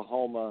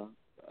Oklahoma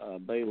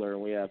Baylor,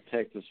 and we have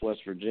Texas, West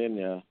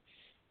Virginia.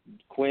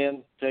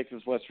 Quinn,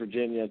 Texas, West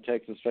Virginia.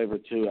 Texas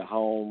favored 2 at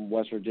home.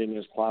 West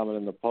Virginia's climbing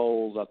in the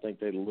polls. I think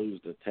they lose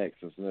to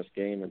Texas in this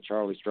game, and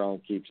Charlie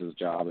Strong keeps his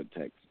job at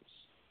Texas.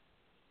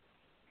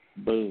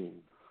 Boom.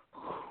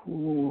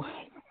 Ooh.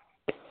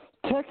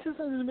 Texas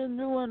has been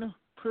doing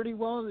pretty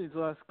well these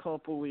last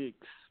couple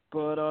weeks,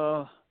 but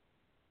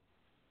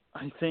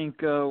I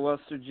think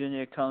West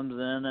Virginia comes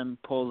in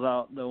and pulls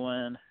out the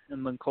win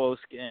in the close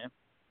game.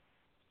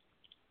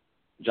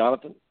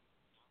 Jonathan?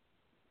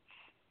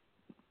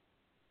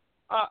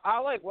 I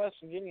like West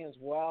Virginia as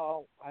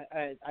well.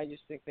 I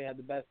just think they have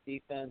the best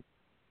defense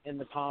in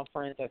the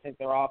conference. I think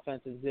their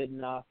offense is good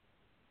enough.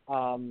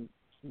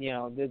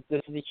 This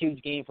is a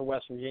huge game for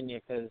West Virginia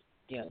because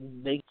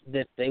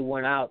if they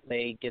win out,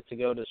 they get to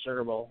go to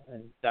Sugar Bowl,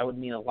 and that would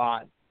mean a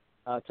lot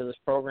to this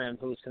program,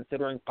 who's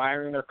considering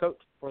firing their coach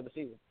for the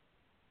season.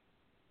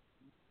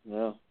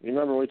 Well, you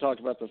remember we talked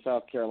about the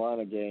South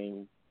Carolina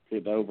game,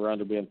 the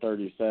over-under being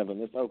 37.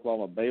 This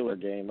Oklahoma-Baylor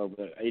game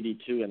over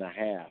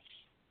 82.5.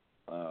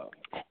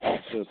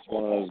 It's just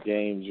one of those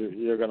games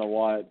you're going to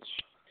watch.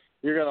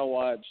 You're going to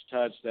watch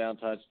touchdown.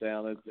 At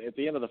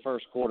the end of the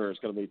first quarter, it's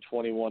going to be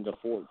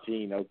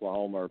 21-14,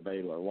 Oklahoma or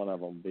Baylor. One of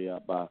them will be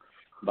up by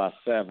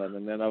 7,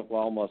 and then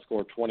Oklahoma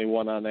scored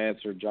 21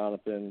 unanswered.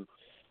 Jonathan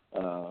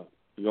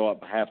go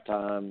up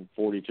halftime,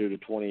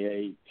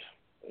 42-28,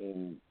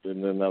 and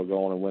then they'll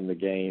go on and win the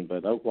game.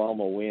 But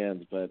Oklahoma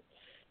wins, but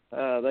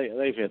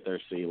they've hit their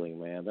ceiling,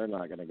 man. They're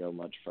not going to go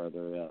much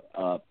further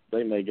up.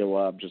 They may go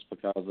up just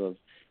because of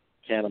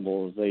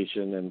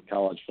cannibalization in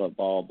college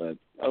football, but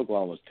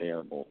Oklahoma's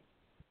terrible.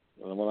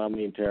 And when I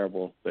mean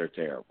terrible, they're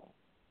terrible.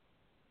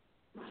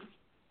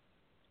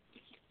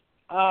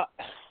 I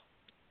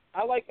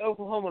like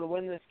Oklahoma to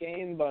win this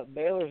game, but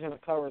Baylor's going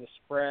to cover the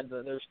spread.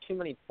 There's too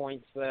many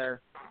points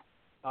there.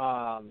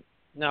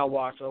 Now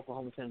watch,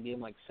 Oklahoma's going to be in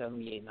like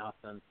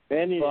 78-0.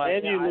 And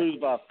you lose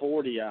by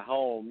 40 at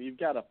home. You've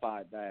got to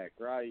fight back,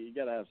 right? You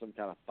got to have some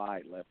kind of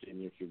fight left in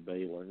you if you're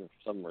Baylor,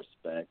 some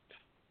respect.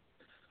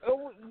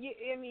 Oh, yeah,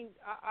 I mean,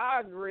 I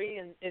agree,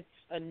 and it's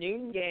a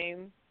noon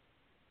game.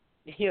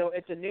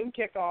 It's a noon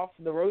kickoff.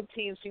 The road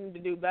teams seem to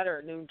do better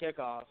at noon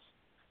kickoffs.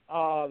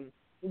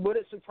 Would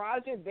it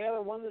surprise you if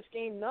Baylor won this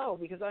game? No,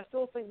 because I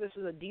still think this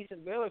is a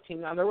decent Baylor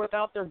team. Now, they're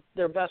without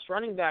their best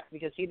running back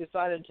because he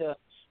decided to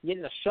get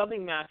in a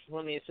shoving match with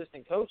one of the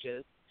assistant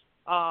coaches.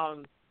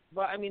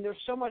 But, I mean, there's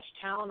so much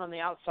talent on the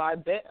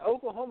outside.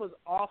 Oklahoma's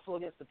awful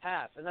against the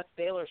pass, and that's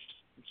Baylor's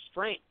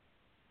strength.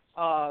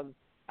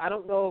 I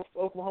don't know if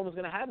Oklahoma's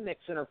going to have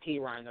Mixon or P.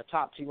 Ryan, their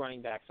top 2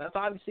 running backs. That's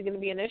obviously going to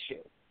be an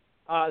issue.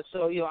 I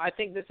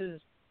think this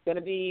is going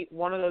to be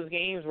one of those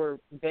games where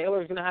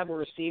Baylor's going to have a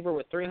receiver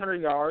with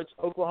 300 yards.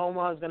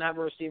 Oklahoma is going to have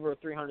a receiver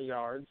with 300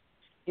 yards.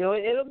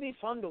 It'll be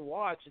fun to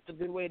watch. It's a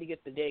good way to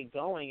get the day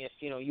going if,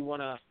 you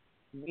want to,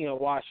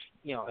 watch,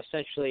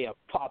 essentially a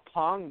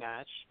pong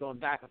match going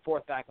back and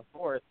forth.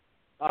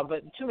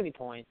 But too many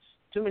points.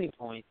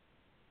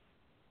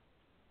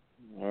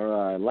 All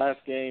right, last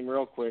game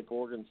real quick.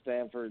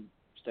 Oregon-Stanford.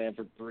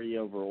 Stanford 3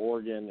 over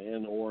Oregon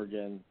in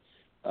Oregon.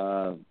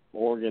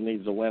 Oregon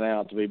needs to win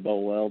out to be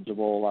bowl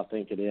eligible. I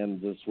think it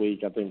ends this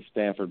week. I think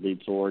Stanford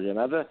beats Oregon.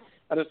 I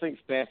just think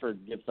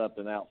Stanford gets up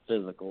and out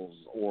physicals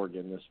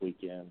Oregon this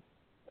weekend,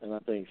 and I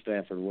think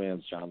Stanford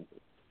wins, Jonathan.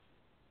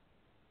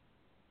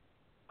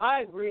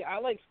 I agree. I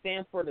like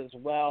Stanford as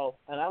well,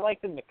 and I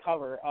like them to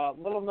cover.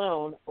 Little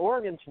known,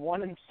 Oregon's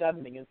 1-7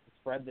 against the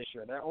spread this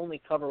year. Their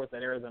only cover was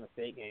that Arizona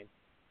State game.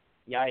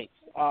 Yikes.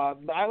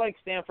 But I like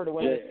Stanford to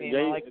win this game.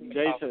 I like them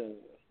to cover.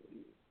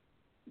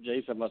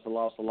 Jason must have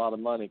lost a lot of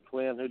money.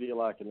 Quinn, who do you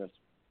like in this?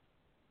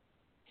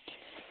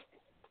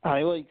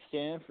 I like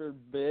Stanford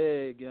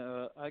big.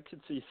 I could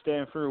see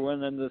Stanford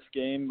winning this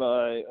game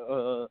by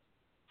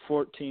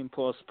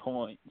 14-plus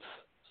points.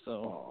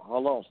 So,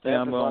 hold on.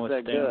 Stanford's not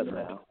that good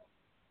now.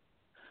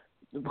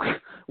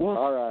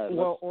 All right.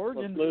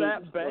 Oregon's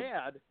that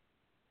bad.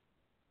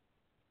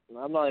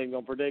 I'm not even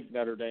going to predict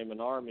Notre Dame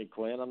and Army,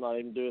 Quinn. I'm not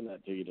even doing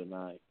that to you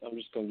tonight. I'm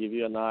just going to give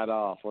you a night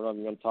off. We're not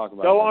even going to talk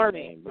about Go Notre Army.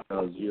 Dame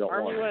because you don't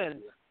Army want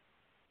wins.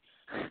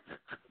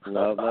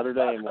 No, Notre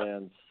Dame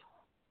wins.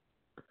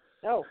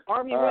 No,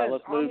 Army All right,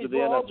 wins. let's move Army's to the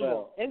NFL.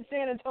 eligible in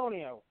San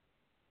Antonio.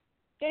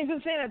 Game's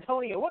in San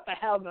Antonio. What the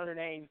hell, Notre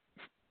Dame?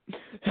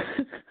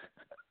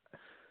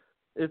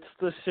 It's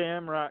the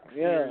Shamrock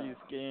Series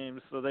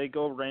games, so they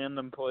go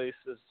random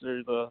places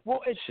through the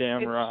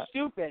Shamrock. It's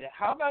stupid.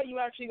 How about you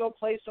actually go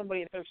play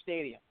somebody at their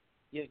stadium?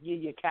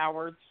 You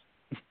cowards.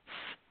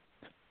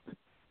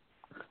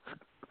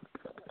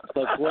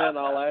 So, Quinn,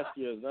 I'll ask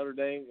you: Is Notre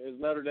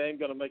Dame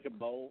going to make a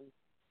bowl?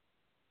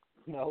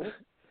 No.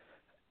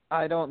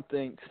 I don't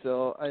think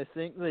so. I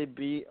think they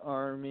beat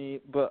Army,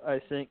 but I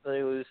think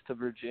they lose to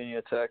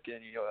Virginia Tech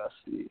and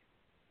USC.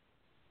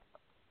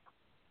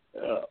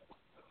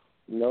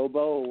 No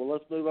bowl. Well,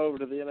 let's move over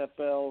to the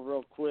NFL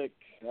real quick.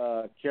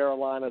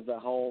 Carolina's at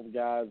home,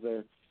 guys.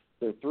 They're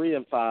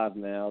 3-5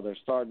 now. They're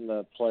starting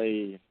to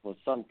play with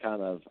some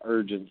kind of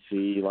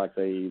urgency, like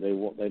they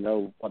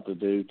know what to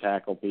do,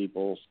 tackle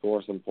people,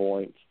 score some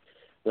points.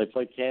 They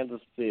play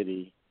Kansas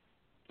City.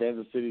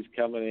 Kansas City's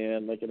coming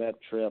in, making that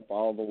trip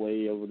all the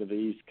way over to the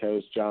East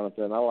Coast,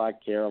 Jonathan. I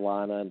like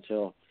Carolina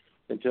until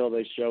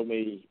they show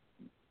me,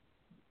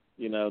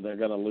 they're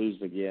going to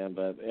lose again.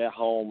 But at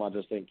home, I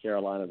just think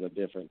Carolina's a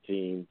different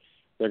team.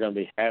 They're going to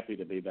be happy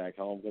to be back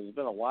home because it's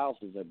been a while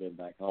since they've been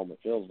back home, it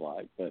feels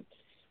like. But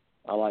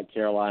I like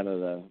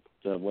Carolina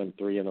to win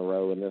 3 in a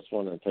row in this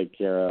one and take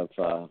care of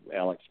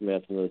Alex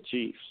Smith and the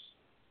Chiefs.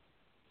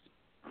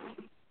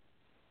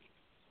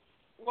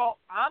 Well,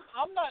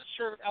 I'm not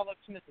sure if Alex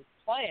Smith is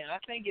playing. I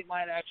think it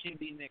might actually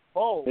be Nick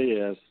Foles. He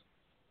is.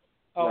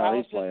 Oh, no, Alex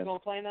he's Smith's playing. going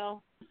to play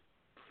now?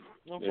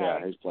 Okay.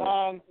 Yeah, he's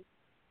playing.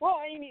 Well,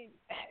 I mean,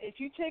 if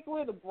you take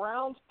away the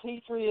Browns,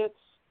 Patriots,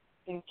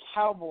 and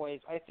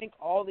Cowboys, I think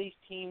all these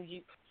teams,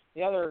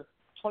 the other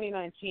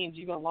 29 teams,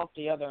 you can lump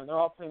together, and they're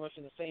all pretty much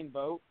in the same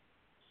boat.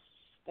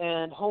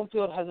 And home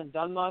field hasn't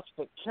done much,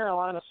 but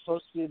Carolina's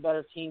supposed to be a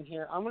better team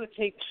here. I'm going to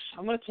take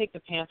the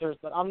Panthers,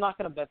 but I'm not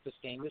going to bet this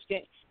game.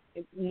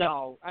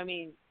 No. I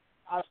mean,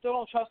 I still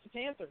don't trust the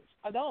Panthers.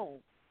 I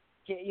don't.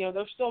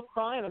 They're still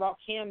crying about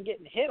Cam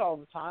getting hit all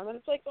the time, and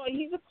it's like, oh,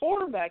 he's a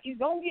quarterback. He's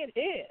going to get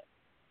hit.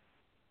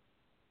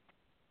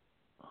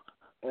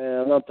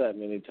 Yeah, not that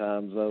many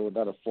times, though,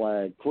 without a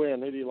flag.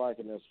 Quinn, who do you like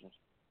in this one?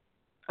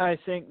 I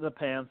think the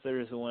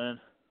Panthers win.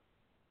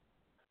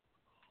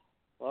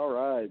 All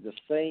right, the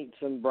Saints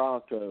and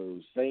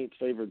Broncos. Saints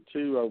favored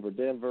 2 over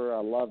Denver.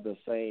 I love the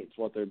Saints,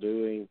 what they're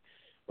doing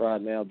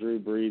right now. Drew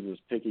Brees is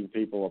picking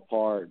people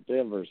apart.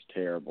 Denver's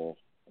terrible.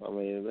 I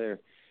mean, they're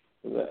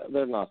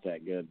not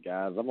that good,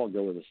 guys. I'm going to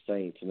go with the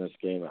Saints in this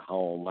game at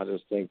home. I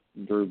just think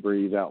Drew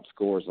Brees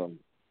outscores them.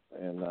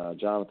 And,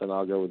 Jonathan,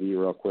 I'll go with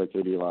you real quick.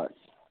 Who do you like?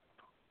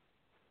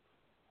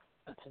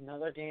 That's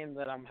another game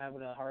that I'm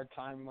having a hard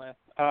time with.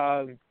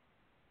 I'm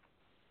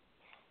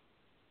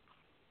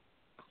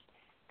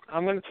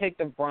going to take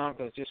the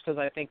Broncos just because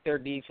I think their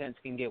defense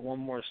can get one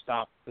more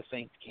stop the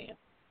Saints can't.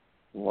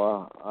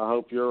 Well, I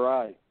hope you're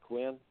right.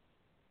 Quinn?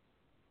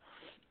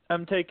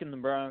 I'm taking the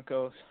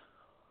Broncos.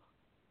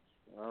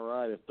 All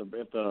right. If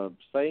the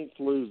Saints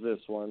lose this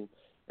one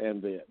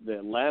and the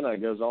Atlanta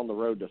goes on the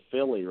road to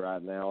Philly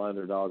right now,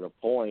 underdog a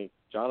point,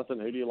 Jonathan,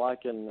 who do you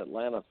like in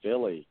Atlanta,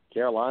 Philly?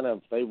 Carolina,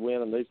 if they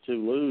win and these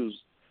two lose,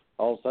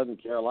 all of a sudden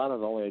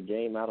Carolina's only a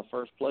game out of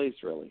first place,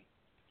 really.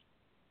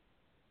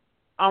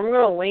 I'm going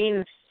to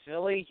lean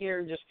Philly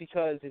here just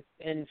because it's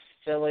in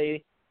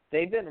Philly.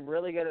 They've been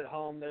really good at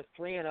home. They're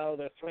 3-0.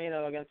 They're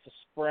 3-0 against the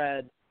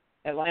spread.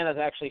 Atlanta's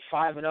actually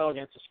 5-0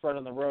 against the spread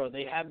on the road.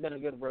 They have been a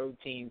good road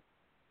team.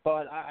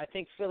 But I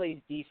think Philly's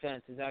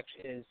defense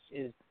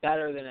is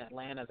better than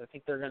Atlanta's. I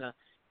think they're going to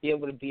be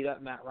able to beat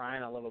up Matt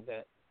Ryan a little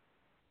bit.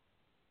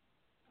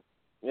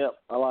 Yep,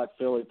 I like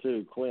Philly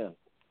too. Quinn?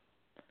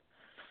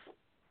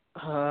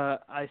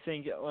 I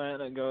think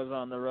Atlanta goes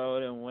on the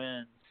road and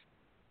wins.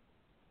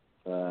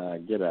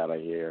 Get out of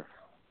here.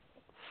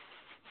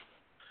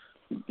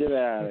 Get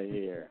out of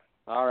here.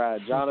 All right,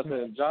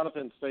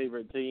 Jonathan's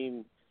favorite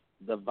team,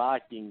 the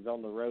Vikings,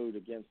 on the road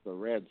against the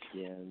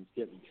Redskins,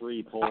 getting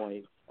 3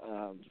 points.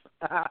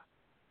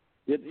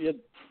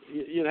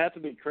 You'd have to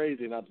be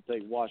crazy not to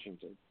take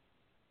Washington.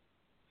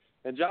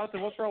 And, Jonathan,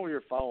 what's wrong with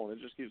your phone?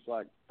 It just keeps,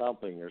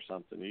 thumping or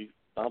something. Are you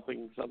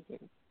thumping something?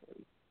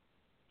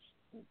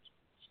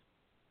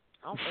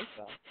 I don't think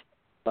so.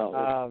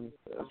 Oh,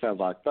 it sounds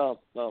like thump,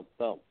 thump,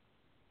 thump.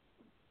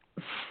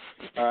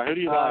 All right, who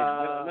do you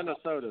like?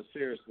 Minnesota,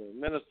 seriously.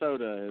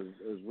 Minnesota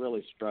is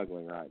really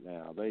struggling right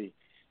now. They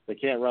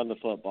can't run the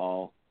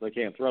football. They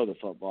can't throw the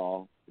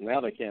football.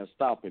 Now they can't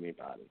stop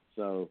anybody.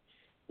 So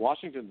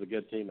Washington's a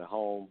good team at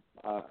home.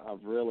 I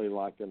really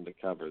like them to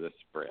cover this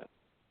spread.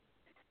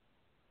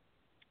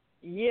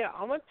 Yeah,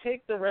 I'm going to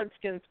take the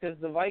Redskins because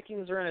the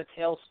Vikings are in a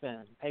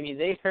tailspin. I mean,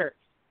 they're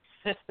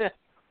in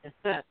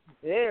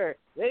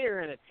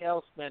a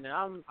tailspin, and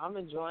I'm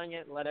enjoying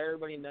it and let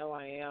everybody know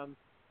I am.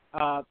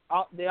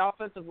 The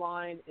offensive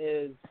line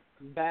is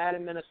bad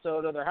in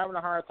Minnesota. They're having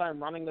a hard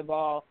time running the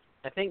ball.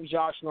 I think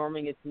Josh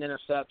Norman gets an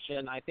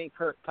interception. I think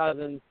Kirk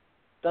Cousins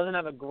doesn't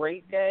have a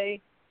great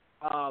day,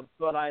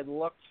 but I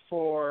look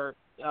for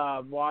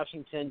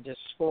Washington to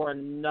score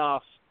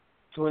enough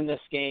to win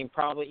this game,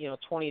 probably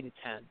 20-10.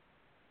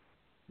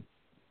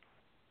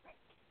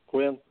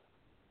 Quinn?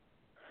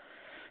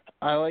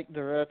 I like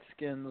the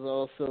Redskins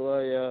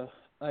also.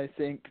 I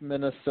think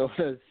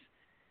Minnesota's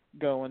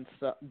going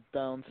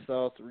down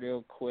south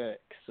real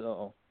quick.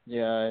 So,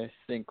 yeah, I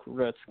think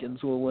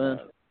Redskins will win.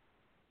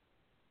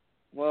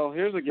 Well,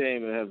 here's a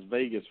game that has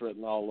Vegas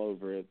written all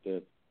over it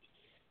that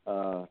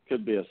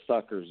could be a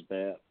sucker's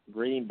bet.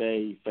 Green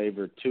Bay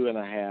favored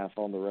 2.5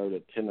 on the road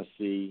at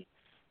Tennessee.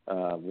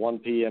 1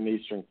 p.m.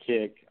 Eastern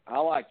kick. I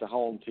like the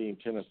home team,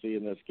 Tennessee,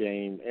 in this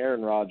game.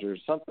 Aaron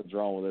Rodgers, something's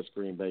wrong with this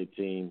Green Bay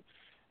team.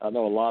 I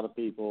know a lot of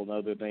people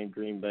know their name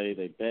Green Bay.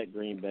 They bet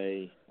Green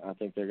Bay. I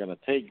think they're going to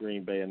take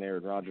Green Bay and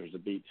Aaron Rodgers to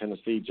beat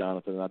Tennessee,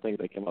 Jonathan, and I think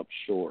they come up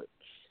short.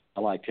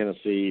 I like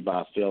Tennessee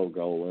by a field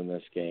goal in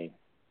this game.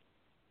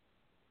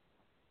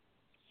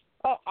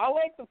 Oh, I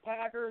like the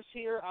Packers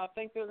here. I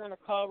think they're going to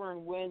cover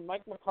and win.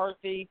 Mike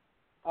McCarthy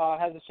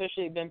has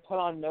officially been put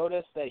on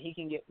notice that he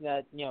can get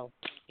that,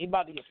 he's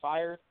about to get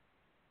fired.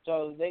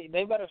 So they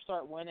better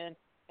start winning.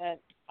 And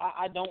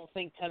I don't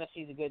think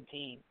Tennessee's a good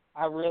team.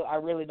 I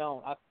really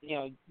don't.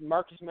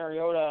 Marcus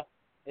Mariota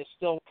is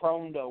still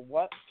prone to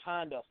what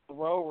kind of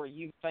throw were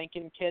you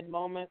thinking, kid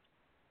moment.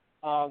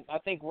 I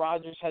think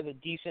Rodgers has a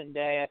decent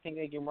day. I think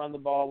they can run the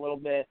ball a little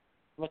bit.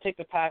 I'm going to take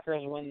the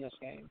Packers and win this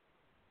game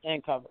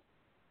and cover.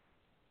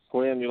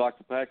 Quinn, you like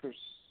the Packers?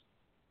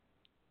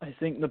 I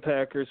think the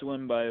Packers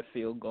win by a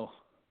field goal.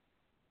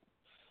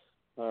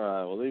 All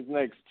right. Well, these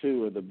next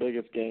two are the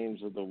biggest games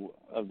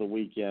of the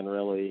weekend,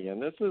 really,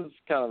 and this is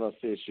kind of a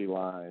fishy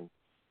line.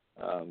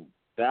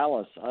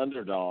 Dallas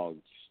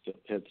underdogs to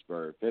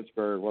Pittsburgh.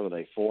 Pittsburgh, what are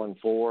they,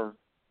 4-4,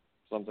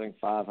 something,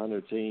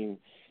 500 team.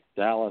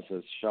 Dallas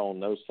has shown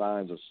no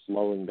signs of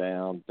slowing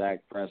down. Dak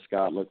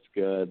Prescott looks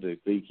good.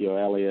 Ezekiel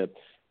Elliott,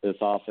 this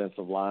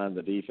offensive line,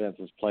 the defense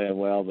is playing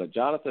well. But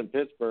Jonathan,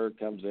 Pittsburgh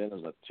comes in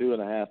as a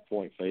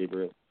 2.5-point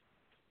favorite,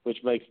 which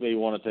makes me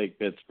want to take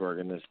Pittsburgh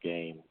in this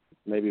game.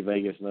 Maybe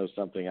Vegas knows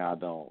something I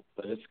don't.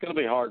 But it's going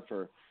to be hard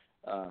for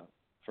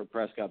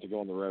Prescott to go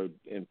on the road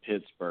in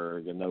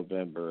Pittsburgh in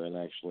November and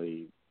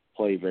actually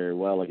play very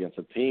well against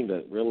a team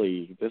that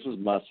really, this is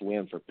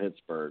must-win for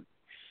Pittsburgh.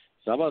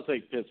 So I'm going to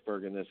take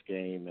Pittsburgh in this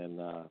game, and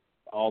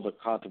all the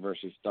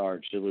controversy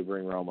starts. Should we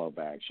bring Romo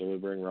back? Should we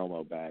bring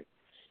Romo back?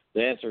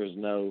 The answer is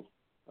no.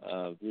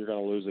 You're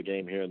going to lose a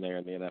game here and there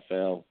in the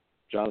NFL.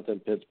 Jonathan,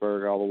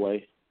 Pittsburgh all the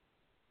way?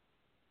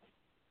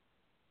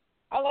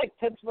 I like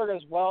Pittsburgh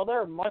as well.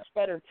 They're a much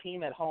better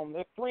team at home.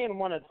 They're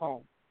 3-1 at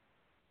home.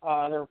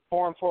 They're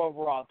 4-4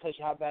 overall. It tells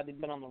you how bad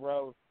they've been on the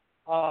road.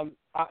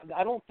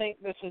 I don't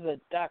think this is a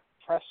Dak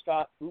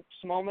Prescott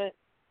oops moment.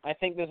 I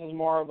think this is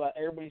more of a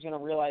everybody's going to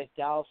realize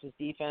Dallas'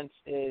 defense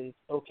is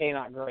okay,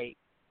 not great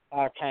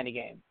kind of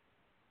game.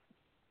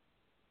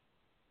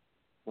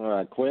 All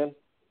right, Quinn?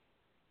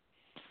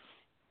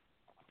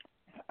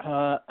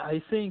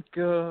 I think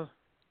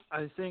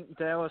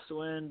Dallas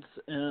wins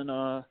in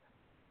a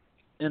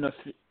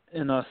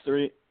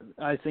three.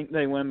 I think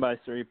they win by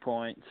 3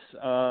 points.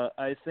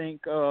 I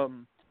think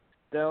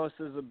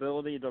Dallas's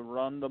ability to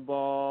run the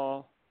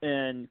ball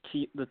and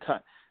keep the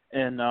time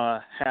and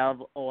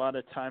have a lot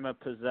of time of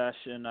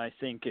possession, I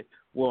think it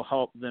will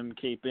help them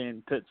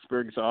keeping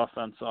Pittsburgh's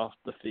offense off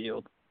the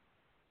field.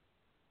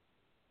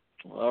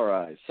 All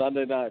right,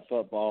 Sunday Night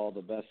Football,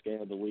 the best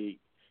game of the week.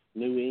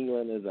 New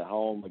England is at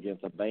home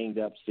against a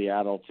banged-up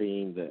Seattle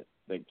team that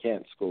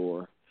can't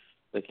score.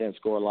 They can't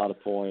score a lot of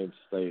points.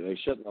 They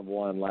shouldn't have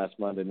won last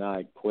Monday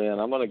night. Quinn,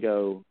 I'm going to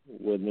go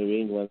with New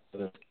England in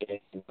this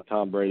game.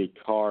 Tom Brady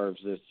carves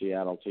this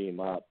Seattle team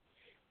up.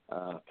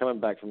 Coming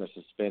back from the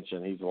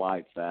suspension, he's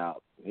lights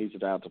out. He's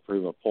out to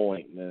prove a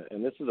point,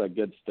 and this is a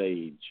good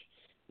stage.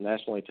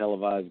 Nationally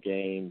televised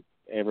game.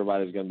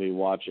 Everybody's going to be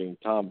watching.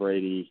 Tom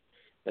Brady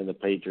and the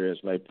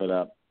Patriots may put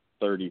up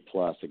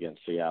 30-plus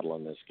against Seattle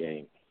in this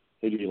game.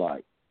 Who do you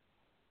like?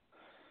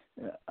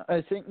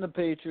 I think the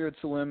Patriots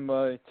win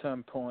by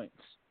 10 points.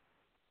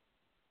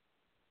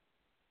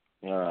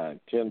 All right,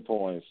 10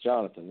 points.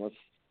 Jonathan,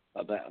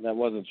 that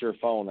wasn't your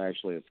phone,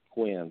 actually. It's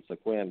Quinn. So,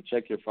 Quinn,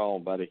 check your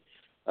phone, buddy.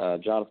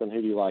 Jonathan,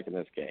 who do you like in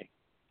this game?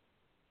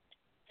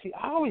 See,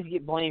 I always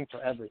get blamed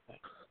for everything.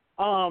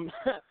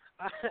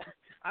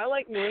 I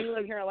like New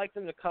England here. I like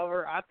them to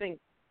cover. I think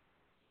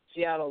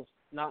Seattle's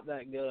not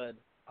that good.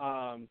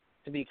 I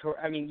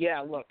mean, yeah,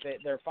 look,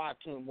 they're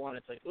 5-2-1.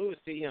 It's like, ooh,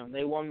 see,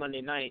 they won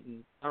Monday night,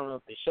 and I don't know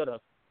if they should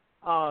have.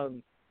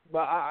 But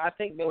I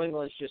think New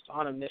England's just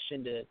on a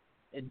mission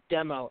to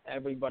demo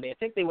everybody. I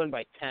think they win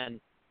by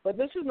 10. But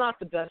this is not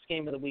the best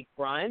game of the week,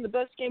 Brian. The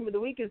best game of the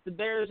week is the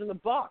Bears and the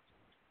Bucs.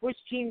 Which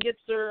team gets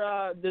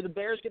their do the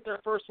Bears get their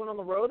first win on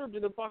the road, or do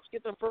the Bucs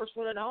get their first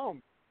win at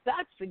home?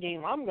 That's the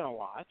game I'm going to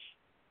watch.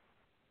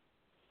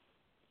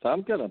 So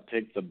I'm going to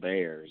pick the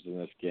Bears in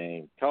this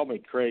game. Call me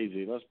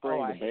crazy. Let's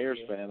bring the Bears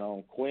fan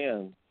on.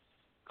 Quinn,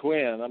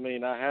 I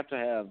mean, I have to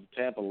have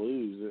Tampa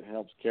lose. It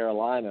helps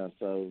Carolina.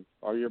 So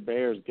are your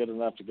Bears good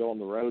enough to go on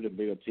the road and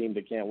be a team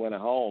that can't win at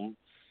home,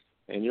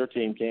 and your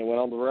team can't win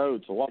on the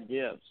road? So what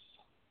gives?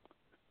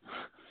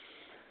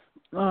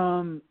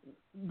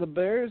 The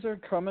Bears are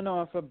coming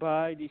off a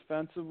bye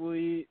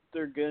defensively.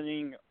 They're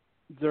getting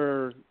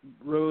their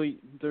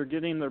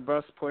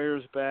best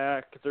players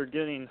back. They're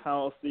getting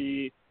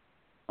healthy.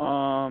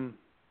 I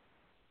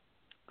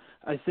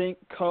think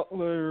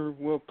Cutler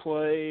will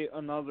play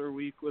another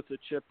week with a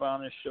chip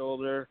on his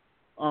shoulder.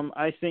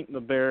 I think the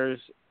Bears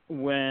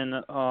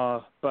win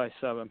by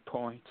 7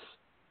 points.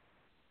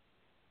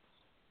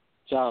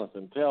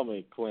 Jonathan, tell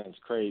me Quinn's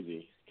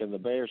crazy. Can the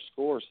Bears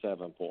score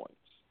 7 points?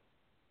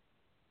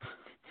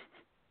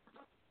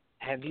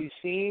 Have you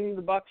seen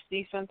the Bucs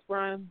defense,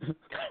 Brian?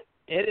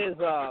 It is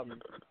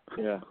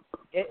yeah.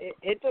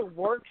 It's a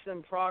works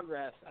in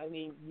progress. I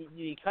mean,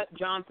 you cut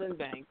Johnson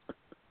Banks.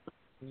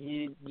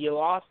 You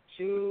lost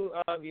 2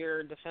 of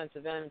your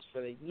defensive ends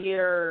for the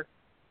year.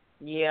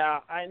 Yeah,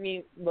 I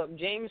mean, look,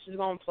 James is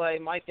going to play.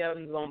 Mike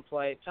Evans is going to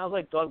play. It sounds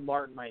like Doug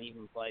Martin might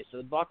even play. So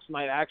the Bucs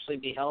might actually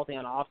be healthy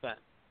on offense,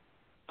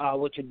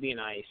 which would be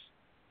nice.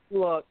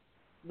 look,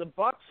 the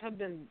Bucs have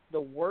been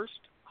the worst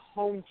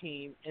home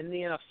team in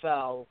the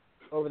NFL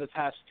over the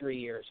past 3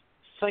 years.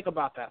 Think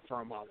about that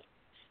for a moment.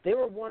 They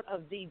were one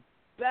of the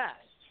best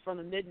from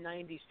the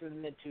mid-'90s through the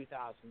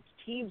mid-2000s.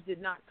 Teams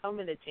did not come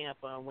into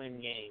Tampa and win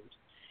games.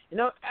 You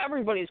know,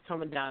 everybody's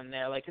coming down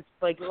there like it's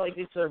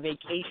their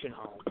vacation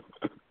home.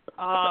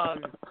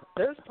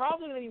 There's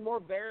probably going to be more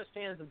Bears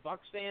fans than Bucs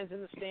fans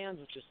in the stands,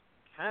 which is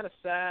kind of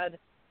sad.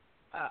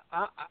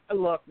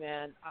 Look,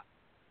 man,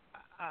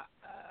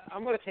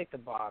 I'm going to take the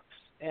Bucs,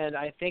 and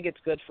I think it's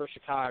good for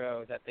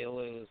Chicago that they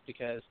lose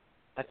because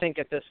I think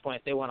at this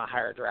point they want a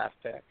higher draft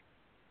pick.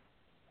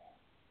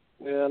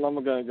 Yeah, and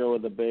I'm going to go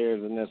with the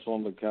Bears in this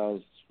one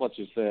because what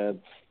you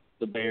said,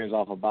 the Bears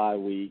off a bye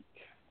week,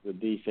 the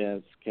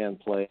defense can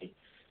play.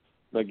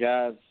 But,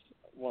 guys,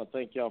 I want to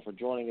thank y'all for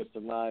joining us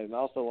tonight, and I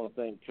also want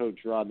to thank Coach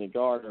Rodney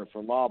Garner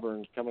from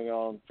Auburn coming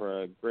on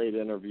for a great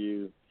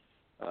interview.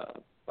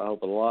 I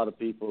hope a lot of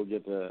people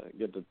get to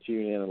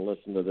tune in and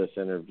listen to this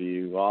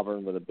interview.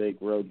 Auburn with a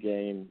big road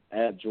game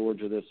at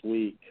Georgia this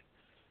week.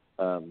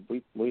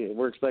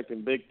 We're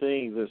expecting big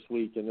things this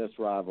week in this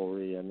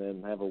rivalry, and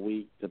then have a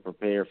week to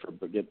prepare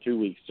get 2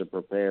 weeks to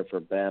prepare for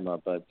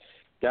Bama. But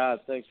guys,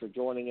 thanks for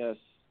joining us.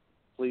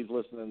 Please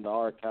listen in the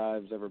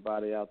archives,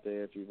 everybody out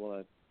there, if you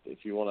want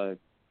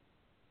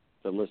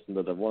to listen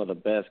to one of the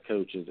best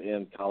coaches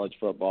in college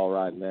football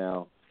right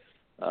now.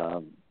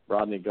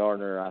 Rodney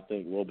Garner, I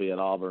think, will be at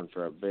Auburn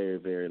for a very,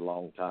 very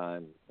long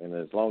time, and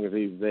as long as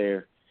he's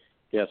there,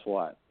 guess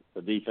what?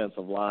 The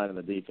defensive line and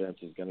the defense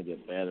is going to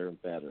get better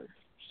and better.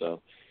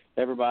 So,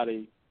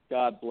 everybody,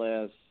 God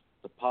bless.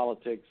 The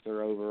politics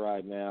are over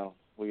right now.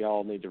 We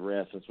all need to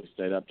rest since we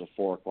stayed up till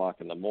 4 o'clock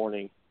in the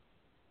morning.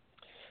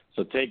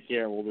 So take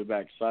care, and we'll be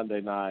back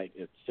Sunday night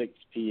at 6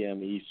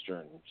 p.m.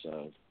 Eastern.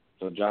 So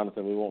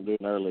Jonathan, we won't do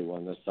an early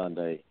one this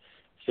Sunday.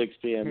 6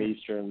 p.m.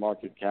 Eastern, mark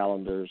your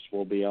calendars.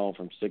 We'll be on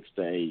from 6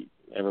 to 8.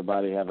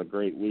 Everybody have a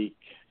great week,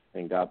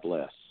 and God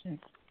bless.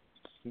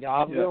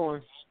 God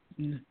bless.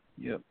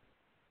 Yep.